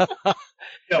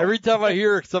 Every time I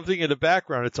hear something in the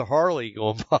background, it's a Harley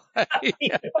going by.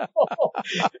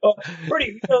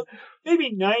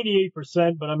 Maybe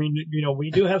 98%, but I mean,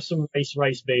 we do have some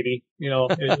rice, baby.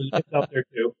 It's up there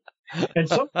too. And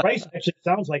some rice actually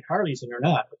sounds like Harleys, and they're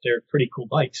not, but they're pretty cool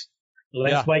bikes. The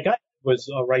last bike I had was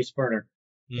a rice burner,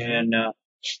 and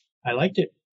I liked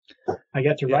it. I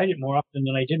got to ride it more often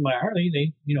than I did my Harley.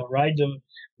 They,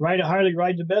 ride a Harley,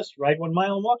 ride the best, ride 1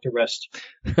 mile and walk the rest.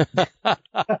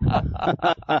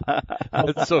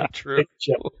 That's so true.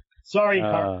 Sorry,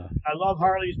 Carl. I love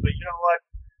Harleys, but you know what?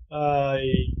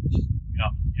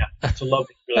 It's a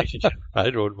lovely relationship.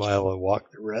 Ride 1 mile and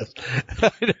walk the rest.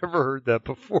 I never heard that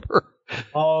before.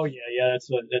 Oh yeah,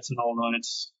 that's an old one.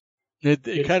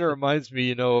 It kind of reminds me,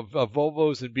 of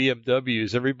Volvos and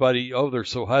BMWs. Everybody, they're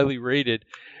so highly rated,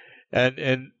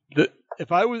 and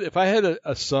if I had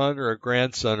a son or a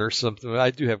grandson or something,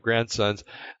 I do have grandsons,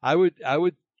 I would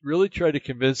really try to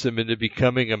convince them into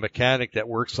becoming a mechanic that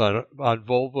works on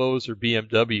Volvos or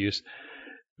BMWs,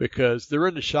 because they're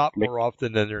in the shop more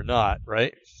often than they're not,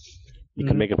 right? You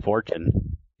can make a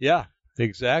fortune. Yeah,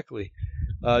 exactly.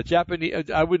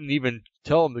 Japanese, I wouldn't even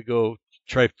tell them to go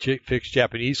try to fix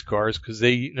Japanese cars, because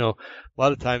they, a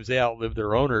lot of times they outlive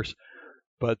their owners.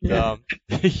 But there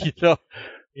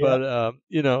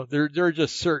are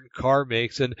just certain car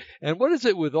makes, and what is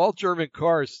it with all German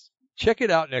cars? Check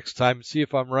it out next time and see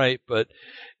if I'm right. But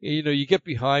you get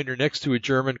behind or next to a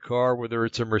German car, whether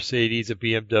it's a Mercedes, a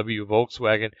BMW, a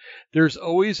Volkswagen, there's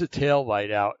always a tail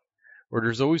light out, or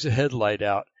there's always a headlight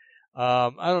out.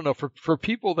 I don't know, for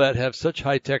people that have such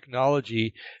high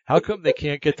technology, how come they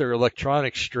can't get their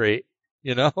electronics straight?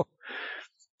 It's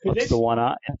the one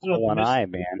eye. It's the one eye,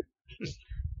 man.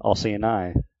 All seeing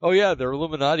eye. Oh yeah, they're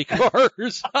Illuminati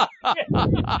cars.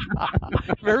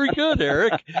 Very good,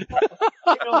 Eric.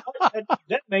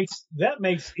 That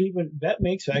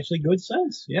makes actually good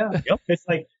sense. Yeah. Yep. It's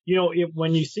like,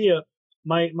 when you see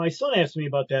my son asked me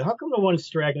about that. How come the one is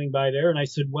straggling by there? And I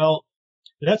said, well,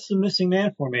 that's the missing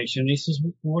man formation. And he says,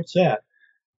 what's that?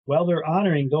 Well, they're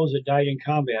honoring those that died in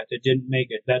combat that didn't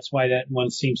make it. That's why that one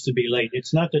seems to be late.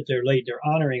 It's not that they're late. They're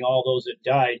honoring all those that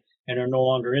died and are no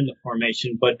longer in the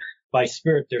formation, but by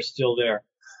spirit, they're still there.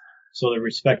 So they're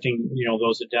respecting,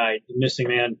 those that died. The missing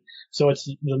man. So it's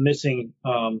the missing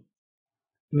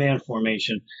man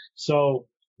formation. So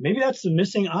maybe that's the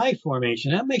missing eye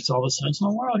formation. That makes all the sense in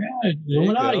the world. Yeah,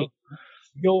 Illuminati.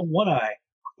 Go one eye.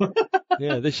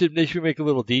 Yeah, they should make a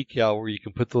little decal where you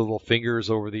can put the little fingers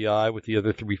over the eye with the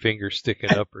other 3 fingers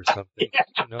sticking up or something.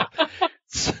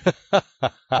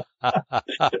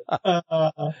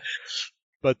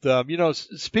 But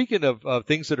speaking of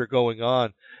things that are going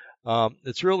on,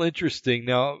 it's real interesting.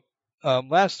 Now,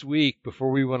 last week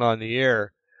before we went on the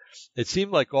air, it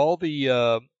seemed like all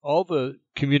the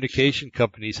communication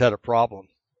companies had a problem.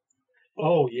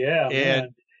 Oh yeah,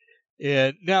 man.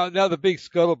 And now the big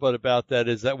scuttlebutt about that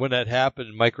is that when that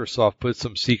happened, Microsoft put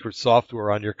some secret software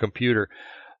on your computer.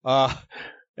 And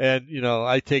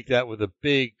I take that with a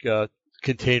big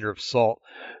container of salt.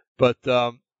 But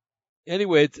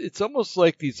anyway, it's almost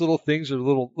like these little things are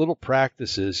little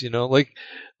practices, like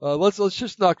let's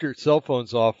just knock your cell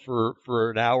phones off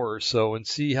for an hour or so and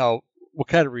see what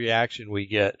kind of reaction we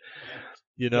get.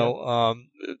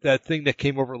 That thing that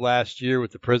came over last year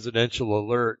with the presidential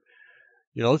alert.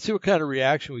 Let's see what kind of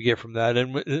reaction we get from that.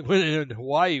 And when in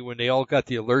Hawaii, when they all got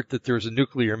the alert that there was a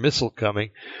nuclear missile coming,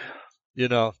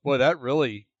 boy, that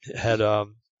really had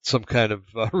some kind of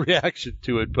reaction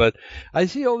to it. But I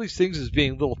see all these things as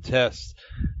being little tests,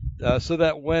 so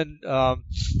that when,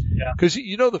 because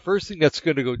the first thing that's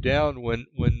going to go down when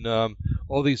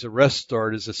all these arrests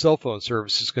start is the cell phone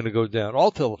service is going to go down.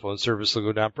 All telephone service will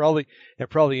go down, probably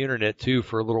internet too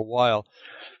for a little while.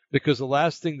 Because the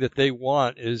last thing that they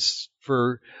want is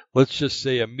for, let's just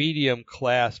say, a medium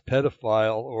class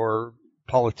pedophile or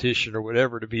politician or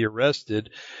whatever to be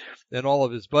arrested, and all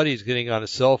of his buddies getting on a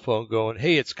cell phone going,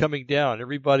 "Hey, it's coming down.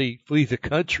 Everybody flee the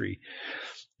country."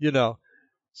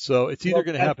 So it's either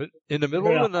going to happen in the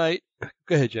middle of the night.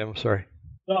 Go ahead, Jim. I'm sorry.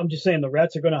 No, I'm just saying the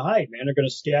rats are going to hide, man. They're going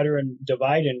to scatter and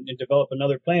divide and develop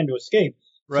another plan to escape.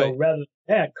 Right. So rather than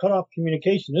that, cut off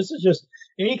communication. This is just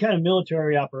any kind of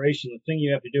military operation. The thing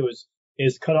you have to do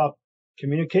is cut off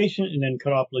communication and then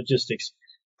cut off logistics.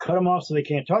 Cut them off so they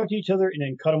can't talk to each other, and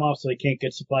then cut them off so they can't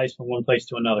get supplies from one place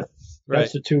to another. Right.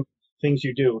 That's the two things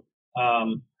you do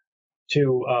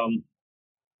to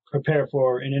prepare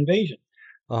for an invasion.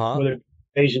 Uh-huh. Whether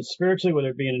invasion spiritually,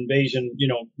 whether it be an invasion,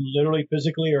 literally,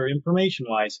 physically, or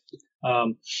information-wise.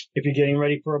 If you're getting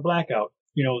ready for a blackout.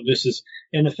 This is,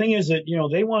 and the thing is that,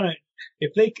 they want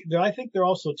to, I think they're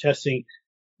also testing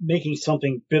making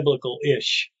something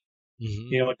biblical-ish.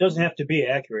 Mm-hmm. It doesn't have to be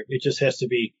accurate. It just has to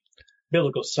be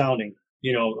biblical sounding,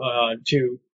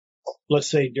 to, let's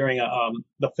say during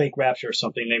the fake rapture or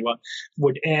something, they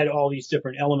would add all these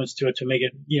different elements to it to make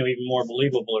it, even more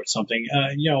believable or something.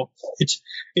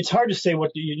 It's hard to say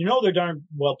they're darn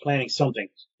well planning something.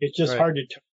 It's just hard to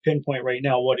pinpoint right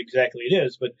now what exactly it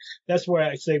is, but that's where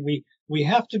I say we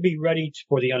have to be ready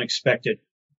for the unexpected.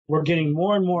 We're getting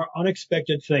more and more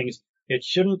unexpected things. It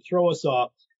shouldn't throw us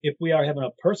off. If we are having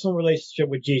a personal relationship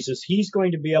with Jesus, he's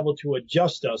going to be able to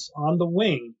adjust us on the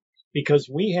wing because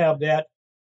we have that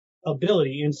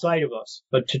ability inside of us,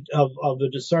 but of the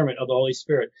discernment of the Holy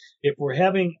Spirit. If we're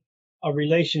having a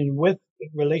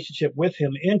relationship with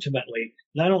him intimately,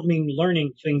 and I don't mean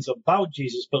learning things about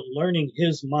Jesus, but learning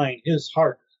his mind, his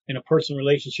heart in a personal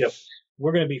relationship,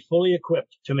 we're going to be fully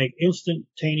equipped to make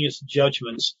instantaneous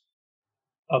judgments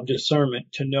of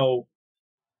discernment to know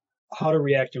how to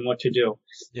react and what to do.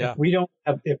 Yeah.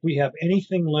 If we have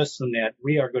anything less than that,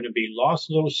 we are going to be lost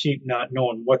little sheep not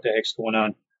knowing what the heck's going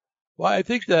on. Well, I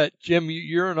think that Jim,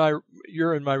 you're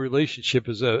in my relationship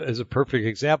as a perfect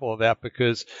example of that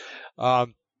because, back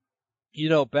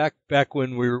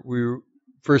when we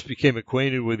first became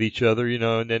acquainted with each other,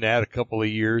 and then had a couple of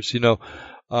years, there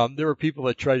were people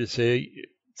that tried to say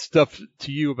stuff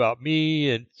to you about me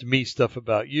and to me stuff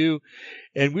about you.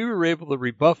 And we were able to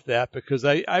rebuff that because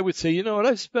I would say,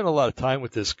 I've spent a lot of time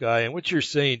with this guy and what you're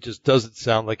saying just doesn't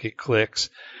sound like it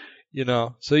clicks.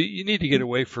 So you need to get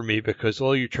away from me because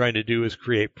all you're trying to do is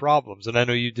create problems. And I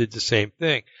know you did the same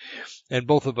thing. And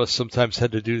both of us sometimes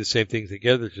had to do the same thing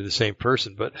together to the same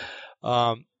person. But,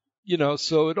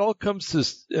 so it all comes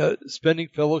to spending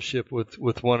fellowship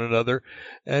with one another.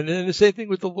 And then the same thing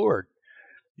with the Lord.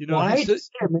 We're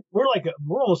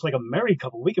almost like a married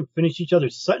couple. We can finish each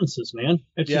other's sentences, man.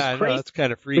 It's just crazy. That's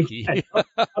kind of freaky. But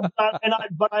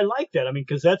I like that. I mean,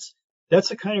 because that's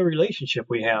the kind of relationship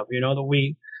we have.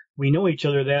 That we know each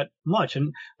other that much,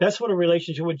 and that's what a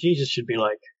relationship with Jesus should be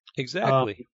like.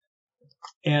 Exactly.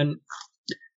 And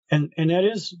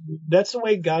that's the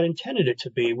way God intended it to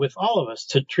be with all of us,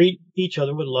 to treat each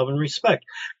other with love and respect.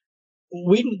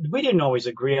 We didn't always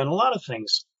agree on a lot of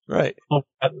things. Right.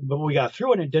 But we got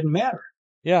through it and it didn't matter.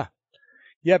 Yeah.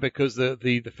 Yeah, because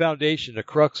the foundation, the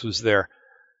crux was there.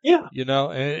 Yeah.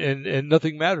 And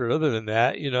nothing mattered other than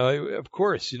that. Of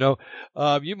course, you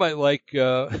might like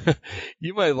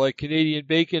Canadian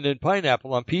bacon and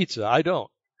pineapple on pizza. I don't.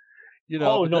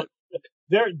 Oh no.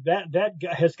 That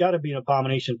has got to be an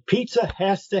abomination. Pizza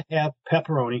has to have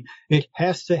pepperoni. It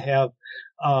has to have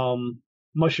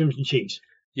mushrooms and cheese.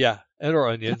 Yeah, and or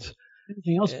onions.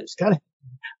 Anything else? It's got to.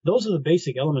 Those are the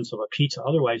basic elements of a pizza.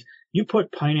 Otherwise, you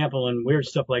put pineapple and weird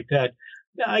stuff like that.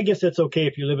 I guess that's okay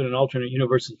if you live in an alternate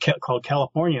universe called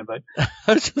California, but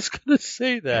I was just going to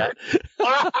say that.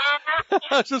 I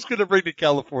was just going to bring the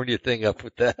California thing up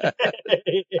with that.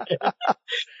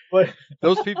 But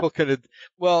those people can,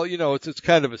 it's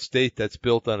kind of a state that's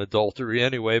built on adultery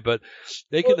anyway, but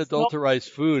they can adulterize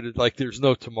food like there's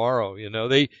no tomorrow.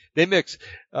 They mix.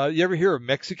 You ever hear of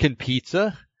Mexican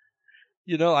pizza?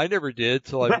 I never did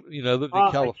till I lived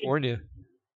in California.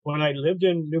 When I lived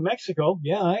in New Mexico,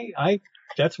 I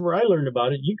that's where I learned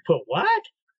about it. You put what?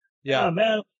 Yeah,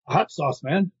 man, hot sauce,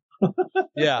 man.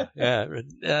 yeah.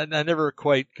 And I never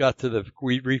quite got to the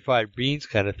refried beans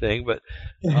kind of thing, but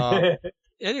anyway.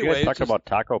 You guys talk about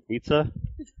taco pizza?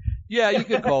 Yeah, you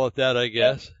could call it that, I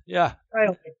guess. Yeah.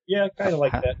 Kind of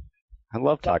like that. I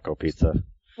love taco pizza.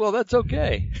 Well, that's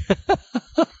okay.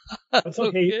 That's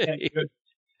okay.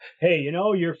 Hey,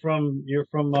 you're from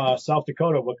South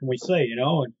Dakota. What can we say?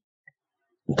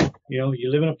 You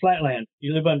live in a flatland.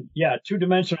 You live on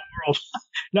two-dimensional world.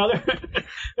 Now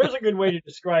there's a good way to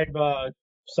describe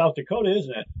South Dakota,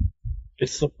 isn't it?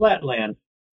 It's the flatland.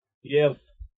 You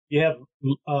have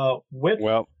width.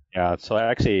 Well, yeah. So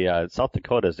actually, South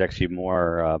Dakota is actually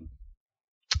more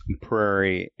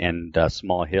prairie and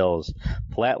small hills.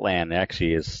 Flatland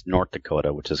actually is North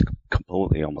Dakota, which is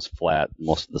completely almost flat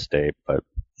most of the state, but.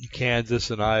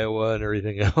 Kansas and Iowa and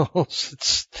everything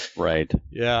else. Right.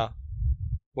 Yeah.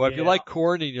 Well, if you like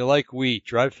corn and you like wheat,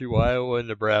 drive through Iowa and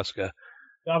Nebraska.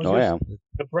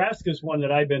 Nebraska's one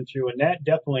that I've been through, and that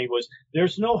definitely was.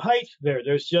 There's no height there.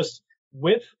 There's just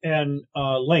width and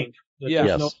length.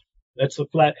 That's a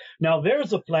flat. Now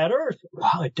there's a flat Earth.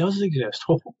 Wow, it does exist.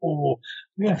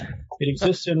 Yeah, it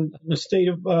exists in the state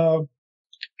of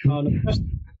Nebraska.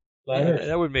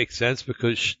 That would make sense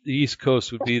because the East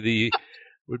Coast would be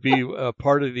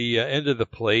part of the end of the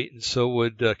plate, and so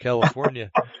would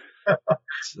California.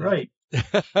 Right.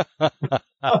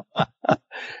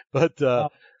 But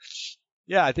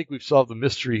I think we've solved the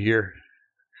mystery here.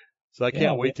 So I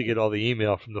can't wait to get all the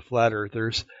email from the flat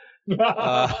earthers.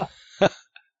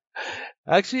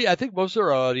 Actually, I think most of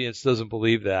our audience doesn't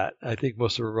believe that. I think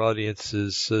most of our audience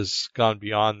has gone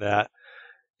beyond that.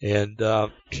 And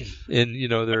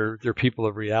they're people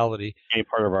of reality. Any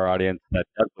part of our audience that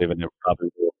does believe in it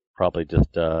probably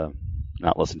just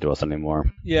not listen to us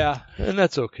anymore. Yeah, and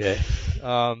that's okay.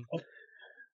 One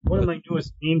of my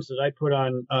newest memes that I put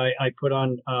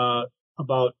on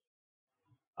about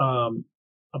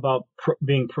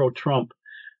being pro-Trump.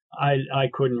 I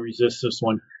couldn't resist this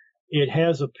one. It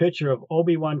has a picture of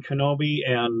Obi-Wan Kenobi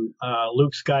and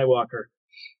Luke Skywalker,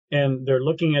 and they're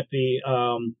looking at the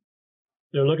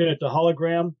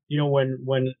hologram. You know,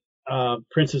 when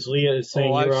Princess Leia is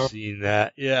saying, I've seen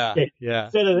that. Yeah, okay. yeah.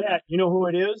 Instead of that, you know who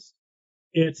it is?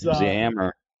 It's the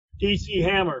Hammer. DC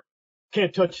Hammer.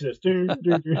 Can't touch this. Dun, dun,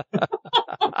 dun.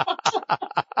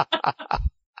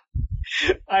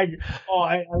 I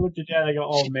looked at that. I go,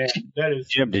 oh man, that is.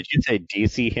 Jim, did you say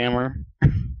DC Hammer?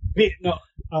 No.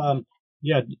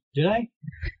 Yeah. Did I?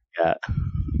 Yeah.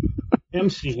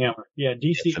 MC Hammer. Yeah.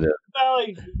 DC. Yes,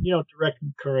 well, direct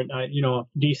current.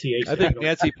 DC. I think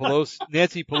Nancy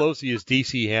Pelosi is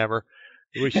DC Hammer.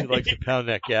 The way she likes to pound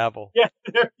that gavel. Yeah.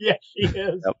 Yeah, she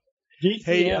is. Yep. DC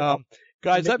Hey, Hammer.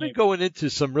 guys, I've been going into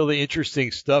some really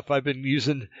interesting stuff. I've been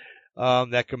using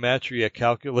that Gematria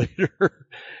calculator.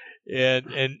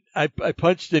 And I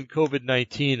punched in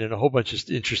COVID-19, and a whole bunch of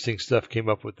interesting stuff came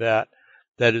up with that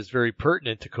is very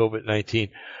pertinent to COVID-19.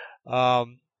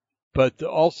 But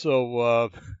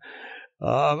also,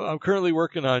 I'm currently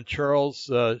working on Charles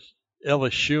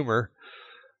Ellis Schumer,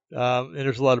 and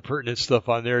there's a lot of pertinent stuff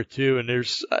on there too. And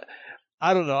there's,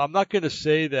 I don't know, I'm not going to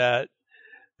say that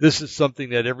this is something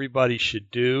that everybody should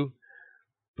do,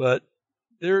 but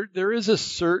there is a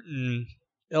certain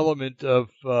element of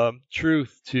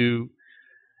truth to,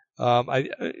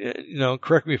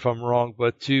 correct me if I'm wrong,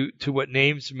 but to what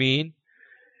names mean,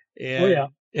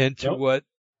 and to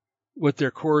what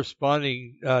their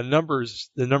corresponding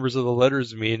numbers, the numbers of the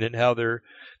letters mean, and how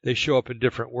they show up in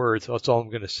different words. That's all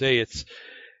I'm going to say.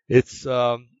 It's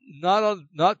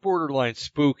not borderline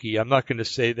spooky. I'm not going to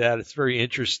say that. It's very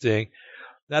interesting.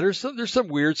 Now there's some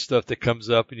weird stuff that comes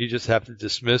up, and you just have to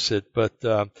dismiss it, but.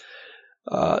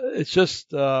 It's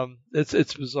just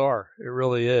it's bizarre. It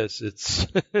really is.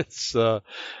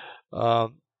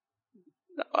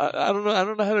 I don't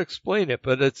know how to explain it,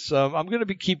 but it's I'm going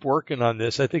to keep working on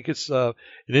this. I think it's an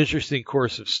interesting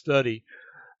course of study.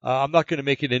 I'm not going to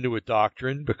make it into a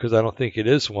doctrine because I don't think it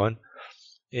is one,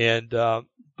 and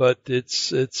but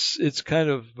it's kind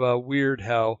of weird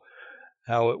how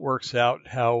it works out,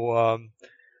 how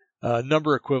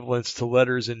number equivalents to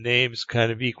letters and names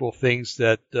kind of equal things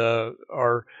that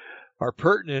are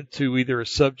pertinent to either a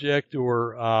subject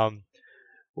or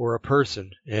a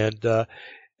person. And I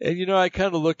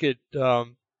kind of look at.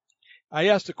 I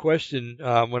asked a question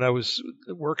when I was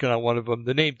working on one of them.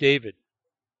 The name David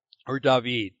or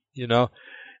David. Now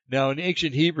in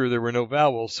ancient Hebrew there were no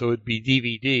vowels, so it'd be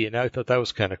DVD, and I thought that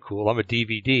was kind of cool. I'm a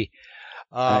DVD.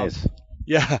 Nice.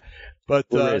 Yeah, but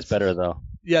Blu-ray is better though.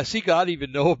 Yeah, see, God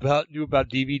even knew about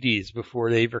DVDs before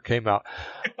they ever came out.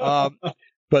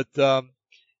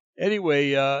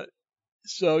 Anyway,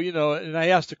 so, and I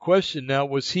asked a question now,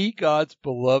 was he God's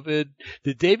beloved?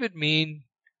 Did David mean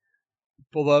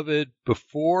beloved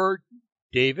before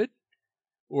David?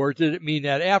 Or did it mean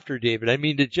that after David? I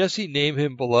mean, did Jesse name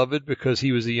him beloved because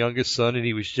he was the youngest son and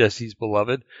he was Jesse's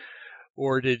beloved?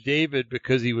 Or did David,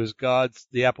 because he was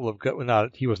the apple of God, well,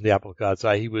 he wasn't the apple of God's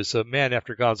eye, he was a man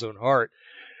after God's own heart.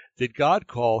 Did God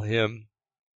call him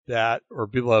that or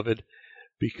beloved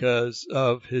because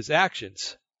of his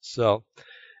actions? So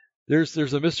there's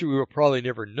a mystery we will probably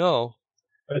never know.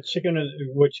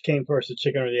 Which came first, the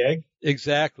chicken or the egg?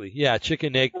 Exactly. Yeah,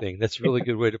 chicken egg thing. That's a really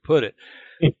good way to put it.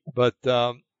 But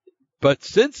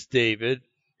since David,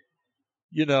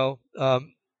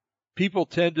 people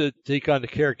tend to take on the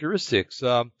characteristics.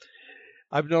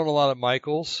 I've known a lot of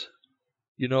Michaels.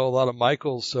 A lot of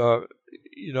Michaels. What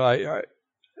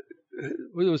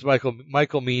was Michael?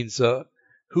 Michael means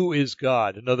who is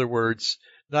God. In other words,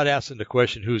 not asking the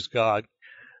question who's God,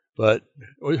 but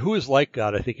who is like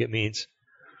God. I think it means.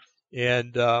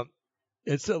 And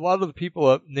it's a lot of the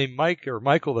people named Mike or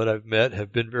Michael that I've met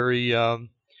have been very, very,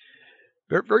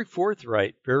 very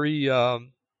forthright, very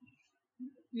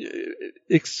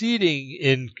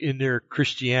exceeding in their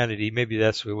Christianity. Maybe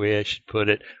that's the way I should put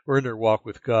it, or in their walk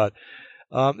with God.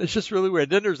 It's just really weird.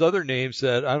 Then there's other names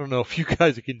that I don't know if you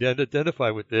guys can identify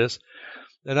with this,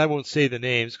 and I won't say the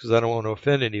names because I don't want to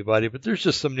offend anybody, but there's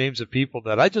just some names of people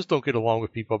that I just don't get along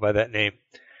with people by that name.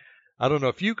 I don't know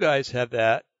if you guys have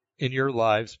that in your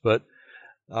lives, but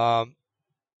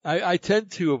I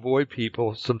tend to avoid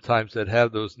people sometimes that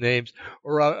have those names,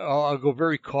 or I'll go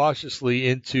very cautiously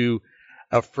into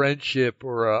a friendship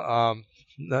or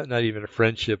not even a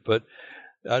friendship, but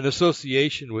an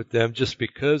association with them just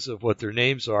because of what their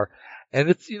names are. And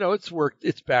it's worked.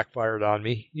 It's backfired on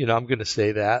me. I'm going to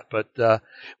say that. But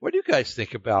what do you guys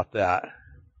think about that?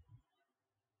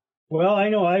 Well, I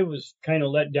know I was kind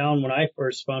of let down when I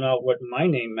first found out what my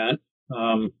name meant.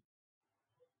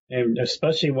 And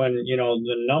especially when,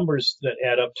 the numbers that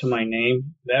add up to my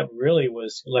name, that really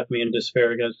left me in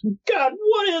despair. Because, God,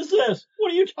 what is this?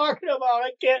 What are you talking about?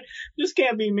 This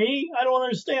can't be me. I don't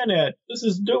understand that. This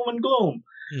is doom and gloom.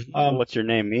 What's your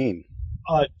name mean?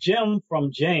 Jim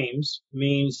from James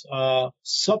means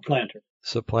supplanter.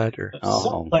 Supplanter.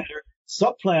 Oh.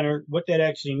 Supplanter, what that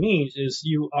actually means is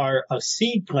you are a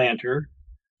seed planter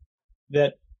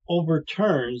that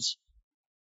overturns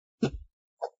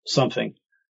something.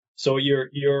 So you're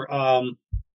you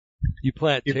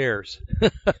plant tares.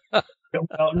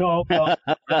 No. I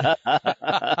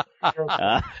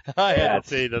had to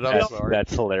say that. I'm sorry.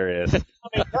 That's hilarious.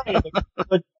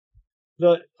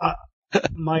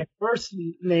 My first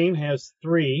name has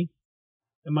 3,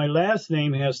 and my last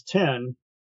name has 10,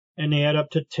 and they add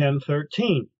up to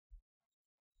 1013.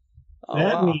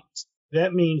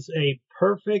 That means a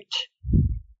perfect.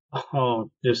 Oh,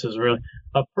 this is really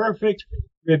a perfect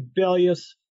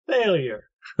rebellious failure.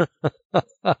 What?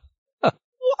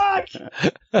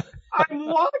 I'm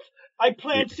what? I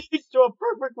plant seeds to a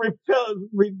perfect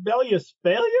rebellious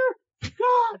failure?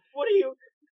 God, what are you?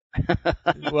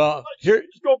 Well, here,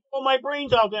 just go pull my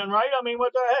brains out then, right? I mean,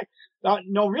 what the heck?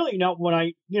 No, really. Now,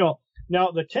 when now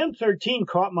the 1013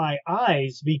 caught my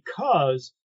eyes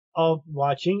because of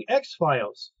watching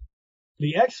X-Files.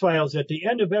 The X-Files, at the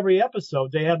end of every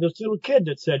episode, they have this little kid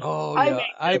that said,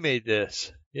 I made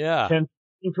this. Yeah. 1013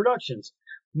 Productions.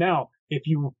 Now, if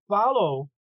you follow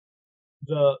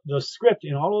the script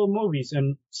in all of the movies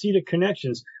and see the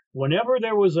connections, whenever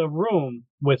there was a room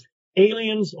with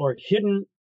aliens or hidden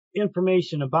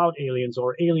information about aliens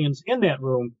or aliens in that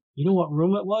room, you know what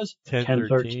room it was?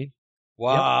 1013.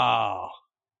 Wow.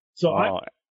 Yep.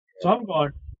 So I'm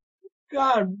going,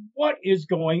 God, what is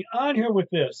going on here with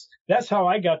this? That's how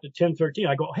I got the 1013.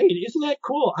 I go, hey, isn't that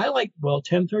cool? I like,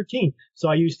 1013. So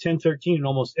I use 1013 in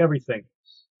almost everything.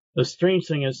 The strange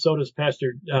thing is, so does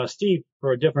Pastor Steve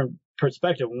for a different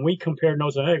perspective. When we compare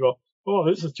notes, I go, oh,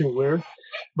 this is too weird.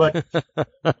 But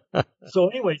so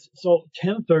anyways,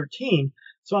 1013.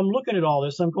 So I'm looking at all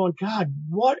this. I'm going, God,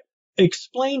 what?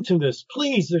 Explain to this,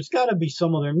 please. There's got to be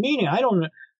some other meaning. I don't know.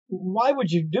 Why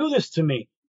would you do this to me?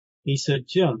 He said,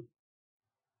 Jim,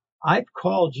 I've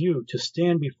called you to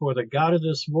stand before the God of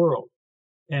this world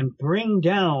and bring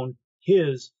down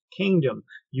his kingdom.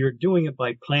 You're doing it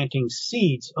by planting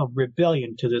seeds of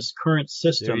rebellion to this current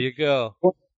system. There you go.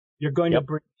 You're going to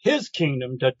bring his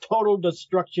kingdom to total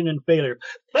destruction and failure.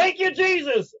 Thank you,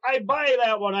 Jesus. I buy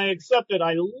that one. I accept it.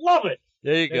 I love it.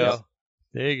 There you go.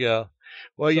 There you go.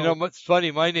 Well, what's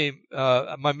funny? My name,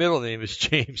 my middle name is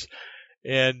James.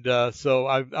 And so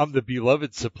I'm the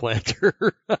beloved supplanter.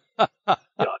 Are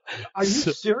you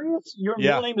serious? Your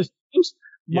middle name is James?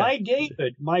 My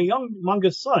David, my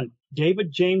youngest son,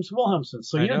 David James Wilhelmson.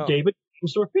 So you're David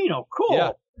James Orfino. Cool.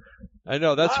 Yeah. I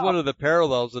know. That's one of the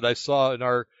parallels that I saw in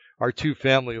our two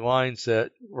family lines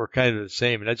that were kind of the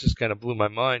same, and that just kind of blew my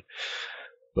mind.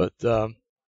 But I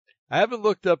haven't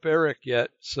looked up Eric yet,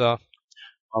 so.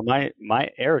 Well, my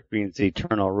Eric means the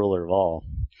eternal ruler of all.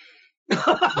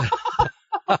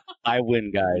 I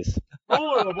win, guys.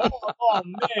 Oh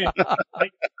man! I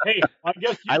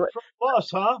guess you trust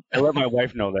us, huh? I let my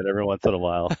wife know that every once in a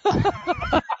while.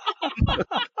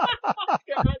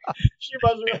 She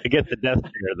must. I get the death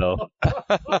stare though.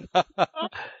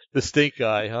 The stink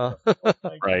eye, huh?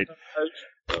 Right.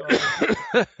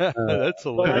 That's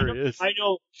hilarious. I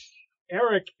know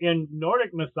Eric in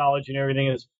Nordic mythology and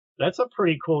everything that's a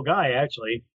pretty cool guy,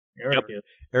 actually. Eric is.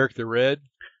 Eric the Red.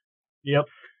 Yep.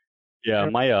 Yeah,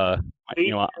 my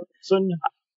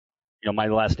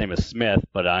last name is Smith,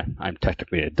 but I'm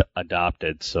technically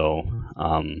adopted. So,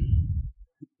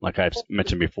 like I've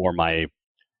mentioned before, my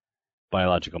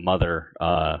biological mother,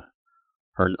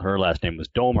 her last name was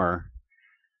Domer,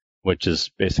 which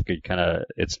is basically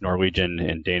it's Norwegian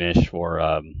and Danish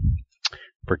for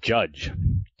judge,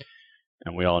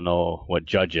 and we all know what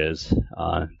judge is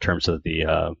in terms of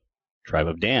the tribe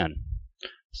of Dan.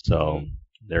 So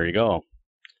there you go.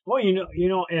 Well,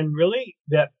 and really,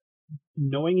 that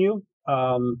knowing you,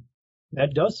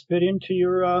 that does fit into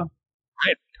your. Right.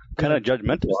 Kind of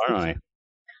judgmental, aren't I?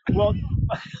 Well,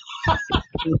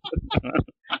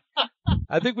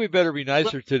 I think we better be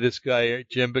nicer to this guy,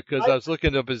 Jim, because I was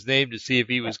looking up his name to see if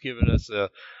he was giving us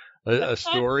a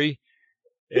story,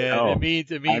 and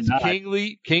it means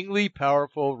kingly,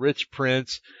 powerful, rich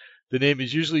prince. The name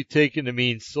is usually taken to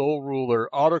mean sole ruler,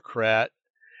 autocrat,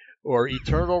 or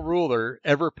eternal ruler,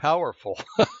 ever powerful.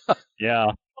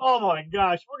 Yeah. Oh my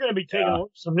gosh, we're going to be taking over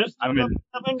some of this. I mean,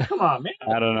 come on, man.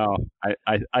 I don't know.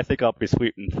 I think I'll be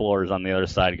sweeping floors on the other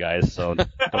side, guys. So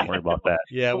don't worry about that.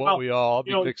 Yeah, Well, won't we all? I'll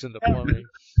be fixing the plumbing.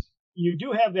 You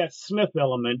do have that Smith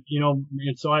element,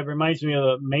 and so it reminds me of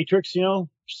the Matrix, Smith,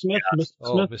 Yeah. Mr.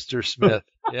 Smith. Mr. Smith.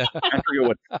 Yeah. I forget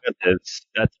what Smith is.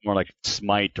 That's more like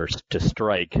smite or to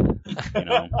strike. It's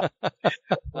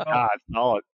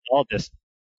all just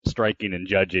striking and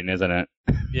judging, isn't it?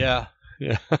 Yeah.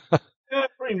 Yeah,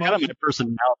 pretty Kind of much. my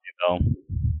personality,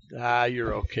 though.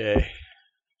 You're okay.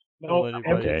 No, Don't let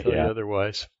anybody tell you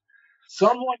otherwise.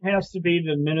 someone has to be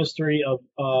the ministry of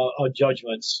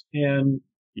judgments, and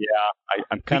Yeah,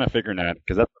 I'm kind of figuring that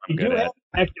because that's what I'm good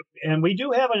at. we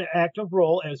do have an active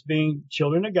role as being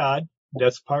children of God.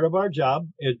 That's part of our job,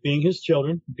 as being His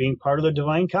children, being part of the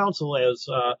divine council, as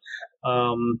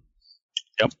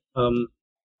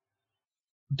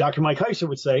Dr. Mike Heiser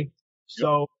would say.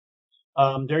 So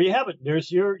there you have it.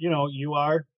 There's your, you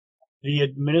are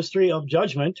the ministry of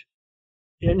judgment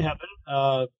in heaven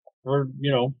for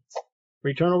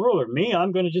eternal ruler. Me,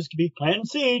 I'm going to just be planting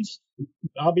seeds.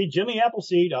 I'll be Jimmy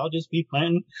Appleseed. I'll just be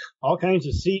planting all kinds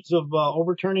of seeds of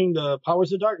overturning the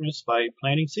powers of darkness by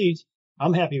planting seeds.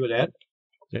 I'm happy with that.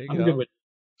 There you I'm go. good with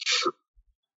it.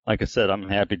 Like I said, I'm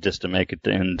happy just to make it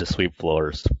into sweep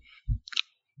floors.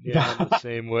 Yeah, I'm the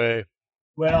same way.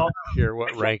 Well, I don't care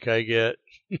what rank I get.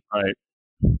 Right.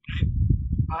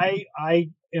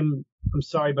 I'm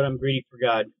sorry, but I'm greedy for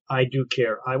God. I do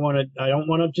care. I don't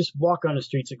want to just walk on the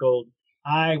streets of gold.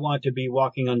 I want to be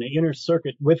walking on the inner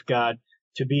circuit with God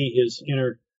to be His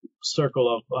inner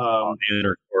circle of, the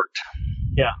inner court.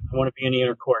 Yeah, I want to be in the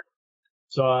inner court.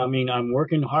 So, I'm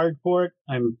working hard for it.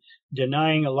 I'm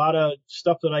denying a lot of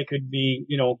stuff that I could be,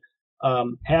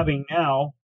 having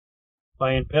now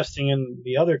by investing in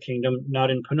the other kingdom,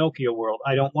 not in Pinocchio world.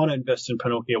 I don't want to invest in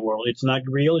Pinocchio world. It's not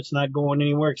real. It's not going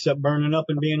anywhere except burning up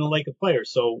and being in a lake of fire.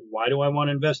 So why do I want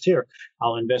to invest here?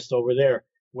 I'll invest over there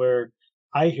where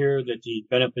I hear that the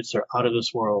benefits are out of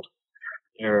this world.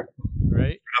 They're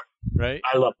right.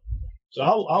 I love it. So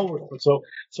I'll work for it.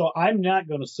 So I'm not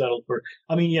going to settle for,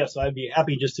 yes, I'd be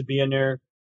happy just to be in there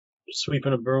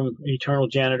sweeping a broom, eternal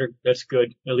janitor. That's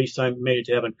good. At least I made it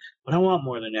to heaven. But I want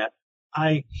more than that.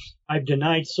 I've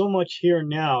denied so much here and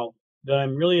now that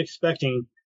I'm really expecting,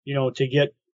 to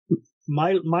get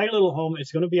my little home.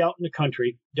 It's going to be out in the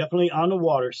country, definitely on the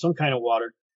water, some kind of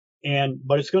water.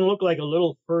 But it's going to look like a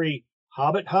little furry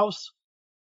hobbit house.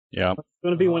 Yeah. It's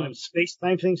going to be one of them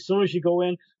space-time things. As soon as you go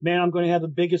in, man, I'm going to have the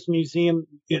biggest museum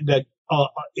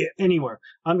anywhere.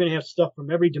 I'm going to have stuff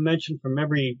from every dimension, from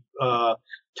every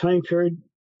time period,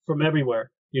 from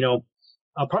everywhere.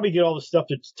 I'll probably get all the stuff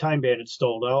that Time Bandit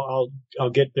stole. I'll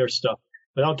get their stuff,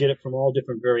 but I'll get it from all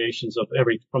different variations of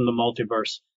from the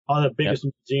multiverse. I'll have the biggest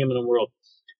museum in the world.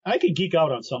 I could geek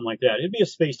out on something like that. It'd be a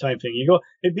space-time thing.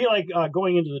 It'd be like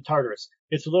going into the Tartarus.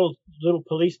 It's a little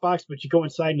police box, but you go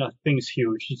inside and the thing's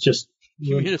huge. It's just.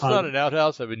 You mean it's not an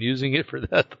outhouse? I've been using it for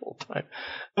that the whole time.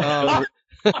 The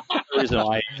reason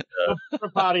why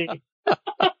Potty.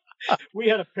 We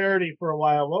had a parody for a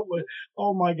while.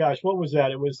 Oh my gosh, what was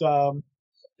that? It was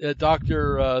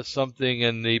Dr. Something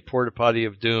and the Porta Potty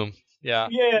of Doom. Yeah.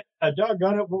 Yeah,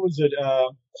 doggone it. What was it?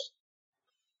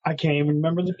 I can't even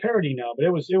remember the parody now, but it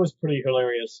was pretty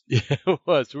hilarious. Yeah, it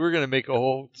was. We were going to make a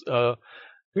whole.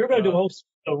 We were going to do a whole.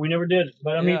 We never did.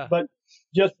 But but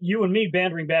just you and me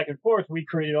bantering back and forth, we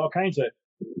created all kinds of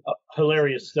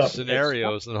hilarious stuff.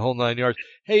 Scenarios and the whole 9 yards.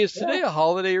 Hey, is today a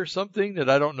holiday or something that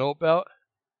I don't know about?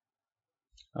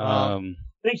 I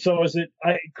think so. Is it?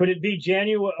 Could it be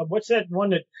January? What's that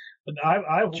one that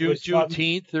I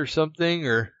Juneteenth or something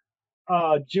or?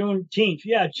 Juneteenth.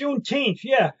 Yeah, Juneteenth.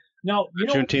 Yeah. Now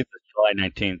Juneteenth is July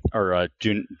 19th or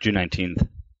June 19th.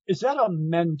 Is that a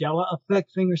Mandela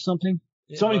effect thing or something?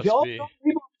 So many people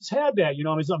just had that.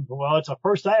 Well, it's the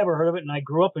first I ever heard of it, and I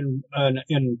grew up in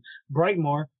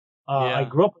Brightmoor. I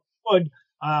grew up in Wood.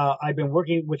 I've been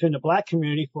working within the black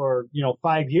community for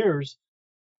 5 years.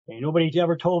 And nobody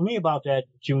ever told me about that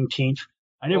Juneteenth.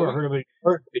 I never heard of it.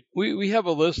 We have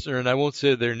a listener, and I won't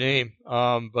say their name,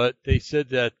 but they said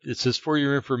that it says, for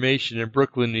your information, in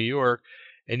Brooklyn, New York,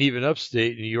 and even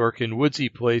upstate New York, in woodsy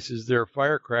places, there are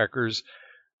firecrackers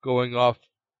going off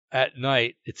at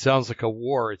night. It sounds like a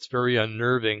war. It's very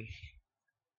unnerving.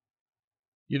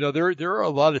 There are a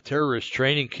lot of terrorist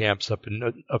training camps up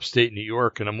in upstate New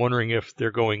York, and I'm wondering if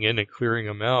they're going in and clearing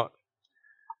them out.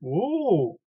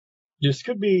 Ooh. This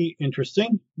could be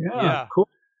interesting. Yeah. Cool.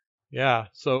 Yeah.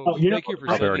 So thank you for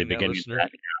already beginning, listener.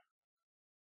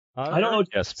 I don't know.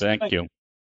 Yes, thank you.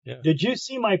 Yeah. Did you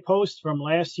see my post from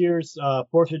last year's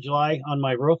 4th of July on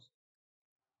my roof?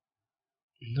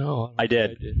 No, I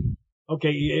did.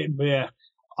 Okay, yeah.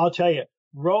 I'll tell you,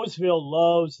 Roseville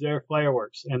loves their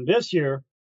fireworks. And this year,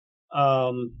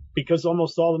 because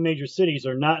almost all the major cities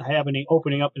are not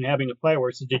opening up and having the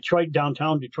fireworks, the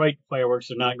downtown Detroit fireworks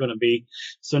are not going to be.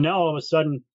 So now all of a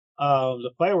sudden,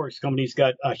 the fireworks company's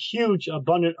got a huge,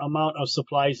 abundant amount of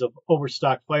supplies of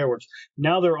overstocked fireworks.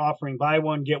 Now they're offering buy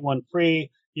one, get one free.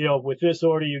 With this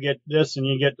order, you get this and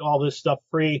you get all this stuff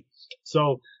free.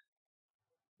 So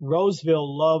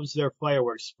Roseville loves their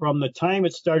fireworks. From the time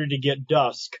it started to get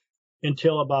dusk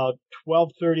until about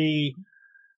 12:30,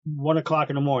 1 o'clock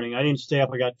in the morning. I didn't stay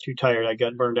up. I got too tired. I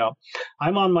got burned out.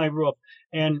 I'm on my roof,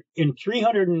 and in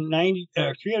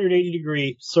 380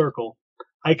 degree circle,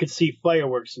 I could see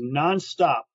fireworks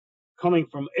nonstop coming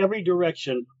from every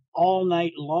direction all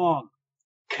night long,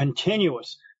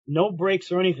 continuous. No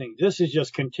breaks or anything. This is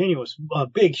just continuous. A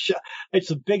big shot. It's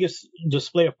the biggest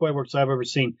display of fireworks I've ever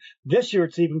seen. This year,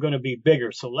 it's even going to be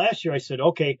bigger. So last year, I said,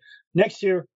 okay, next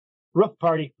year, roof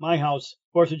party, my house,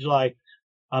 4th of July.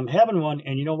 I'm having one,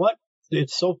 and you know what?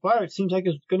 So far, it seems like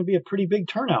it's going to be a pretty big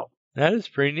turnout. That is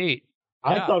pretty neat.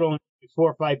 I thought only 4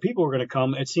 or 5 people were going to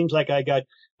come. It seems like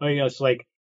it's like,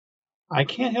 I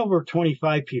can't have over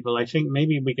 25 people. I think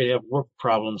maybe we could have work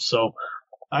problems. So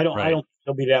I don't think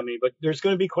there'll be that many, but there's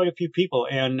going to be quite a few people,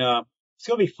 and it's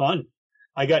going to be fun.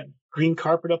 I got green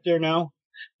carpet up there now.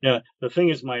 The thing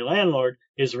is, my landlord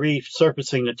is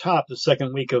resurfacing the top the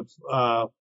second week of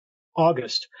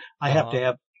August. I have to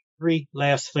have every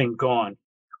last thing gone.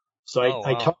 So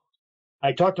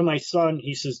I talked to my son.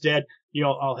 He says, Dad,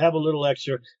 I'll have a little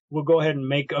extra. We'll go ahead and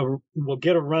we'll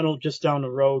get a rental just down the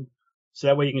road. So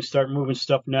that way you can start moving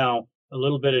stuff now a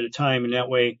little bit at a time. And that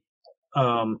way,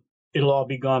 it'll all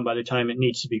be gone by the time it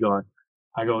needs to be gone.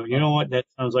 I go, you know what? That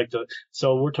sounds like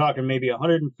so we're talking maybe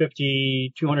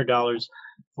 $150, $200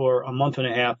 for a month and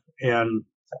a half, and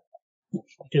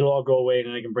it'll all go away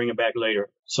and I can bring it back later.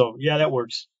 So yeah, that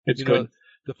works. It's good.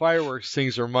 The fireworks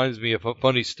things reminds me of a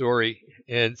funny story.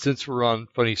 And since we're on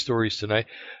funny stories tonight,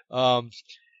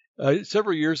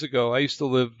 several years ago, I used to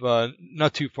live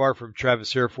not too far from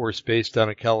Travis Air Force Base down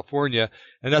in California,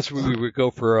 and that's where we would go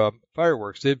for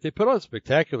fireworks. They put on a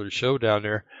spectacular show down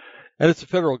there, and it's the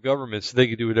federal government, so they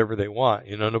can do whatever they want.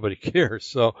 Nobody cares.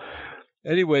 So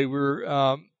anyway,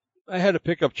 I had a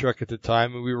pickup truck at the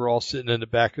time, and we were all sitting in the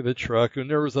back of the truck, and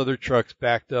there was other trucks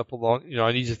backed up along,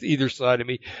 on either side of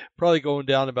me, probably going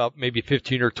down about maybe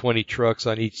 15 or 20 trucks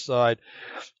on each side,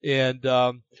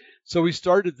 and so we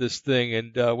started this thing,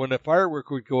 and when a firework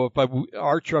would go up,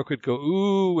 our truck would go,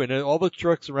 ooh, and all the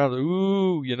trucks around,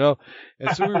 ooh,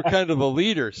 and so we were kind of the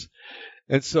leaders.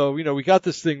 And so, we got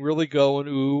this thing really going,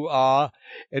 ooh, ah,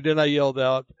 and then we yelled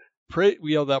out, praise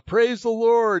the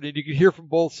Lord, and you could hear from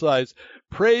both sides,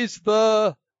 praise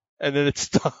the, and then it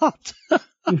stopped.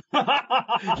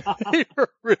 They were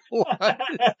real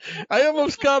loud. I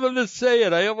almost got them to say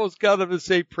it. I almost got them to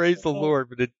say praise the Lord,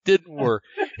 but it didn't work.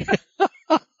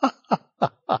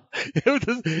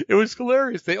 It was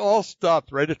hilarious. They all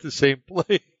stopped right at the same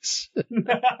place.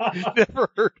 Never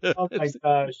heard of it. Oh my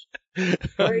gosh.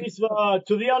 Praise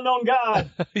to the unknown God.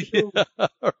 Yeah,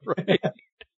 right.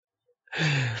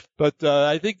 But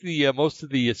I think most of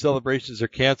the celebrations are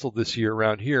canceled this year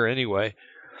around here anyway.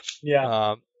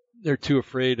 Yeah. They're too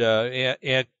afraid.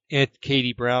 Aunt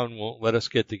Katie Brown won't let us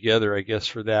get together, I guess,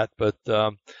 for that. But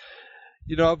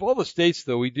of all the states,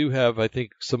 though, we do have, I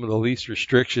think, some of the least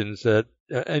restrictions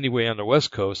anyway, on the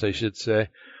West Coast, I should say.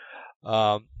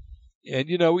 And,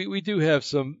 we do have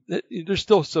there's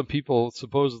still some people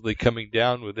supposedly coming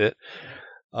down with it.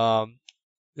 And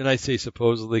I say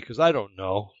supposedly because I don't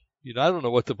know. I don't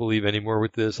know what to believe anymore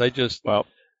with this. Go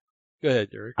ahead,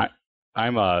 Derek.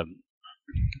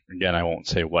 Again, I won't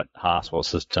say what hospital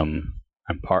system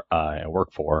I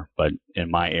work for, but in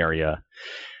my area,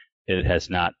 it has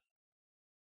not.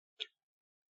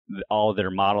 All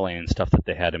their modeling and stuff that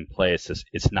they had in place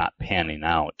it's not panning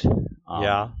out.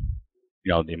 The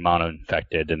amount of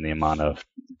infected and the amount of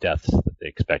deaths that they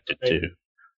expected to.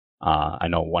 I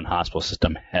know one hospital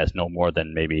system has no more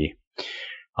than maybe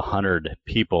 100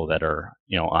 people that are,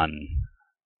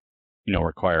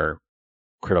 require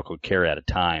critical care at a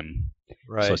time.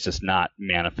 Right. So it's just not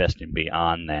manifesting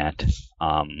beyond that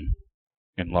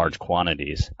in large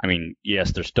quantities. I mean,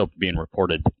 yes, there's still being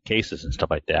reported cases and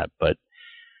stuff like that, but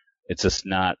it's just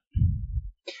not.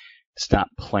 It's not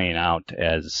playing out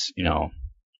as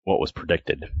what was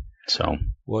predicted. So,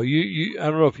 well, I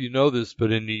don't know if you know this,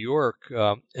 but in New York,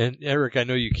 and Eric, I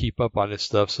know you keep up on this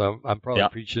stuff, so I'm probably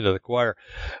preaching to the choir.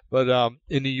 But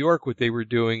in New York, what they were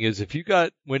doing is if you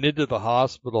went into the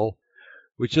hospital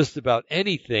with just about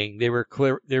anything, they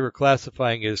were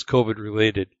classifying it as COVID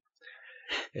related.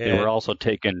 They were also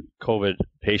taking COVID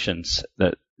patients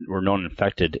that were known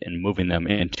infected and moving them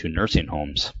into nursing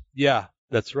homes. Yeah,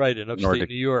 that's right, in upstate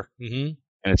New York. Mm-hmm.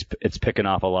 And it's picking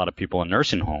off a lot of people in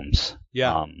nursing homes.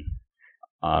 Yeah.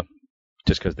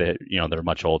 Just because they're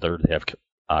much older, they have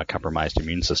compromised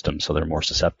immune systems, so they're more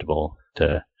susceptible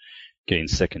to getting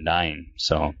sick and dying.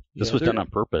 So this was done on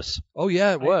purpose. Oh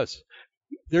yeah, it was.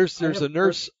 There's a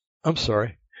nurse. I'm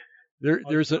sorry.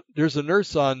 There's a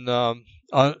nurse on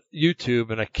YouTube,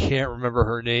 and I can't remember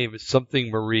her name. It's something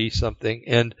Marie something,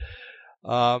 and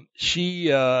she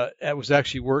was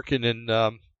actually working in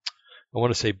I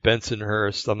want to say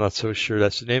Bensonhurst. I'm not so sure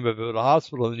that's the name of it. A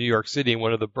hospital in New York City, in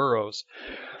one of the boroughs,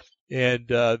 and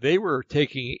they were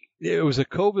it was a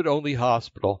COVID only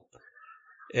hospital,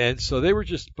 and so they were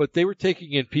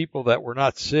taking in people that were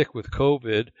not sick with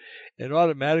COVID, and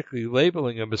automatically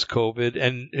labeling them as COVID,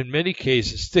 and in many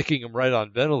cases sticking them right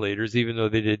on ventilators, even though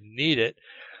they didn't need it.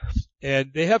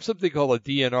 And they have something called a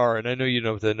DNR, and I know you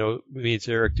know what that means,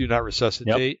 Eric. Do not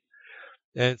resuscitate. Yep.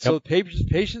 And so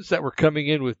patients that were coming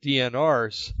in with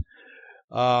DNRs,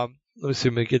 let me see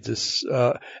if I get this.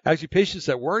 Actually, patients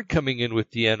that weren't coming in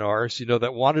with DNRs,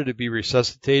 that wanted to be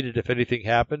resuscitated if anything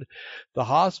happened, the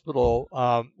hospital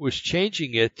was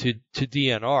changing it to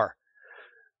DNR.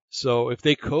 So if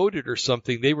they coded or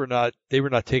something, they were not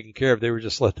taken care of. They were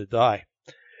just let to die.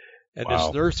 And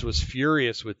This nurse was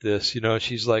furious with this.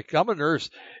 She's like, I'm a nurse.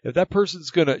 If that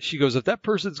person's gonna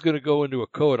go into a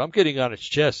code, I'm getting on its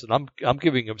chest and I'm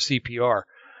giving him CPR.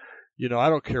 I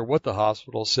don't care what the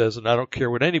hospital says, and I don't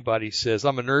care what anybody says.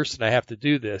 I'm a nurse and I have to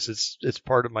do this. It's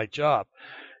part of my job.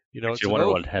 You wonder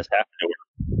what has happened to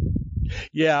her.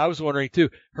 Yeah, I was wondering too.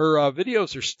 Her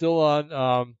videos are still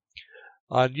on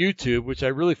YouTube, which I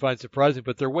really find surprising,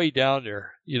 but they're way down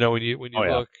there. When you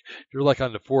look, you're like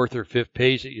on the 4th or 5th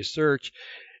page that you search.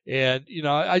 And,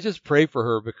 I just pray for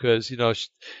her because,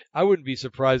 I wouldn't be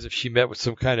surprised if she met with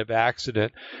some kind of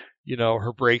accident.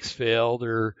 Her brakes failed,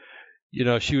 or,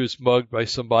 she was mugged by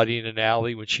somebody in an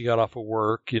alley when she got off of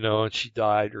work, and she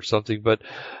died or something. But,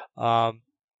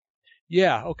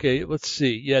 yeah, okay, let's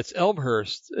see. Yeah, it's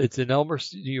Elmhurst. It's in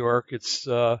Elmhurst, New York. It's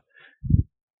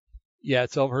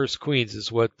Elmhurst, Queens,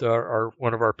 is what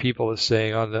one of our people is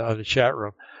saying on the chat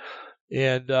room.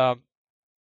 And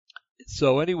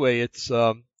so anyway, it's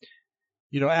as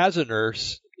a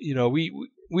nurse,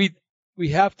 we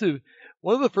have to.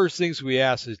 One of the first things we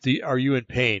ask is, are you in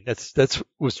pain? That's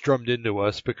what's drummed into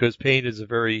us, because pain is a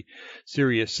very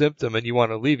serious symptom, and you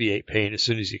want to alleviate pain as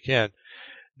soon as you can.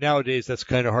 Nowadays, that's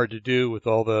kind of hard to do with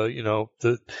all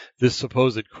this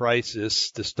supposed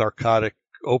crisis, this narcotic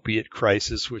opiate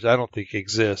crisis, which I don't think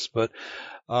exists. But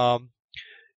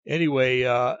anyway,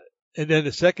 and then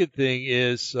the second thing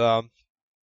is,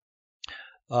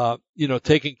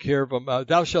 taking care of them.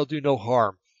 Thou shalt do no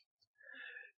harm.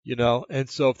 And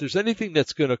so if there's anything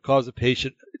that's going to cause a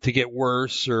patient to get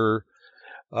worse or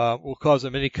will cause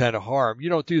them any kind of harm, you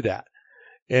don't do that.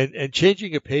 And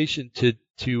changing a patient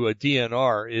to a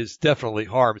DNR is definitely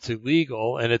harm. It's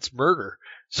illegal and it's murder.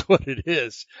 It's what it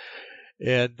is.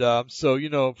 And so,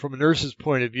 from a nurse's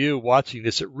point of view, watching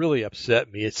this, it really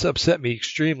upset me. It's upset me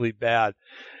extremely bad.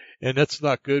 And that's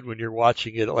not good when you're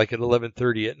watching it like at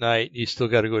 11:30 at night and you still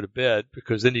got to go to bed,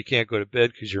 because then you can't go to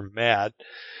bed because you're mad,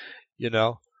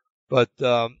 But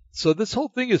so this whole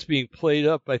thing is being played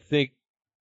up, I think.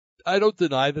 I don't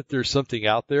deny that there's something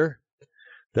out there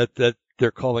that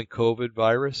they're calling COVID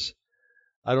virus.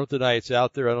 I don't deny it's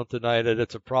out there. I don't deny that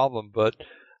it's a problem. But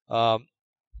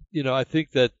I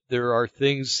think that there are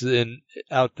things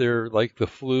out there like the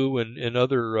flu and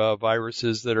other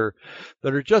viruses that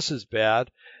are just as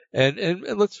bad. And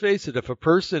let's face it, if a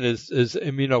person is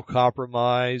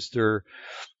immunocompromised, or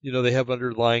they have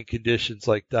underlying conditions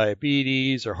like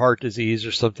diabetes or heart disease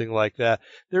or something like that,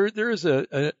 there is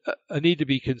a need to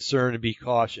be concerned and be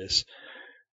cautious.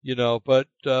 But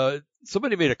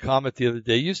somebody made a comment the other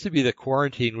day. It used to be that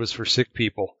quarantine was for sick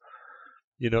people.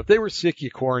 If they were sick,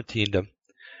 you quarantined them.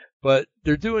 But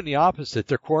they're doing the opposite.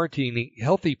 They're quarantining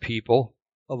healthy people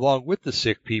along with the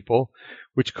sick people,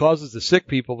 which causes the sick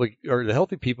people or the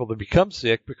healthy people to become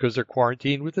sick because they're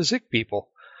quarantined with the sick people.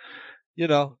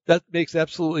 That makes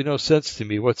absolutely no sense to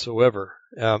me whatsoever.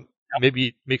 Maybe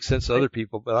it makes sense to other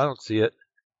people, but I don't see it.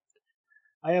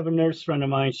 I have a nurse friend of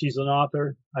mine. She's an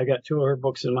author. I got 2 of her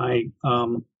books in my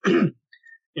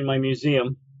in my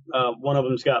museum. One of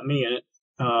them's got me in it.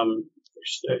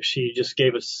 she just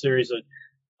gave a series of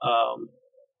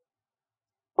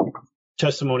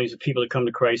testimonies of people that come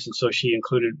to Christ, and so she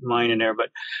included mine in there. But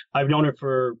I've known her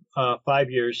for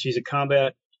 5 years. She's a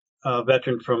combat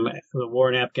veteran from the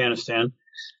war in Afghanistan.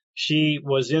 She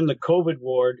was in the COVID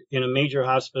ward in a major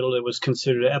hospital that was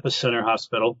considered an epicenter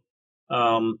hospital,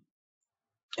 and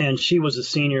she was a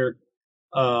senior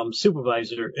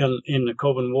supervisor in the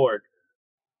COVID ward.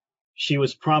 She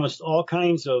was promised all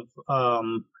kinds of,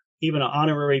 even an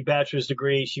honorary bachelor's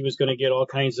degree. She was going to get all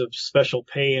kinds of special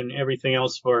pay and everything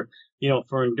else for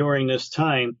enduring this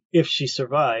time if she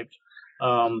survived.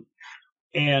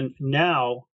 And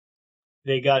now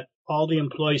they got all the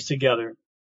employees together.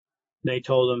 They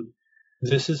told them,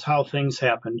 this is how things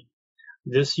happened.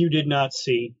 This you did not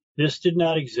see. This did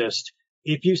not exist.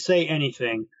 If you say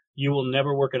anything, you will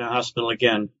never work in a hospital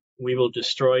again. We will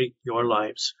destroy your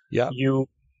lives. Yeah. You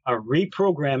are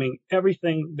reprogramming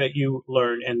everything that you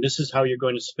learned, and this is how you're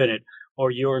going to spin it,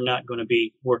 or you're not going to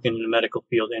be working in the medical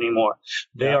field anymore.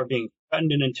 They are being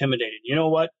threatened and intimidated. You know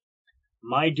what?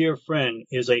 My dear friend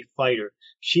is a fighter.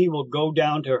 She will go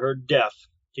down to her death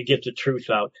to get the truth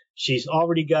out. She's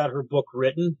already got her book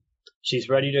written. She's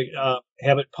ready to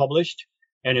have it published,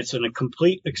 and it's in a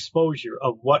complete exposure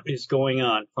of what is going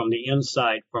on from the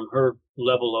inside, from her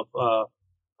level of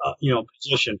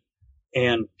position.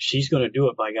 And she's going to do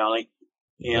it, by golly.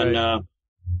 And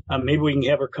maybe we can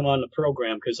have her come on the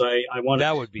program, because I want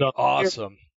that would be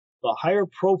awesome. The higher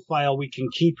profile we can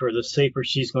keep her, the safer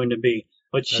she's going to be.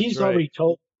 But she's already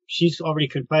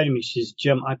confided in me. She's,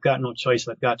 Jim, I've got no choice.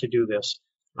 I've got to do this.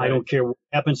 Right. I don't care what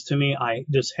happens to me.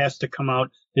 This has to come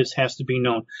out. This has to be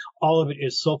known. All of it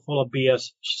is so full of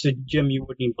BS. She said, Jim, you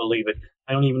wouldn't even believe it.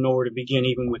 I don't even know where to begin,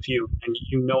 even with you. And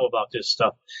you know about this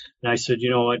stuff. And I said, you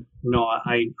know what? No,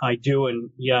 I do.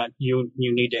 And yeah, you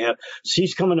need to have.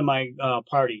 She's coming to my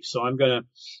party, so I'm going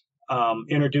to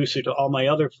introduce her to all my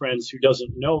other friends who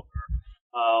doesn't know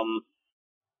her.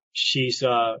 She's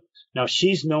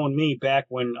known me back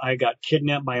when I got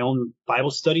kidnapped my own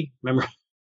Bible study. Remember?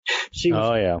 She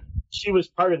was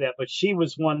part of that, but she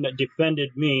was one that defended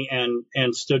me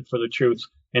and stood for the truth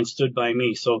and stood by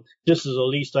me. So this is the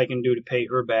least I can do to pay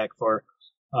her back for,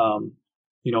 for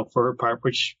her part,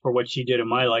 for what she did in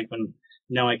my life. And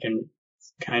now I can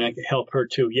kind of help her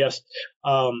too. Yes.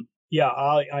 I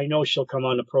know she'll come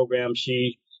on the program.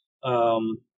 She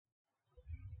would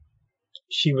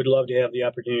love to have the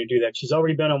opportunity to do that. She's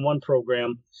already been on one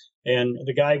program, and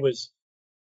the guy was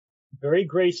very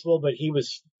graceful, but he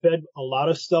was fed a lot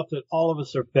of stuff that all of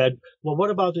us are fed. Well,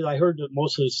 what about this? I heard that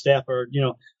most of the staff are,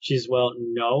 she's, well,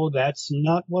 no, that's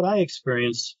not what I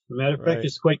experienced. As a matter of fact,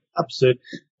 it's quite opposite.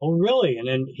 Oh, really? And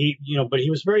then but he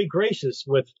was very gracious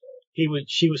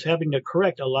she was having to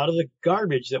correct a lot of the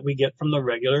garbage that we get from the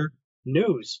regular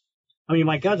news. I mean,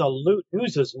 my God, the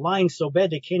news is lying so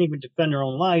bad they can't even defend their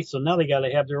own lies. So now they got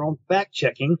to have their own fact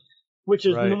checking, which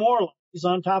is more lies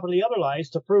on top of the other lies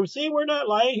to prove, see, we're not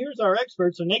lying. Here's our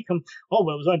experts. And they come, oh,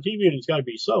 well, it was on TV and it's got to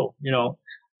be so,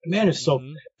 Man, it's so,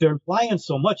 they're lying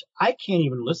so much. I can't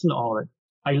even listen to all of it.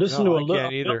 I listen to a little. I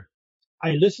can't either.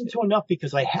 I listen to enough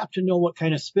because I have to know what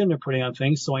kind of spin they're putting on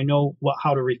things so I know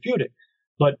how to refute it.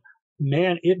 But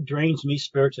man, it drains me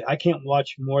spiritually. I can't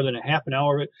watch more than a half an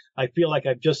hour of it. I feel like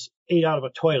I've just ate out of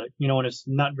a toilet, and it's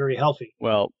not very healthy.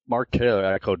 Well, Mark Taylor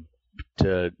echoed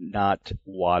to not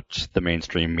watch the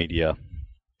mainstream media.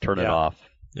 Turn it off.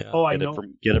 Yeah. Oh, I know.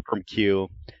 Get it from Q.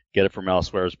 Get it from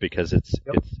elsewhere, because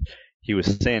he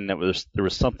was saying that there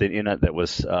was something in it that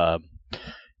was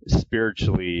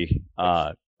spiritually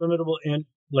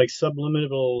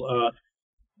subliminal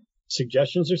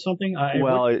suggestions or something.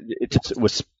 It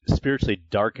was spiritually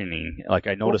darkening. Like,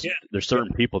 I noticed there's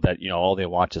certain people that all they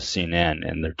watch is CNN,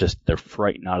 and they're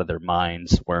frightened out of their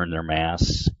minds, wearing their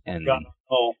masks, and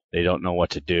they don't know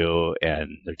what to do,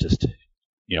 and they're just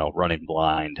running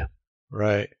blind.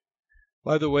 Right.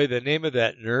 By the way, the name of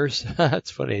that nurse,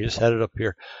 it's funny, I just had it up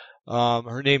here.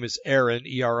 Her name is Erin,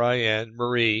 Erin,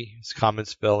 Marie, it's common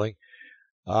spelling.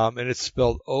 And it's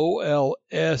spelled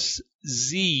Olszewski.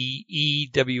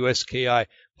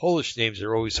 Polish names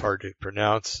are always hard to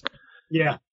pronounce.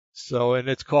 Yeah. So, and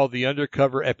it's called the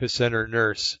Undercover Epicenter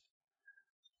Nurse.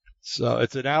 So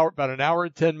it's about an hour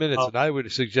and 10 minutes, and I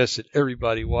would suggest that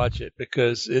everybody watch it,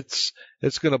 because it's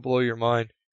going to blow your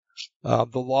mind. The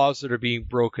laws that are being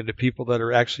broken, the people that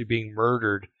are actually being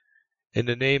murdered in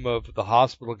the name of the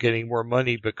hospital getting more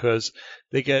money because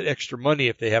they get extra money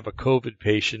if they have a COVID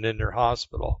patient in their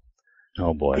hospital.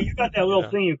 Oh boy! Hey, you got that little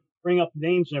thing, you bring up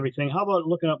names and everything. How about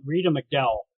looking up Rita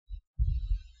McDowell?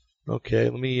 Okay,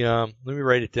 let me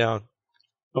write it down.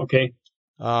 Okay.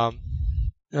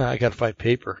 I got to find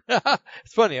paper.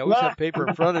 It's funny. I always have paper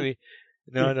in front of me.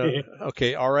 No, no.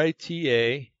 Okay,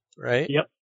 Rita, right? Yep.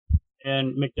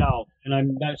 And McDowell. And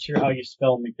I'm not sure how you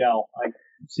spell McDowell. I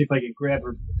see if I can grab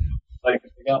her. I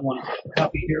got one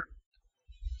copy here.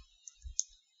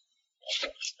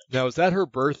 Now, is that her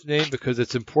birth name? Because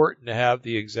it's important to have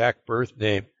the exact birth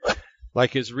name.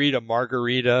 Like, is Rita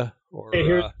Margarita? Or,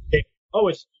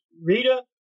 it's Rita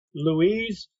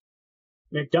Louise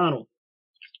McDonald.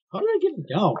 How did I get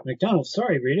McDonald? McDonald,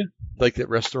 sorry, Rita. Like that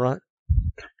restaurant?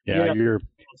 Yeah. You're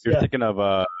thinking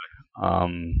of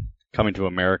Coming to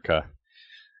America.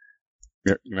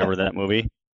 You remember that movie?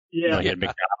 Yeah. He had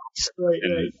McDonald's. Right.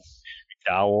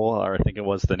 McDowell, or I think it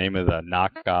was the name of the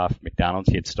knockoff McDonald's.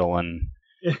 He had stolen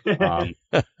I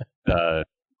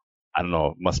don't know,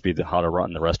 it must be how to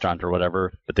run the restaurant or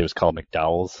whatever, but it was called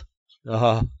McDowell's.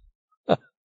 Uh-huh.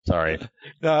 Sorry.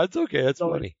 No, it's okay. That's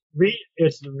funny.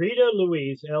 It's Rita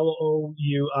Louise,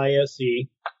 Louise,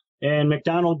 and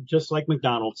McDonald, just like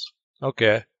McDonald's.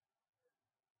 Okay.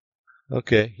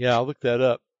 Yeah, I'll look that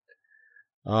up.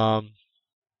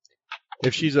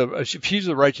 If she's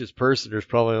a righteous person, there's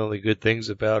probably only good things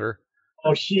about her.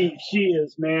 Oh, she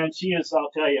is, man. She is. I'll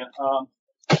tell you.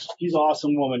 She's an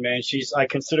awesome woman, man. I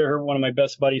consider her one of my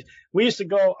best buddies. We used to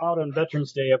go out on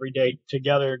Veterans Day every day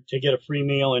together to get a free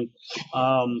meal, and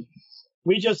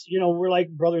we just, we're like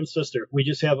brother and sister. We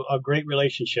just have a great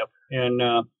relationship,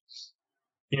 and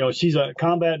she's a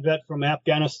combat vet from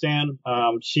Afghanistan.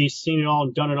 She's seen it all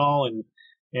and done it all,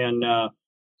 and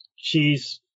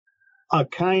she's a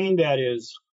kind that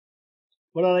is.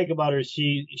 What I like about her is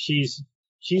she's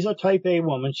a type A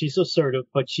woman. She's assertive,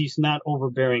 but she's not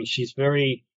overbearing. She's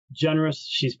very generous.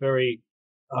 She's very,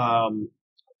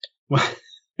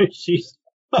 she's,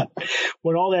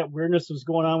 when all that weirdness was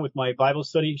going on with my Bible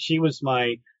study, she was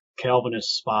my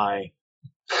Calvinist spy.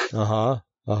 They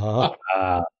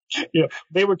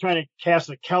were trying to cast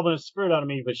a Calvinist spirit out of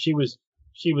me, but she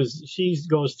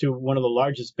goes to one of the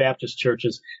largest Baptist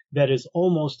churches that is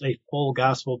almost a full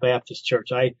gospel Baptist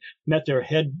church. I met their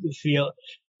head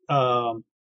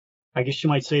I guess you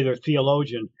might say their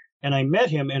theologian. And I met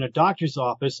him in a doctor's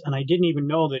office, and I didn't even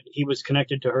know that he was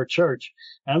connected to her church.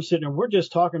 And I'm sitting there, we're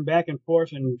just talking back and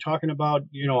forth and talking about,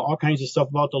 all kinds of stuff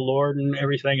about the Lord and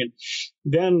everything. And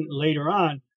then later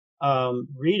on,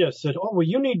 Rita said, oh, well,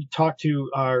 you need to talk to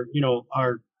our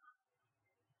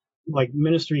like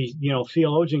ministry,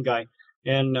 theologian guy.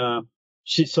 And,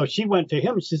 she went to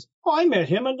him and says, oh, I met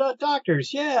him in the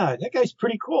doctors. Yeah, that guy's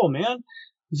pretty cool, man.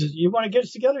 He says, you want to get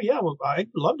us together? Yeah, well, I'd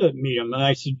love to meet him. And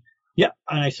I said, yeah.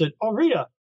 And I said, oh, Rita,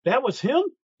 that was him?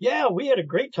 Yeah, we had a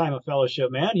great time of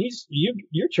fellowship, man.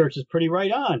 Your church is pretty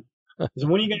right on. I said,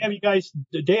 when are you going to have you guys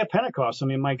the day of Pentecost? I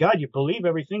mean, my God, you believe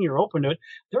everything. You're open to it.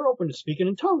 They're open to speaking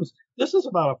in tongues. This is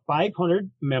about a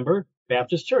 500-member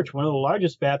Baptist church, one of the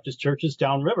largest Baptist churches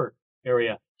downriver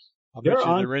area. I bet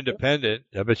they're independent.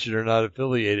 I bet you they're not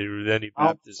affiliated with any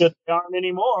Baptist. They aren't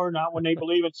anymore, not when they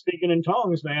believe in speaking in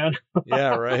tongues, man.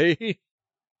 Yeah, right?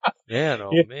 Man,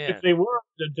 If they were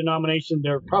the denomination,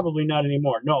 they're probably not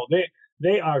anymore. No,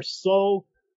 they are so,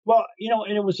 well,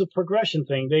 and it was a progression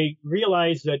thing. They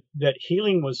realized that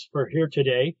healing was for here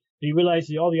today. They realized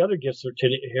that all the other gifts are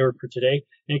here for today.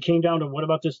 And it came down to, what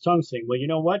about this tongues thing? Well, you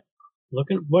know what?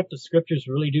 Look at what the scriptures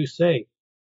really do say.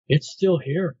 It's still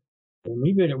here.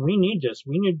 We need this.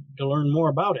 We need to learn more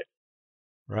about it.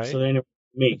 Right. So they know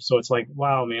me. So it's like,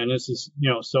 wow, man, this is,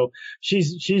 so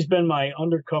she's been my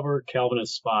undercover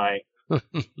Calvinist spy.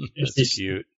 That's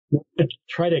cute.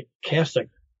 Try to cast a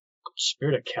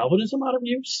spirit of Calvinism out of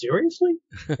you? Seriously?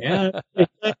 Yeah.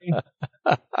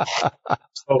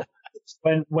 So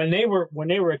when they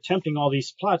were attempting all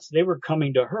these plots, they were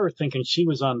coming to her thinking she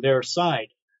was on their side.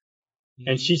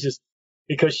 Mm-hmm. And she's just,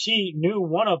 because she knew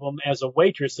one of them as a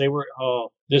waitress, they were,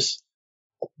 this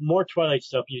more Twilight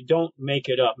stuff. You don't make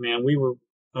it up, man.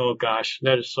 Oh gosh,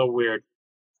 that is so weird.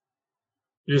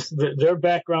 Just their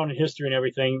background and history and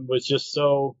everything was just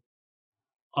so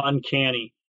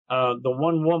uncanny. The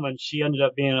one woman, she ended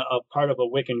up being a part of a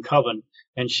Wiccan coven,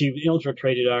 and she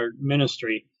infiltrated our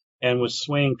ministry and was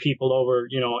swaying people over,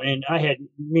 and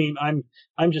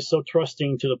I'm just so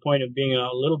trusting to the point of being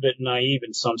a little bit naive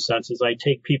in some senses. I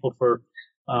take people for,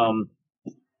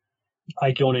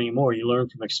 I don't anymore. You learn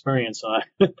from experience.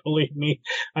 Believe me,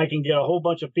 I can get a whole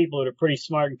bunch of people that are pretty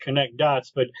smart and connect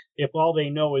dots, but if all they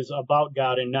know is about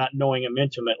God and not knowing him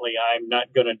intimately, I'm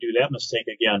not going to do that mistake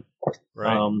again.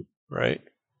 Right. Right.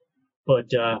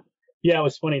 But, yeah, it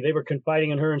was funny. They were confiding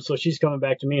in her, and so she's coming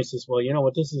back to me and says, well, you know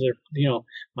what, this is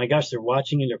my gosh, they're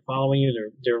watching you, they're following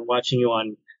you, they're watching you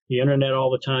on the internet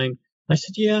all the time. I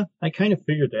said, yeah, I kind of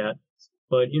figured that.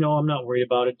 But, I'm not worried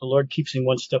about it. The Lord keeps him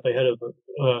one step ahead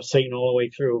of Satan all the way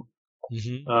through.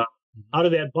 Mm-hmm. Out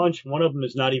of that bunch, one of them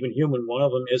is not even human. One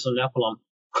of them is a Nephilim.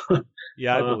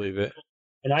 Yeah, I believe it.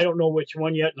 And I don't know which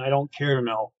one yet, and I don't care to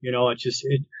know. It's just,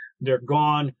 they're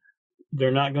gone.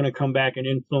 They're not going to come back and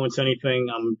influence anything.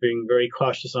 I'm being very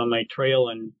cautious on my trail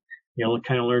and,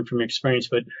 kind of learn from experience.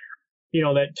 But,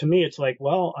 that to me, it's like,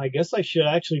 well, I guess I should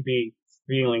actually be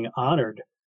feeling honored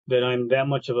that I'm that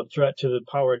much of a threat to the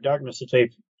power of darkness that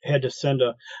they've had to send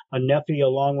a Nephi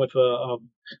along with a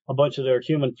bunch of their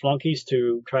human flunkies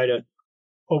to try to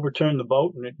overturn the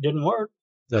boat, and it didn't work.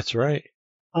 That's right.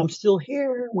 I'm still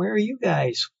here. Where are you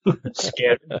guys?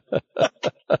 Scattered.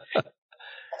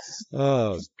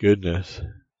 Oh, goodness.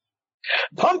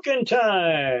 Pumpkin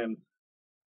time.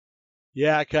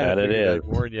 Yeah, I kind of figured I'd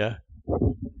warn you.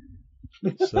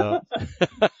 So.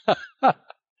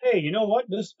 Hey, you know what?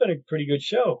 This has been a pretty good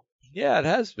show. Yeah, it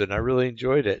has been. I really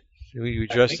enjoyed it. We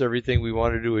addressed everything we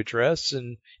wanted to address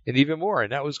and even more,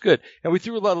 and that was good. And we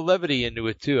threw a lot of levity into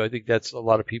it, too. I think that's a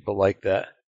lot of people like that.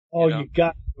 Oh, you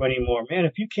got to anymore. Man,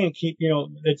 if you can't keep,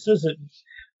 it says that,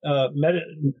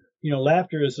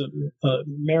 laughter is a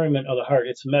merriment of the heart.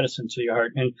 It's medicine to your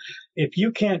heart. And if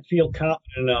you can't feel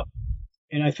confident enough,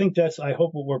 and I think I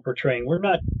hope what we're portraying. We're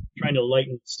not trying to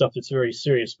lighten stuff that's very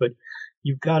serious, but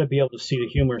you've got to be able to see the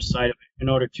humorous side of it in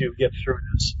order to get through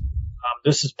this.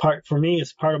 This is for me,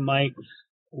 it's part of my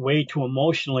way to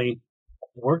emotionally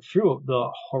work through the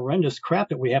horrendous crap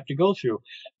that we have to go through.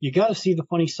 You got to see the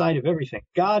funny side of everything.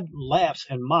 God laughs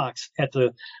and mocks at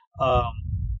the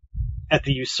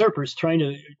usurpers trying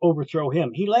to overthrow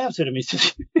him. He laughs at him. He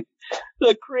says,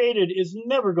 the created is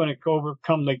never going to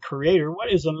overcome the creator.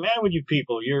 What is the matter with you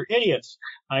people? You're idiots.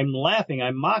 I'm laughing.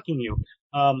 I'm mocking you.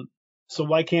 So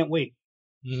why can't we?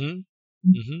 Mm-hmm.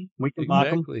 Mm-hmm. We can mock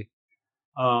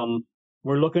them.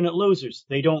 We're looking at losers.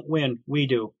 They don't win. We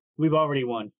do. We've already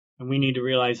won. And we need to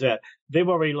realize that. They've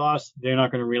already lost. They're not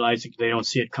going to realize it because they don't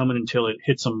see it coming until it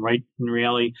hits them right in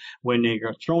reality when they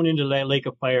are thrown into that lake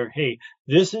of fire. Hey,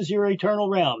 this is your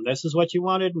eternal realm. This is what you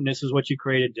wanted, and this is what you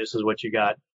created. This is what you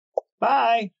got.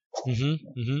 Bye.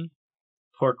 Mm-hmm. Mm-hmm.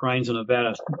 Pork rinds in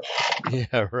Nevada.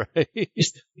 Yeah, right.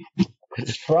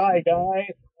 Fry guy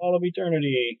for all of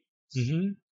eternity.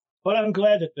 Mm-hmm. But I'm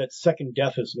glad that second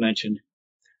death is mentioned.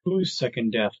 Who's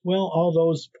second death? Well, all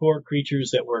those poor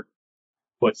creatures that were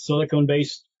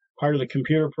silicon-based, part of the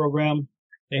computer program,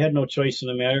 they had no choice in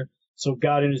the matter. So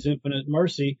God, in his infinite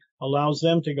mercy, allows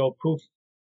them to go poof.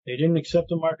 They didn't accept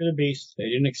the mark of the beast. They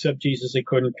didn't accept Jesus. They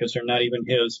couldn't because they're not even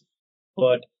his.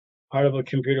 But part of a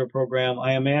computer program,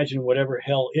 I imagine whatever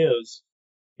hell is,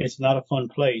 it's not a fun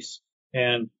place.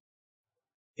 And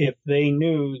if they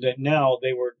knew that now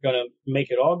they were going to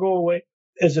make it all go away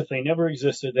as if they never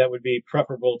existed, that would be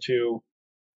preferable to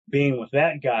being with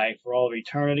that guy for all of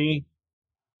eternity,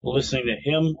 listening to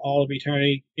him all of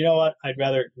eternity. You know what? I'd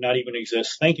rather not even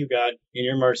exist. Thank you, God, in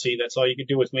your mercy. That's all you can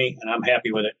do with me, and I'm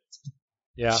happy with it.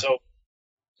 Yeah. So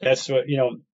that's what,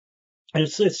 and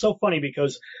it's so funny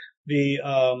because the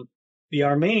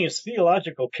Arminius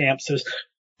theological camp says,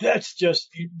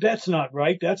 that's not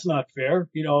right. That's not fair.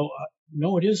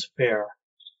 No, it is fair.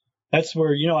 That's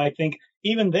where, I think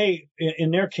even they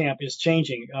in their camp is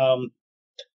changing,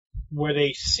 where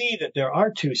they see that there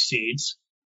are two seeds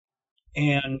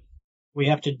and they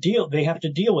have to deal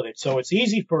with it. So it's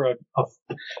easy for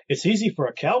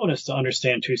a Calvinist to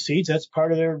understand two seeds. That's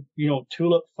part of their,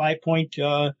 tulip 5-point,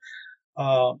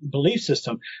 belief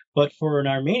system. But for an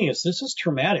Arminius, this is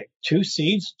traumatic. Two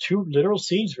seeds, two literal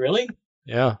seeds, really?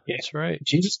 Yeah, that's right.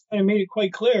 Jesus kind of made it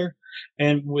quite clear.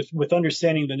 And with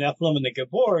understanding the Nephilim and the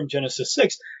Gabor in Genesis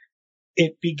 6,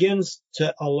 it begins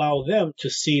to allow them to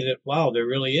see that, wow, there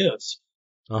really is.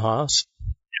 Uh-huh.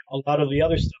 A lot of the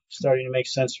other stuff is starting to make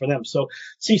sense for them. So,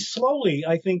 see, slowly,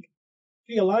 I think,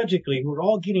 theologically, we're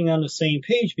all getting on the same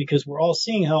page because we're all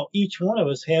seeing how each one of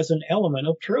us has an element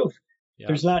of truth. Yeah.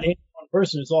 There's not any one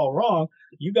person that's all wrong.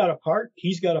 You got a part,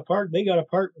 he's got a part, they got a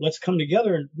part. Let's come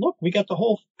together and look, we got the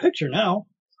whole picture now.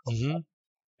 Mm-hmm.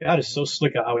 God is so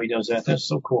slick at how he does that. That's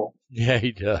so cool. Yeah,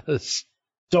 he does.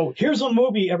 So here's a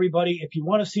movie, everybody. If you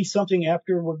want to see something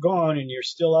after we're gone and you're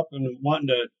still up and wanting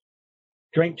to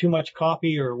drink too much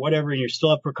coffee or whatever and you're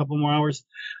still up for a couple more hours,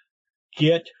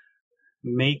 get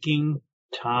Making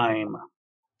Time.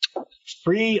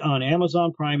 Free on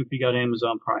Amazon Prime if you got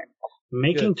Amazon Prime.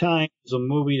 Making Time is a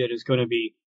movie that is going to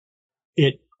be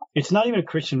it's not even a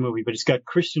Christian movie, but it's got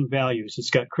Christian values.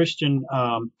 It's got Christian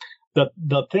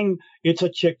the thing, it's a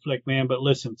chick flick, man, but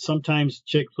listen, sometimes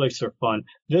chick flicks are fun.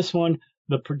 This one,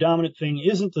 the predominant thing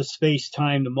isn't the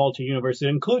space-time, the multi-universe. It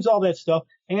includes all that stuff,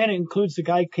 and it includes the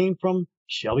guy who came from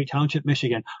Shelby Township,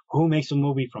 Michigan. Who makes a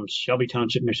movie from Shelby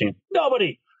Township, Michigan?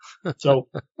 Nobody. So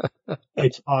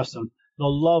it's awesome. The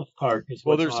love part is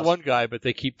Well, what's there's awesome. one guy, but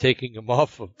they keep taking him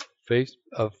off of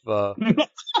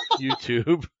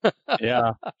YouTube.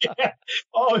 Yeah. Yeah.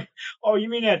 Oh, you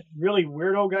mean that really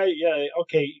weirdo guy? Yeah.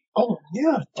 Okay. Oh,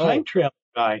 yeah. Time travel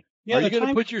guy. Yeah. Are you going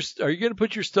to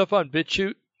put your stuff on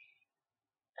BitChute?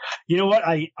 You know what?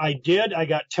 I did. I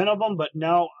got 10 of them, but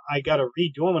now I got to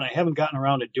redo them, and I haven't gotten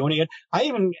around to doing it yet. I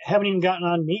haven't even gotten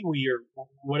on MeWe or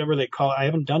whatever they call it. I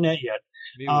haven't done that yet.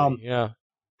 MeWe, yeah.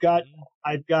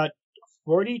 I've got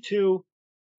 42.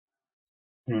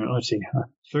 Let's see,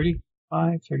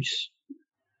 35, 30.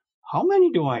 How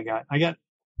many do I got? I got,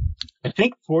 I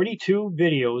think, 42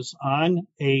 videos on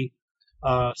a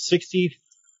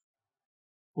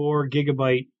 64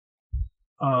 gigabyte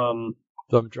Thumb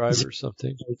drive or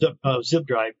something. Zip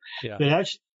drive. Yeah. That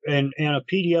actually, and a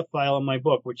PDF file in my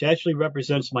book, which actually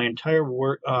represents my entire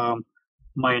work,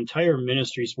 my entire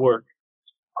ministry's work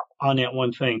on that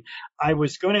one thing. I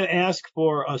was going to ask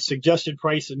for a suggested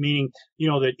price, meaning,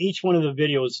 that each one of the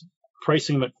videos,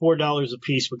 pricing them at $4 a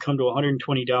piece, would come to $120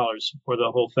 for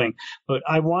the whole thing. But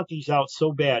I want these out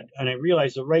so bad, and I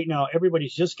realize that right now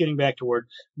everybody's just getting back to work.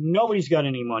 Nobody's got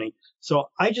any money. So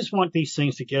I just want these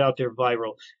things to get out there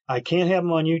viral. I can't have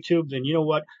them on YouTube. Then you know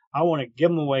what? I want to give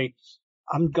them away.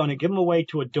 I'm going to give them away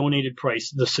to a donated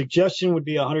price. The suggestion would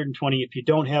be $120. If you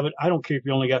don't have it, I don't care if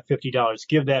you only got $50.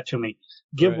 Give that to me.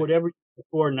 Give whatever you can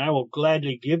afford, and I will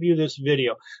gladly give you this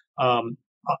video.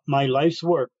 My life's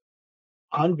work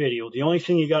on video. The only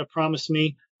thing you got to promise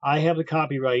me, I have the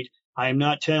copyright. I'm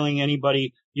not telling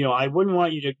anybody, I wouldn't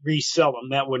want you to resell them.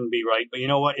 That wouldn't be right. But you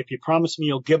know what? If you promise me,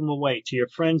 you'll give them away to your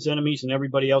friends, enemies, and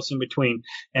everybody else in between,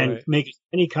 and make as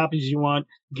many copies as you want.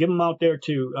 Give them out there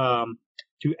to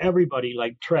everybody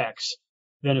like tracks.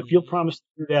 Then if you'll promise to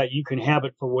do that, you can have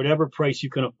it for whatever price you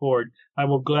can afford. I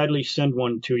will gladly send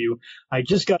one to you. I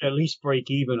just got to at least break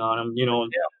even on them, Yeah.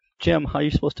 Jim, how are you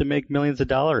supposed to make millions of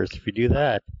dollars if you do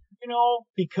that?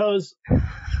 Because,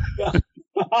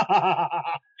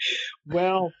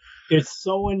 well, it's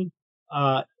sowing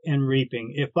and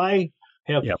reaping. If I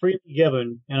have freely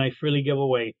given and I freely give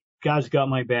away, God's got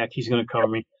my back. He's going to cover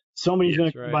me. Somebody's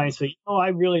going to come by and say, I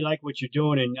really like what you're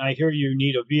doing, and I hear you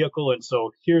need a vehicle, and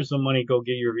so here's the money, go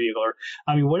get your vehicle. Or,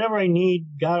 whatever I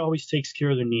need, God always takes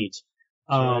care of the needs.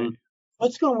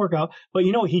 It's going to work out. But,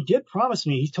 he did promise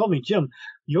me. He told me, Jim,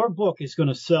 your book is going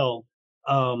to sell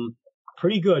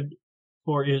pretty good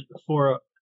for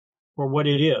what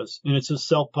it is, and it's a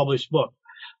self-published book.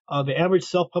 The average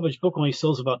self-published book only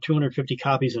sells about 250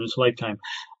 copies in its lifetime.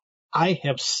 I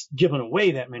have given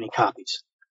away that many copies.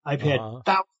 I've had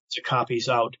thousands of copies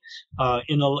out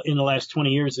in the last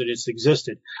 20 years that it's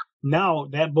existed. Now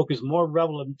that book is more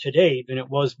relevant today than it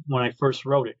was when I first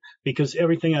wrote it, because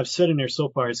everything I've said in there so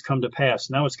far has come to pass.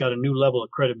 Now it's got a new level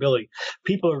of credibility.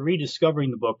 People are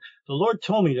rediscovering the book. The Lord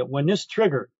told me that when this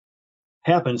trigger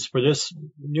happens for this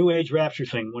new age rapture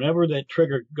thing, whenever that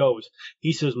trigger goes,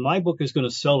 he says, my book is going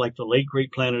to sell like the late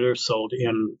great Planet Earth sold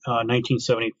in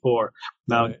 1974.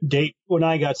 Now, Dave and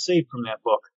I got saved from that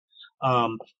book.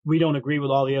 We don't agree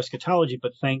with all the eschatology,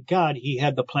 but thank God he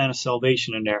had the plan of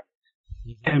salvation in there.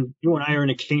 Mm-hmm. And you and I are in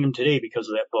the kingdom today because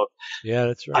of that book. Yeah,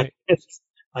 that's right.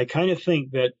 I kind of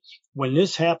think that when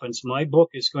this happens, my book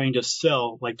is going to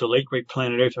sell like the late great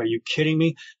Planet Earth. Are you kidding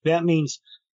me? That means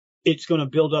it's going to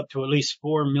build up to at least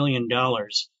 $4 million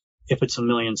if it's a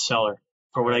million seller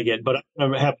for what I get. But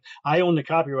I own the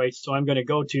copyrights, so I'm going to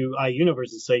go to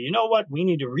iUniverse and say, you know what? We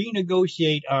need to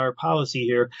renegotiate our policy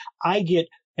here. I get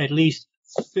at least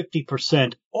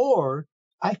 50%, or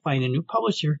I find a new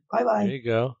publisher. Bye-bye. There you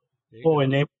go.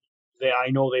 And I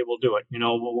know they will do it.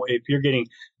 If you're getting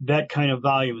that kind of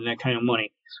volume and that kind of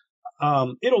money,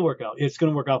 it'll work out. It's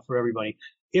going to work out for everybody.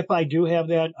 If I do have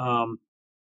that,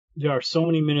 there are so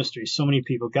many ministries, so many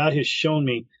people. God has shown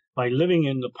me by living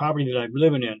in the poverty that I'm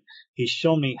living in, he's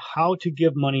shown me how to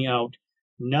give money out,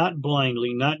 not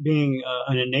blindly, not being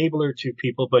an enabler to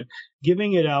people, but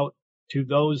giving it out to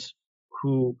those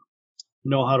who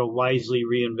know how to wisely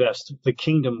reinvest the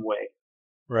kingdom way.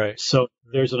 Right. So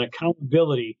there's an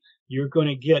accountability you're going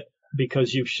to get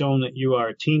because you've shown that you are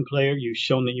a team player. You've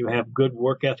shown that you have good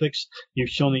work ethics. You've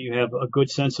shown that you have a good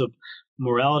sense of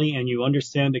morality, and you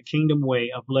understand the kingdom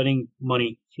way of letting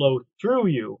money flow through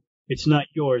you. It's not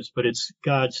yours, but it's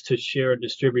God's to share and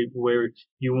distribute where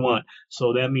you want.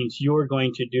 So that means you're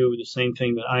going to do the same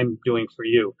thing that I'm doing for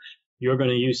you. You're going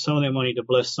to use some of that money to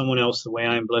bless someone else the way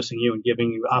I'm blessing you and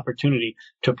giving you opportunity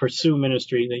to pursue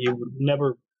ministry that you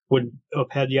never would have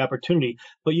had the opportunity,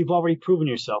 but you've already proven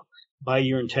yourself by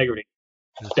your integrity.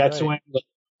 That's right.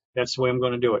 That's the way I'm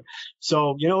going to do it.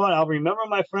 So, you know what? I'll remember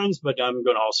my friends, but I'm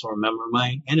going to also remember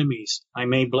my enemies. I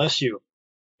may bless you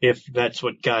if that's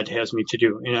what God has me to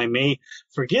do. And I may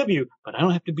forgive you, but I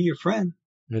don't have to be your friend.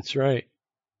 That's right.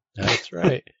 That's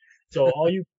right. So all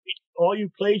you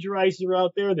plagiarizers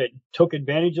out there that took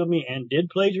advantage of me and did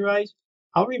plagiarize,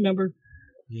 I'll remember.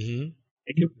 Mm-hmm.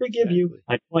 I can forgive you.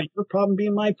 I don't want your problem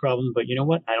being my problem, but you know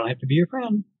what? I don't have to be your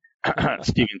friend.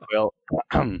 Stephen Quayle.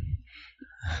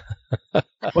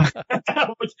 What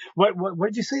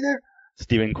did you say there?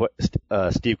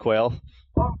 Steve Quayle.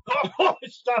 Oh,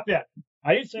 stop that.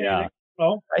 I didn't say anything.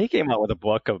 Oh. He came out with a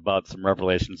book about some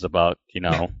revelations about,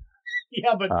 yeah,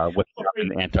 but what's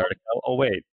in Antarctica. Oh,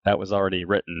 wait, that was already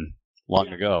written long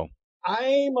ago.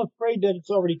 I'm afraid that it's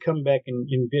already come back and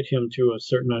bit him to a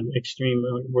certain extreme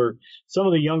where some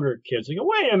of the younger kids they go,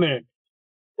 wait a minute,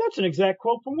 that's an exact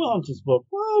quote from Williamson's book.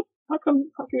 What? How come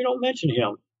you don't mention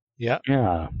him? Yeah.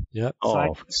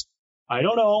 Oh. I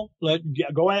don't know.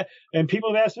 Go ahead. And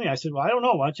people have asked me. I said, well, I don't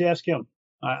know. Why don't you ask him?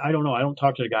 I don't know. I don't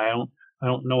talk to the guy. I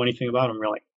don't know anything about him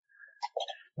really.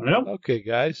 I don't know. Okay,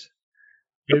 guys.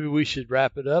 Maybe we should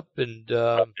wrap it up. And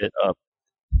Wrap it up.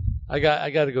 I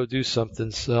got to go do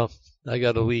something, so I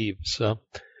got to leave. So,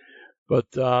 but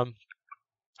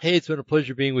hey, it's been a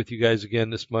pleasure being with you guys again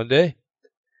this Monday,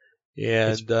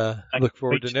 and look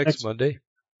forward to next Monday.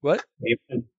 What?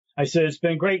 I said it's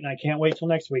been great, and I can't wait till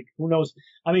next week. Who knows?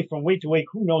 I mean, from week to week,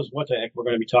 who knows what the heck we're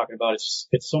going to be talking about? It's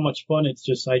so much fun. It's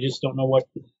just I just don't know what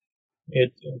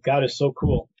it. God is so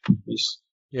cool.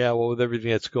 Yeah, well, with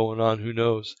everything that's going on, who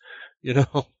knows?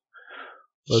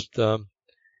 But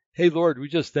hey, Lord, we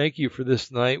just thank you for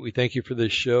this night. We thank you for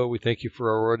this show. We thank you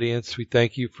for our audience. We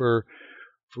thank you for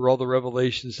all the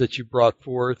revelations that you brought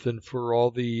forth, and for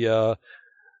all the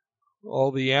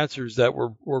answers that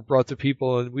were brought to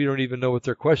people, and we don't even know what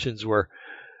their questions were.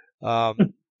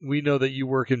 We know that you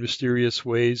work in mysterious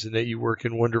ways, and that you work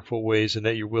in wonderful ways, and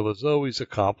that your will is always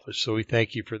accomplished. So we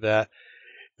thank you for that.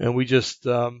 And we just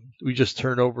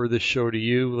turn over this show to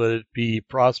you. Let it be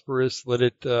prosperous. Let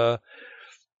it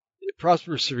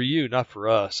prosperous for you, not for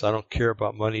us. I don't care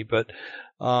about money, but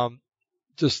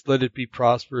just let it be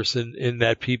prosperous in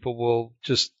that people will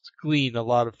just glean a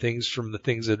lot of things from the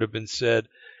things that have been said.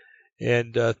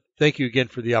 And thank you again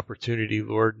for the opportunity,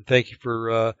 Lord. And thank you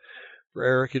for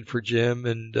Eric and for Jim,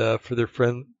 and for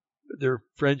their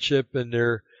friendship and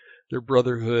their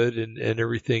brotherhood and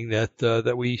everything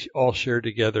that we all share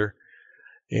together.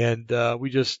 And we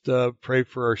just pray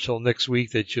for ourselves next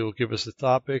week that you'll give us a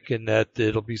topic, and that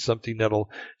it'll be something that'll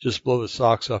just blow the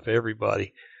socks off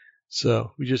everybody.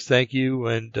 So we just thank you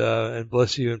and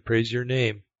bless you and praise your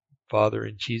name, Father,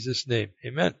 in Jesus' name.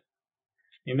 Amen.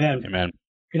 Amen. Amen.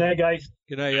 Good night, guys.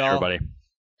 Good night, y'all. Everybody.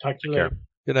 Talk to you later.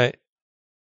 Good night.